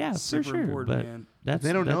show up. yeah, for Super sure. important, But man. that's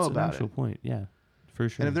They don't know that's an about actual it. point. Yeah, for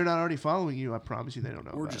sure. And if they're not already following you, I promise you they don't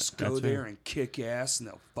know Or about just it. go That's there fair. and kick ass, and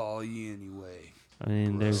they'll follow you anyway. I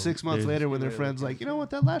mean, there's 6 months there's- later when their friends like, you know what,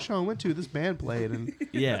 that last show I went to, this band played, and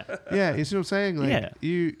Yeah. yeah, you see what I'm saying? Like, Yeah.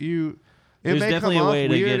 you, it There's may come definitely a off way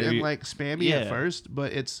to weird get and your- like spammy at Yeah. first,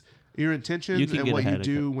 but it's your intentions You can and get what you ahead of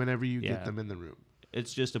do it. whenever you Yeah. get them in the room.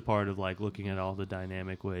 It's just a part of like looking at all the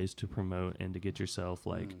dynamic ways to promote and to get yourself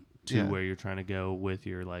like to Yeah. where you're trying to go with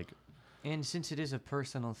your like. And since it is a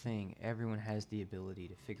personal thing, everyone has the ability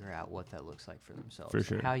to figure out what that looks like for themselves. For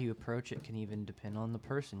sure. How you approach it can even depend on the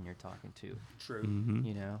person you're talking to. True. Mhm.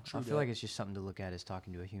 You know, True I feel that. like it's just something to look at as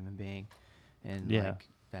talking to a human being, and Yeah. like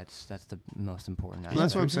that's the most important. Well,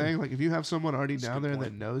 that's what I'm for sure. saying. Like, if you have someone already That's a down good there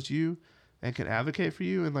point. that knows you and can advocate for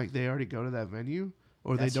you, and like they already go to that venue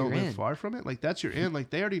or That's they don't your live in. far from it, like that's your in.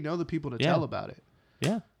 Like they already know the people to Yeah. tell about it.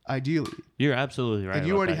 Yeah, Ideally, you're absolutely right. and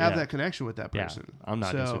you about already that, have yeah. that connection with that Yeah, person. I'm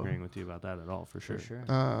not So, disagreeing with you about that at all, for sure. for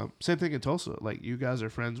sure. Same thing in Tulsa. Like you guys are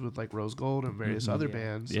friends with like Rose Gold and various Mhm. other Yeah.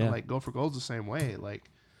 bands. Yeah. And, like Go for Gold's the same way. Like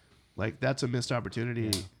that's a missed opportunity,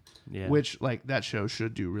 Yeah, which like that show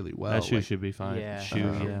should do really well. that shoe like, should be fine. Yeah. Shoe,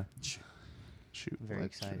 yeah. shoot. Very like,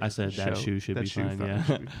 excited. I said that shoe should be fine. Yeah.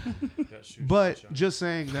 should be- But just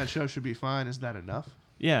saying that show should be fine, is that enough?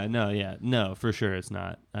 Yeah. No, for sure it's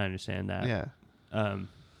not. I understand that. Yeah.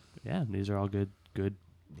 Yeah. These are all good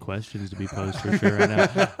questions to be posed for sure. Right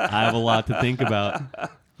now, I have a lot to think about.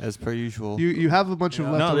 As per usual. You have a bunch of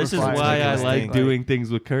Yeah. leftover No, this is fries why that I can like stink. doing things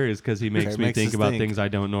with Kurt, is because he makes Kurt me makes think us about think. things I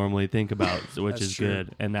don't normally think about, which That's is true.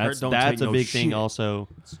 good. And Kurt that's don't that's take a no big thing shit. also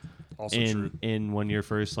Also true. in when you're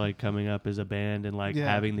first like coming up as a band and like Yeah.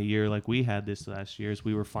 having the year like we had this last year, is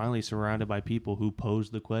we were finally surrounded by people who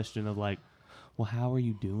posed the question of like, well, how are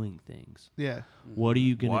you doing things? Yeah. What are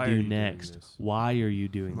you Why gonna are do you doing next? this? Why are you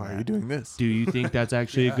doing Why that? are you doing this? Do you think that's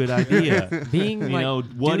actually a good idea? Being You like, know,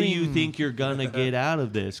 what do you doing- think you're gonna get out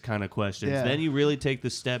of this kind of questions? Yeah. Then you really take the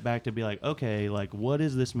step back to be like, okay, like what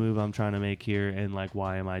is this move I'm trying to make here, and like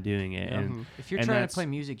why am I doing it? And If you're and trying to that's- play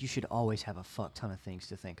music, you should always have a fuck ton of things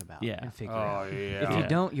to think about Yeah. and figure Oh out. yeah. If yeah. you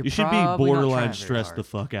don't, you're you should be probably not borderline trying very stressed hard. the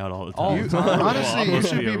fuck out all the All time. the time. Honestly, you must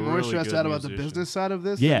should be be a more really stressed good out about the musician. business side of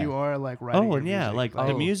this Yeah. than you are like writing. Oh, your and yeah, music. like the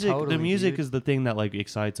Oh, music. totally, the music dude. is the thing that like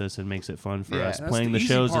excites us and makes it fun for Yeah. us. That's Playing the the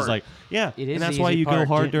easy shows part. is like, yeah, It is and the that's why easy you go part,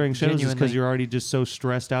 hard during shows, is because genuinely. you're already just so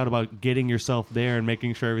stressed out about getting yourself there and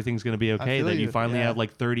making sure everything's gonna be okay feel that you you. finally Yeah. have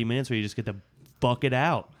like 30 minutes where you just get to buck it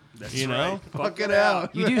out. That's you know, right. Fuck it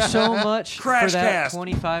out. You do so much Crash for that cast.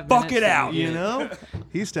 25 Fuck minutes. it that out. you you get. know.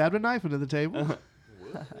 He stabbed a knife into the table.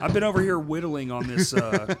 I've been over here whittling on this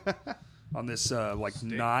like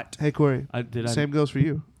knot. Hey Corey, I did. I same goes for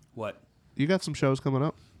you. What? You got some shows coming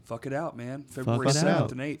up. Fuck it out, man. February it 7th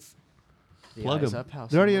out. and 8th. The Plug Eyes 'em. Up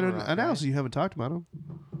House They already in Little Rock, announced. right? You haven't talked about them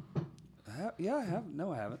Yeah, I have.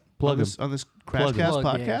 No, I haven't. plug on this Plug 'em. Crashcast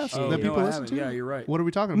Plug, yeah, podcast shit. Oh, that no, people I listen haven't. to. Yeah, you're right. What are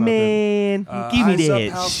we talking about? Then? Man, give me Eyes Up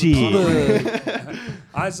that House with shit. Honore.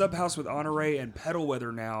 Eyes Up House with Honore and Pedal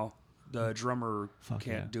Weather now. The drummer Fuck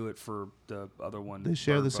can't yeah. do it for the other one. They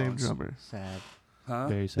share Bird the same Bones. drummer. Sad. Huh?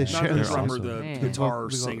 Very They sad. share Not the the They're same- drummer, awesome. the Man. guitar Vocal-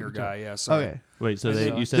 the singer guitar. guy. Yeah. Sorry. Okay. Wait, so And they,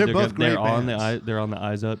 then- you said They're they're, both they're great on the bands. they're on the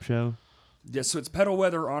Eyes Up show. Yeah. So it's Pedal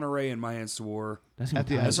Weather, Honore, and My Hands to War. That's At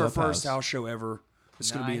the gonna be That's Eyes our Up first House. house show ever.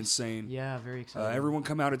 It's gonna be Nice. insane. Yeah, very excited. Everyone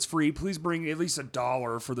come out. It's free. Please bring at least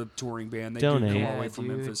 $1 for the touring band. They do Donate. come all the Yeah, way from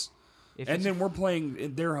dude. Memphis. If And it's then we're playing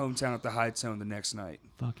in their hometown at the High Tone the next night.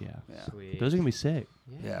 Fuck yeah. Yeah. sweet. Those are gonna be sick.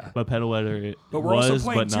 Yeah. But Pedal Weather it But we're was, also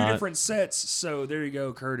playing but two not. different sets. So there you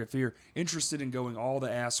go, Kurt. If you're interested in going all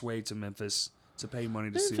the ass way to Memphis to pay money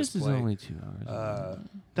to see us Memphis is play, only 2 hours.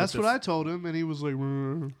 That's the what I told him, and he was like,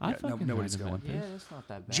 "Mm." I yeah, fucking nobody's had to going. Memphis. Yeah, it's not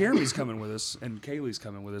that bad. Jeremy's coming with us, and Kaylee's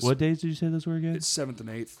coming with us. What days did you say those were again? It's 7th and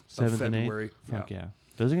 8th of 7th and 8th? February. Fuck yeah.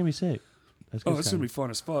 Those are gonna be sick. That's Oh, good it's stuff. gonna be fun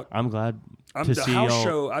as fuck. I'm glad to The see house y'all.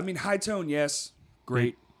 show. I mean, High Tone, yes,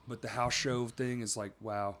 great. But the house show thing is like,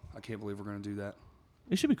 wow, I can't believe we're gonna do that.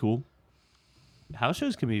 It should be cool. House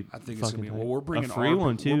shows can be. I think it's gonna be- fucking well, we're tight. bringing a free our-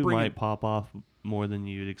 one we're too bringing- might pop off more than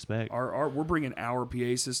you'd expect. We're bringing our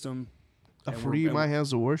PA system. a and free we're- My Hands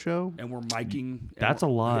to War show. and we're miking. and That's a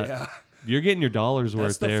we're- lot. Yeah, You're getting your dollars That's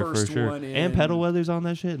worth the there for first sure. one And in Pedal Weather's on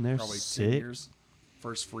that shit, and they're probably 10 sick. years.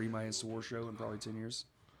 First free My Hands to War show in probably 10 years.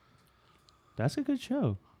 That's a good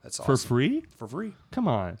show. That's For awesome. free? For free. Come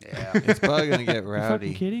on. Yeah. It's probably gonna get You fucking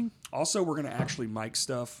rowdy. kidding? Also, we're gonna actually mic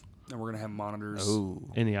stuff, and we're gonna have monitors. Oh,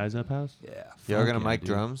 In the Eyes Up house? Yeah. y'all Fuck gonna yeah, mic dude.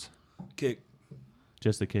 drums? Kick.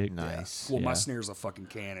 Just the kick. Nice. Well, my Yeah. snare's a fucking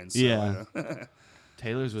cannon. So Yeah.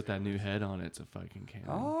 Taylor's with that new head on it's a fucking cannon.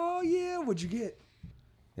 Oh yeah. What'd you get?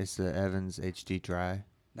 It's the Evans HD Dry.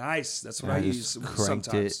 Nice. That's what I I just use cranked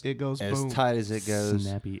sometimes. It goes As boom. tight as it goes.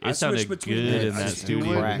 Snappy. I It sounded switched between good the- in I that just- He studio.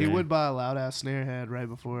 would, he man. would buy a loud ass snare head right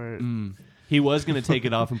before it. He was gonna take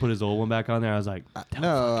it off and put his old one back on there. I was like,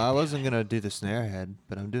 No, I wasn't gonna do the snare head,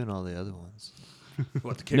 but I'm doing all the other ones.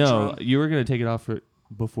 What, the kick No, drum? you were gonna take it off for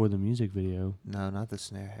before the music video. No, not the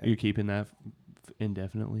snare head. You're keeping that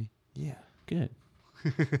indefinitely. Yeah. Good.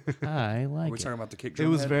 I Are like we it. talking about the kick It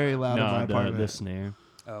drum? was head? very loud in my No, apartment. the snare.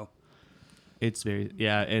 Oh. It's very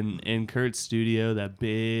and in Kurt's studio, that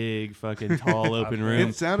big fucking tall open room.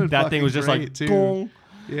 It sounded that thing was just fucking like great, too. gong.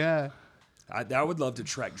 Yeah. I would love to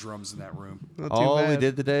track drums in that room. Not too All we bad.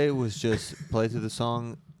 did today was just play through the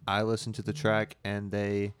song. I listened to the track, and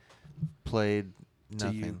they played To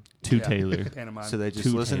you. nothing. To Yeah. Taylor. Pantomime. So they just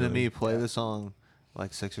To listened to Taylor. me play Yeah. the song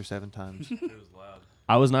like 6 or 7 times. It was loud.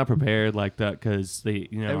 I was not prepared like that because Every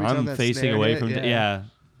time I'm that facing snare away hit, from yeah.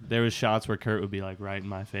 There was shots where Kurt would be like right in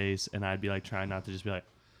my face, and I'd be like trying not to just be like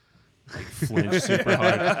flinch super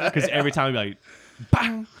hard because every time I'd be like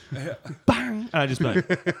bang, bang, and I'd just be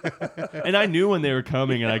like, and I knew when they were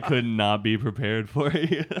coming, and I could not be prepared for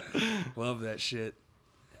it. Love that shit.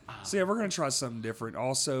 So yeah, we're gonna try something different.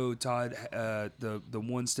 Also, Todd, the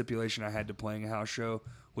one stipulation I had to playing a house show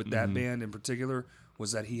with that band in particular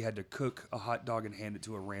was that he had to cook a hot dog and hand it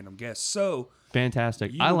to a random guest. So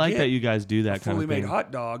Fantastic. You I will like get that you guys do a that kind fully of made thing.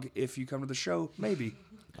 hot dog if you come to the show, maybe.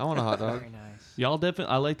 I want a hot dog. Very nice. Y'all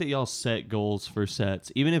definitely. I like that y'all set goals for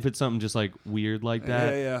sets, even if it's something just like weird like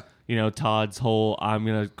that. Yeah. You know, Todd's whole I'm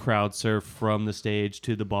gonna crowd surf from the stage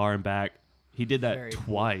to the bar and back. He did that Very cool.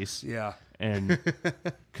 twice, Yeah. and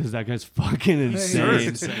because that guy's fucking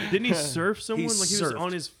insane. Didn't he surf someone? He like he was surfed.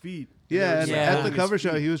 on his feet. Yeah, and Yeah. at the cover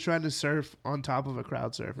show, he was trying to surf on top of a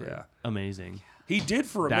crowd surfer. Yeah. Amazing. He did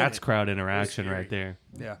for a That's minute. crowd interaction right there.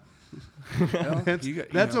 Yeah. Well, That's, you got-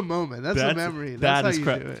 you that's know. a moment. That's a memory. That's That how is you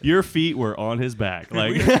crowd. do it. Your feet were on his back.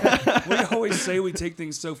 Like We always say we take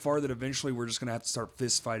things so far that eventually we're just gonna have to start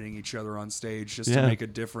fist fighting each other on stage just to Yeah. make a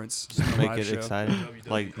difference. in the Make live it show. exciting.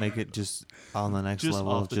 Like make it just on the next just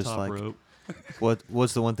level off of the just top like rope.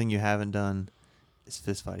 what's the one thing you haven't done is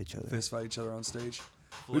fist fight each other. Fist fight each other on stage.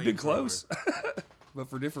 We've been close, but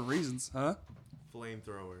for different reasons, huh?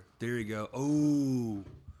 Flamethrower. There you go. Oh,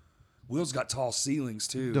 Will's got tall ceilings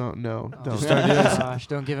too. Don't Just start doing Gosh,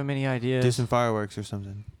 don't give him any ideas. do some fireworks or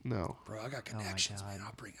something. no. Bro, I got connections, God. man.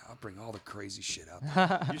 I'll bring all the crazy shit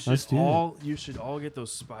out. You should all get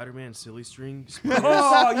those Spider-Man silly string Oh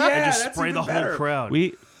sprayers yeah, and just that's spray even the better. whole crowd.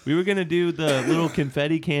 We were gonna do the little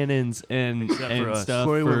confetti cannons and Except for us. stuff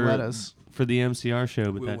Corey wouldn't let us. for the MCR show,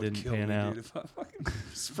 but Will that would didn't kill pan me, out. dude, if I fucking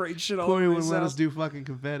sprayed shit all Corey over wouldn't his let house. us do fucking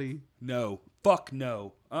confetti. No, fuck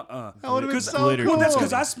no. That would have been 'Cause- so glitter cool. Well, that's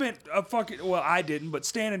because I spent a fucking. Well, I didn't, but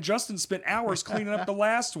Stan and Justin spent hours cleaning up the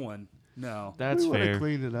last one. No. That's we would fair. have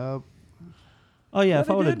cleaned it up. Oh yeah, Yeah, if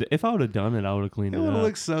I they would have did. if I would have done it, I would have cleaned It it would have up.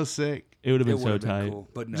 looked so sick. It would have It been so would've been tight. cool,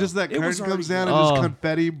 but no. Just that It was curtain comes already down good. and just Oh,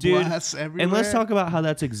 confetti dude, blasts everywhere. And let's talk about how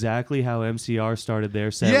that's exactly how MCR started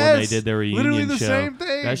their set when they Yes, did their literally reunion the show. same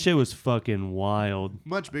thing. That shit was fucking wild.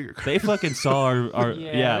 Much bigger. They fucking saw our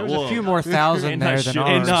Yeah, there was well, a few more thousand and there not than shit- ours.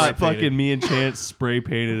 and not spray painted. fucking me and Chance spray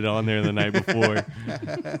painted it on there the night before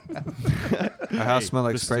Our house smelled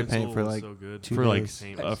like the spray paint stencil for was like so good. 2 for like days.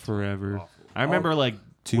 forever. Awful. I remember like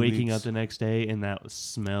 2 waking weeks. up the next day and that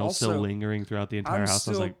smell still Also, lingering throughout the entire I'm house. I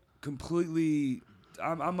still was like, completely.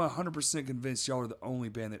 I'm 100% convinced y'all are the only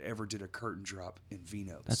band that ever did a curtain drop in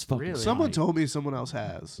Vino's. that's fucking. Really? Someone tight. told me someone else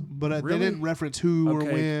has, but Really? they didn't reference who or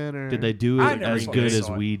Okay. when or. Did they do I it never as fucking good as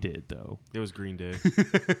saw it. we did though? It was Green Day.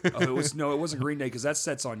 Oh, it was no, it wasn't Green Day because that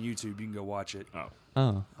set's on YouTube. You can go watch it. Oh, I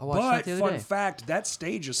watched But that the other fun day. fact, that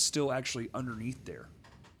stage is still actually underneath there.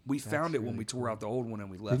 We found it when we tore out the old one and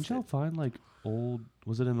we left didn't y'all it. find like old?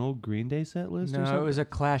 Was it an old Green Day set list? or No, something? it was a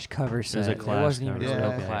Clash cover set. was a It Clash wasn't even cover. a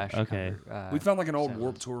real Yeah. Clash Okay. cover. We found like an old set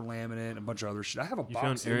Warped list. Tour laminate and a bunch of other shit. I have a You box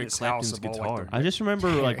found in Eric this house Clapton's of all guitar. like the I just remember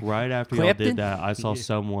like right after y'all Clapton? did that, I saw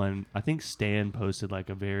someone. I think Stan posted like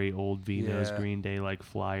a very old Vino's Yeah. Green Day like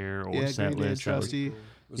flyer or yeah, set Green Day list. that was- Trusty. it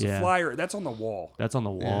was Yeah. a flyer. That's on the wall. That's on the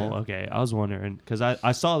wall. Yeah. Okay, I was wondering because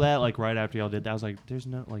I saw that like right after y'all did that. I was like, "There's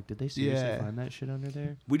no like, did they seriously Yeah. find that shit under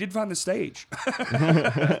there?" We did find the stage.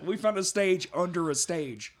 We found a stage under a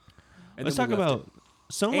stage. And Let's then talk we left about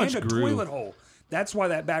so it. much And a groove. toilet hole. That's why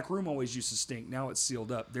that back room always used to stink. Now it's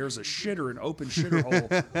sealed up. There's a shitter, an open shitter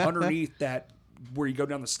hole underneath that where you go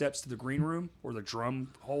down the steps to the green room or the drum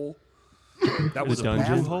hole. That was a dungeon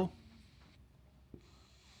bathroom. hole?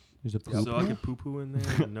 There's a poop. So I could poo poo in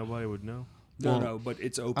there and nobody would know. No, Well, no, but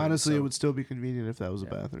it's open. Honestly, so- it would still be convenient if that was a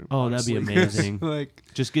bathroom. Oh, that'd be honestly. amazing. Like,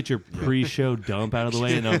 Just get your pre-show dump out of the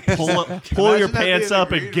way and then pull your Imagine that pants being a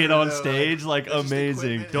up and green get room, on though, stage like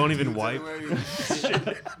amazing. Don't even wipe.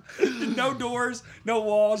 no doors, no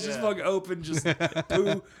walls, just fucking open, just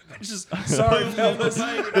poo. Just sorry, fellas.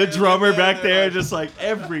 The drummer back there just like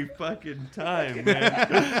every fucking time,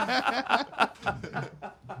 man.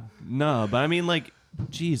 No, but I mean like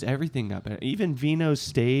geez, everything got better. Even Vino's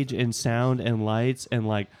stage and sound and lights and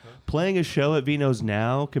like playing a show at Vino's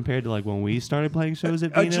now compared to like when we started playing shows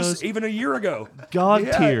at Vino's. Just even a year ago. God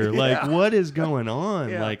Yeah, tier. yeah. Like, what is going on?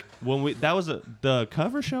 Yeah. Like, when the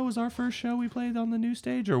cover show was our first show we played on the new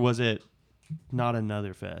stage, or was it Not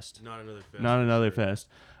Another Fest? Not Another Fest. Not Another Fest.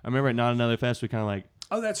 I remember at Not Another Fest, we kind of like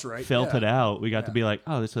Oh, that's right. felt yeah. it out. We got to Yeah. be like,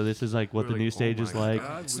 oh, so this is like what We were the new like, stage oh is my like.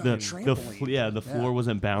 God, it's we not a can- trampoline. The floor Yeah.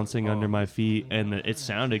 wasn't bouncing under my feet, and it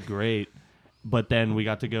sounded great. But then we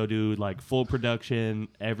got to go do like full production,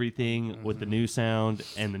 everything with the new sound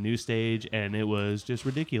and the new stage, and it was just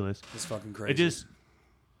ridiculous. It's fucking crazy. It just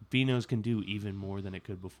Vino's can do even more than it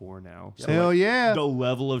could before now. So Hell like, yeah. the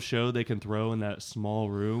level of show they can throw in that small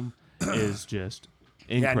room is just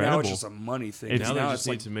incredible. Yeah, now it's just a money thing. It's- Now they now just it's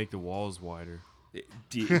need like to make the walls wider.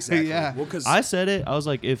 exactly. Yeah. Well, because I said it. I was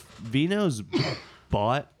like, if Vino's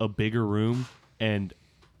bought a bigger room and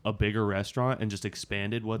a bigger restaurant and just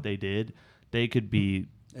expanded what they did, they could be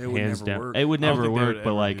It would hands never down. work. It would I don't never think they work, would but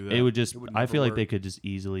ever like do it that. would just. It would I never feel like work. they could just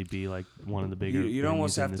easily be like one of the bigger. you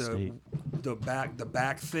almost venues have in the to state. the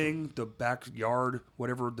back thing, the backyard,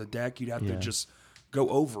 whatever the deck, you'd have to Yeah. just go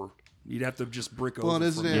over. You'd have to just brick Well, over. and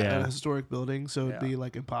isn't from it there. Yeah. a historic building, so it'd Yeah. be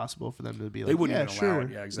like impossible for them to be like, They wouldn't yeah, even sure. allow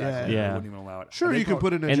it. Yeah, exactly. Yeah. They wouldn't even allow it. Sure, They you can probably-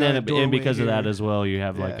 put in a And then giant and because of doorway that here. as well, you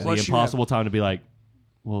have like Yeah. the Plus you impossible time to be like,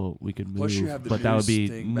 well, we could Plus you move, have the but that would news be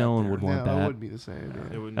thing no back one there. would No, want it that. wouldn't be the same. It Yeah.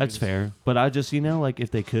 wouldn't be That's the fair, but I just like if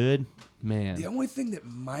they could, man. The only thing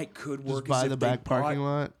that could Just work buy is the if they back parking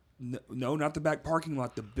bought- lot, No, not the back parking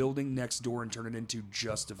lot. The building next door and turn it into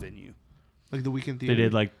just a venue. like the weekend They theater.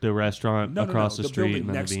 did like the restaurant No, no, across no, the the street building and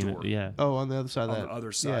then next the Vino. door. Yeah. Oh, on the other side On of that. the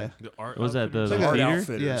other side. The art Was that outfitters? the Like Art theater?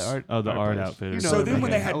 Outfitters. Yeah, art, Oh, the art place. outfitters. You So know, then they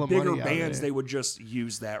when they make had hella bigger money out of bands, it. they would just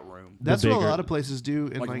use that room. That's what a bigger- lot of places do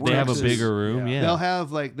in Like like They have a Texas. bigger room. Yeah. Yeah.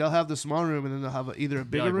 They'll have the small room and then they'll have either a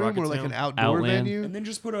bigger like room or like Rocketown. an outdoor Outland. venue. And then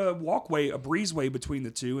just put a walkway, a breezeway between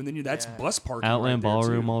the two, and then that's bus parking. Outland right there,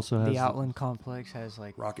 Ballroom too. also has The Outland complex has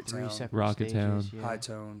like Rocket three Town. separate Rocket stages. Town. Yeah. High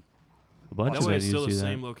Tone. a bunch That of way it's venues still the do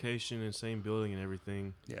same that. location and same building and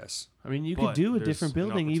everything. Yes. I mean, you But could do a there's different an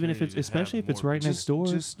building, even if it's opportunity to especially have if it's more right next door.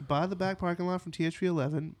 Just buy the back parking lot from THV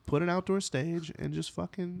 11, put an outdoor stage, and just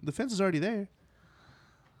fucking the fence is already there.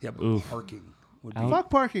 Yeah, but Oof. parking would be. Out- Fuck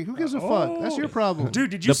parking. Who gives a fuck? That's your problem. Dude,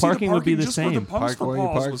 did you The see parking the would be parking the just where the same. pumps Park for where you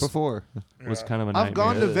Paws parked was? before. was kind of a I've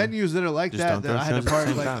gone to Yeah. venues that are like Just that don't that throw I had to shows at the park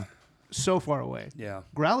same like time. so far away. Yeah.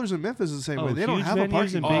 Growlers in Memphis is the same Oh, way. They don't huge have a venues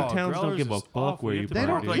parking in lot. big Oh, towns don't Growlers give a is fuck awful. where You you have to They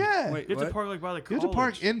park. don't. like- Yeah. Wait, You have to what? park like by the You college. have to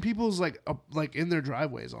park in people's like in their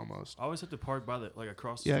driveways almost. I always have to park by the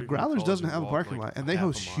across the Yeah, street. from the Growlers college doesn't and have a walk, parking like, lot, and they half a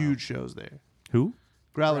host mile. huge shows there. Who?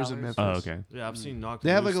 Growlers in Growlers. Memphis. Oh, okay. Yeah, I've seen Knocked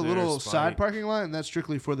They have like Loose a there, little Spike. side parking lot, and that's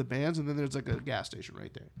strictly for the bands. And then there's like a gas station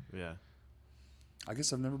right there. Yeah. I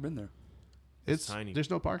guess I've never been there. It's tiny. There's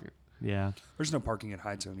no parking. Yeah. There's no parking at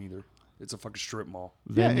High Tone either. It's a fucking strip mall.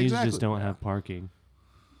 Yeah, Venues exactly. just don't have parking.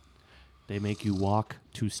 They make you walk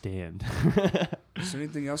to stand. Is there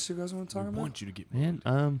anything else you guys want to talk I about? want you to get. Man,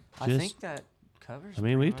 I just think that covers. I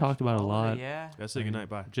mean, pretty we've much talked about a all of lot. it, Yeah. Gotta say goodnight.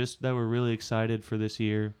 Bye. just that we're really excited for this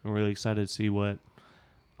year. We're really excited to see what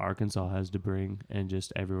Arkansas has to bring and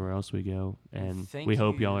just everywhere else we go. And Thank we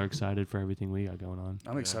hope you. y'all are excited for everything we got going on.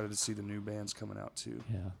 I'm Yeah. excited to see the new bands coming out too.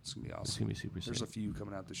 Yeah. It's gonna be It's awesome. going to be super There's a sick. few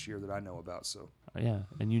coming out this year that I know about. So Yeah,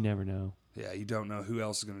 and you never know. yeah, you don't know who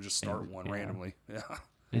else is gonna just start one Yeah. randomly. Yeah.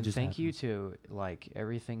 It And just thank you happens. to like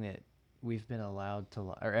everything that we've been allowed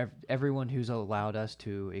to, everyone who's allowed us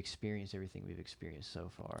to experience everything we've experienced so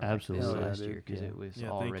far. Absolutely. Like Yeah, this last dude. year because Yeah. it was Yeah,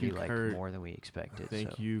 thank already you, like Kurt. more than we expected.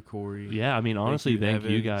 Thank so. you, Corey. Yeah, I mean, honestly, thank you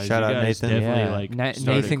Evan. guys. Shout you out guys Nathan. definitely Yeah. like Na-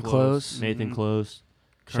 started Nathan Close. Nathan Mhm. Close.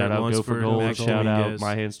 Kurt Shout out Go Lunsford, for Gold. Max Shout out Dominguez.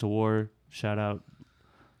 My Hands to War. Shout out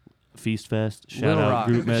Feast Fest. Shout Little out Rock.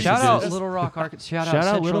 Group Messages. Shout out Little Rock, Arkansas. Shout out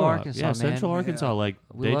Central Little Rock. Arkansas, Yeah, man. Central Arkansas. Like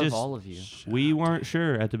We they love just all of you. we weren't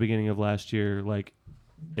sure at the beginning of last year, like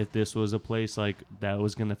if this was a place like that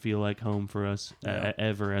was gonna feel like home for us Yeah.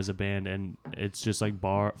 ever as a band, and it's just like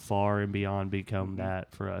far and beyond become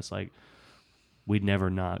that for us. Like we'd never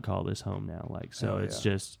not call this home now. Like so, Hell it's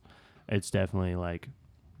yeah. just it's definitely like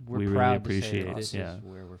We're we really proud to say appreciate that it, this yeah. is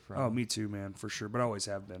where we're from. Oh, me too, man, for sure. But I always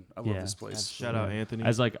have been. I love Yeah. this place. Shout out Anthony.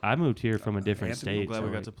 as like I moved here from a different Anthony, I'm state. glad so we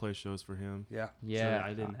got like, to play shows for him. Yeah. Yeah, so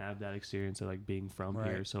I didn't have that experience of like being from Right.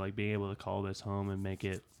 here. So like being able to call this home and make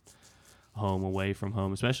it home away from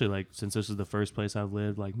home, especially like since this is the first place I've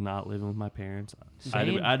lived, like not living with my parents. I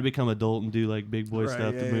Same. had to become adult and do like big boy Right,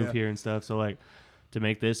 stuff yeah, to move yeah. here and stuff. So like to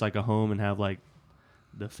make this like a home and have like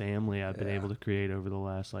the family I've been Yeah. able to create over the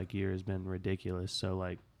last like year has been ridiculous. So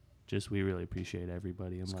like just we really appreciate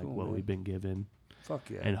everybody and That's like cool, what man. we've been given Fuck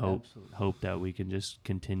yeah. and Absolutely. hope that we can just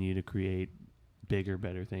continue to create bigger,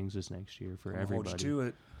 better things this next year for I'll hold everybody. you to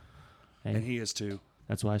it, Hey, and he is too.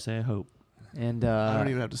 that's why I say I hope. And I don't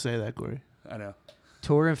even have to say that, Corey. I know.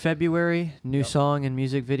 tour in February, new Yep. song and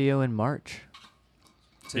music video in March.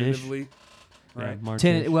 Tentatively, Yeah, right? March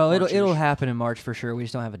Well, it'll March-ish. happen in March for sure. We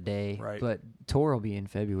just don't have a day. Right. But tour will be in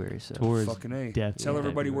February. So tour is Fucking A. definitely Tell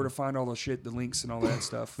everybody where February. to find all the shit, the links and all that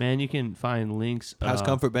stuff. Man, you can find links.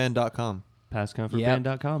 PastComfortBand.com.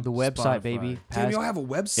 PastComfortBand.com. the website, Spotify. baby. Damn, y'all have a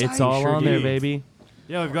website? It's all sure on there, do. baby.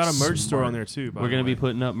 Yeah, we've got a merch store Smart. on there too. We're gonna be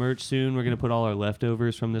putting up merch soon. We're gonna put all our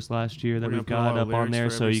leftovers from this last year that We're gonna we've put all got our up on lyrics there,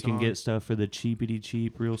 for so every you can song. get stuff for the cheapity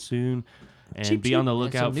cheap real soon. And Cheap, be on the cheap.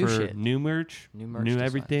 And lookout some new for shit. new merch, New merch new designs.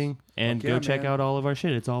 everything, and Fuck yeah, go check man. out all of our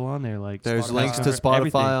shit. It's all on there. Like There's Spotify. links to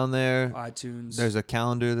Everything. Spotify on there. iTunes. There's a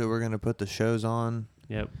calendar that we're going to put the shows on.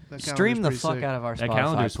 Yep, That Stream the calendar's fuck pretty sick. out of our that Spotify,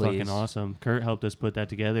 calendar's please. fucking awesome. Kurt helped us put that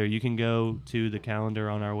together. You can go to the calendar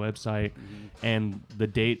on our website, and the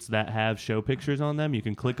dates that have show pictures on them, you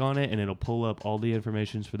can click on it, and it'll pull up all the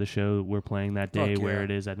information for the show we're playing that day, Fuck where yeah.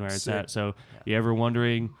 it is, and where it's Sick. at. So, you ever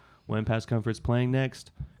wondering when Past Comfort's playing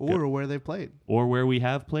next, Or where they played. or where we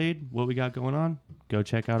have played, what we got going on, go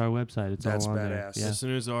check out our website. It's That's all on there. badass. Yeah, As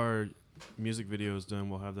soon as our music video is done,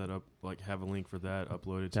 we'll have that up. Like, have a link for that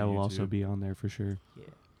uploaded to that will YouTube. also be on there for sure.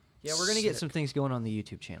 Yeah, we're gonna get Sick. some things going on the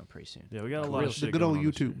YouTube channel pretty soon. Yeah, we got a lot Real- of The shit good going old on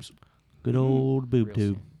this year. YouTubes. Good old boob Real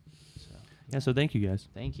tube. soon. So, Yeah, so thank you guys.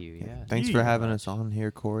 thank you. Yeah. Thanks for having us on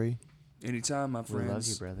here, Corey. Anytime, my We love friends.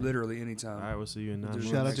 you, brother. Literally anytime. All right, we'll see you in 9 We'll do months.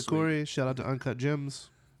 it Shout out next to Corey. Shout out to Uncut Gems.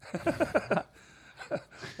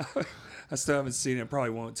 I still haven't seen it. Probably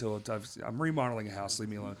won't till I'm remodeling a house. Leave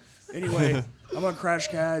me alone. Anyway, I'm on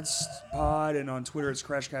Crashcast Pod, and on Twitter it's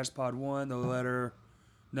CrashcastPod1.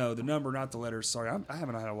 The number, not the letters. Sorry, I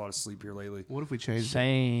haven't had a lot of sleep here lately. What if we changed it?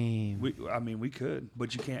 Same. We could,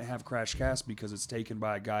 but you can't have Crashcast because it's taken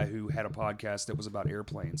by a guy who had a podcast that was about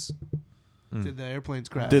airplanes. Did the airplanes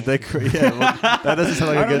crash? Did they? Yeah, well, that doesn't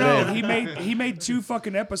sound like I a good don't know. name. He made 2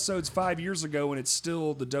 fucking episodes 5 years ago, and it's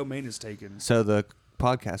still the domain is taken. So the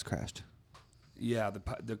podcast crashed. Yeah,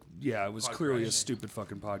 it was clearly a stupid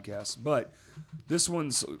fucking podcast, but this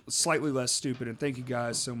one's slightly less stupid. And thank you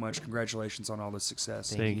guys so much. Congratulations on all the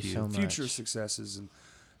success, Thank you so much. future successes, and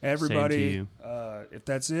everybody. you. If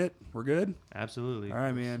that's it, we're good. Absolutely. All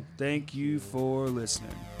right, man. Thank you for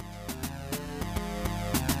listening.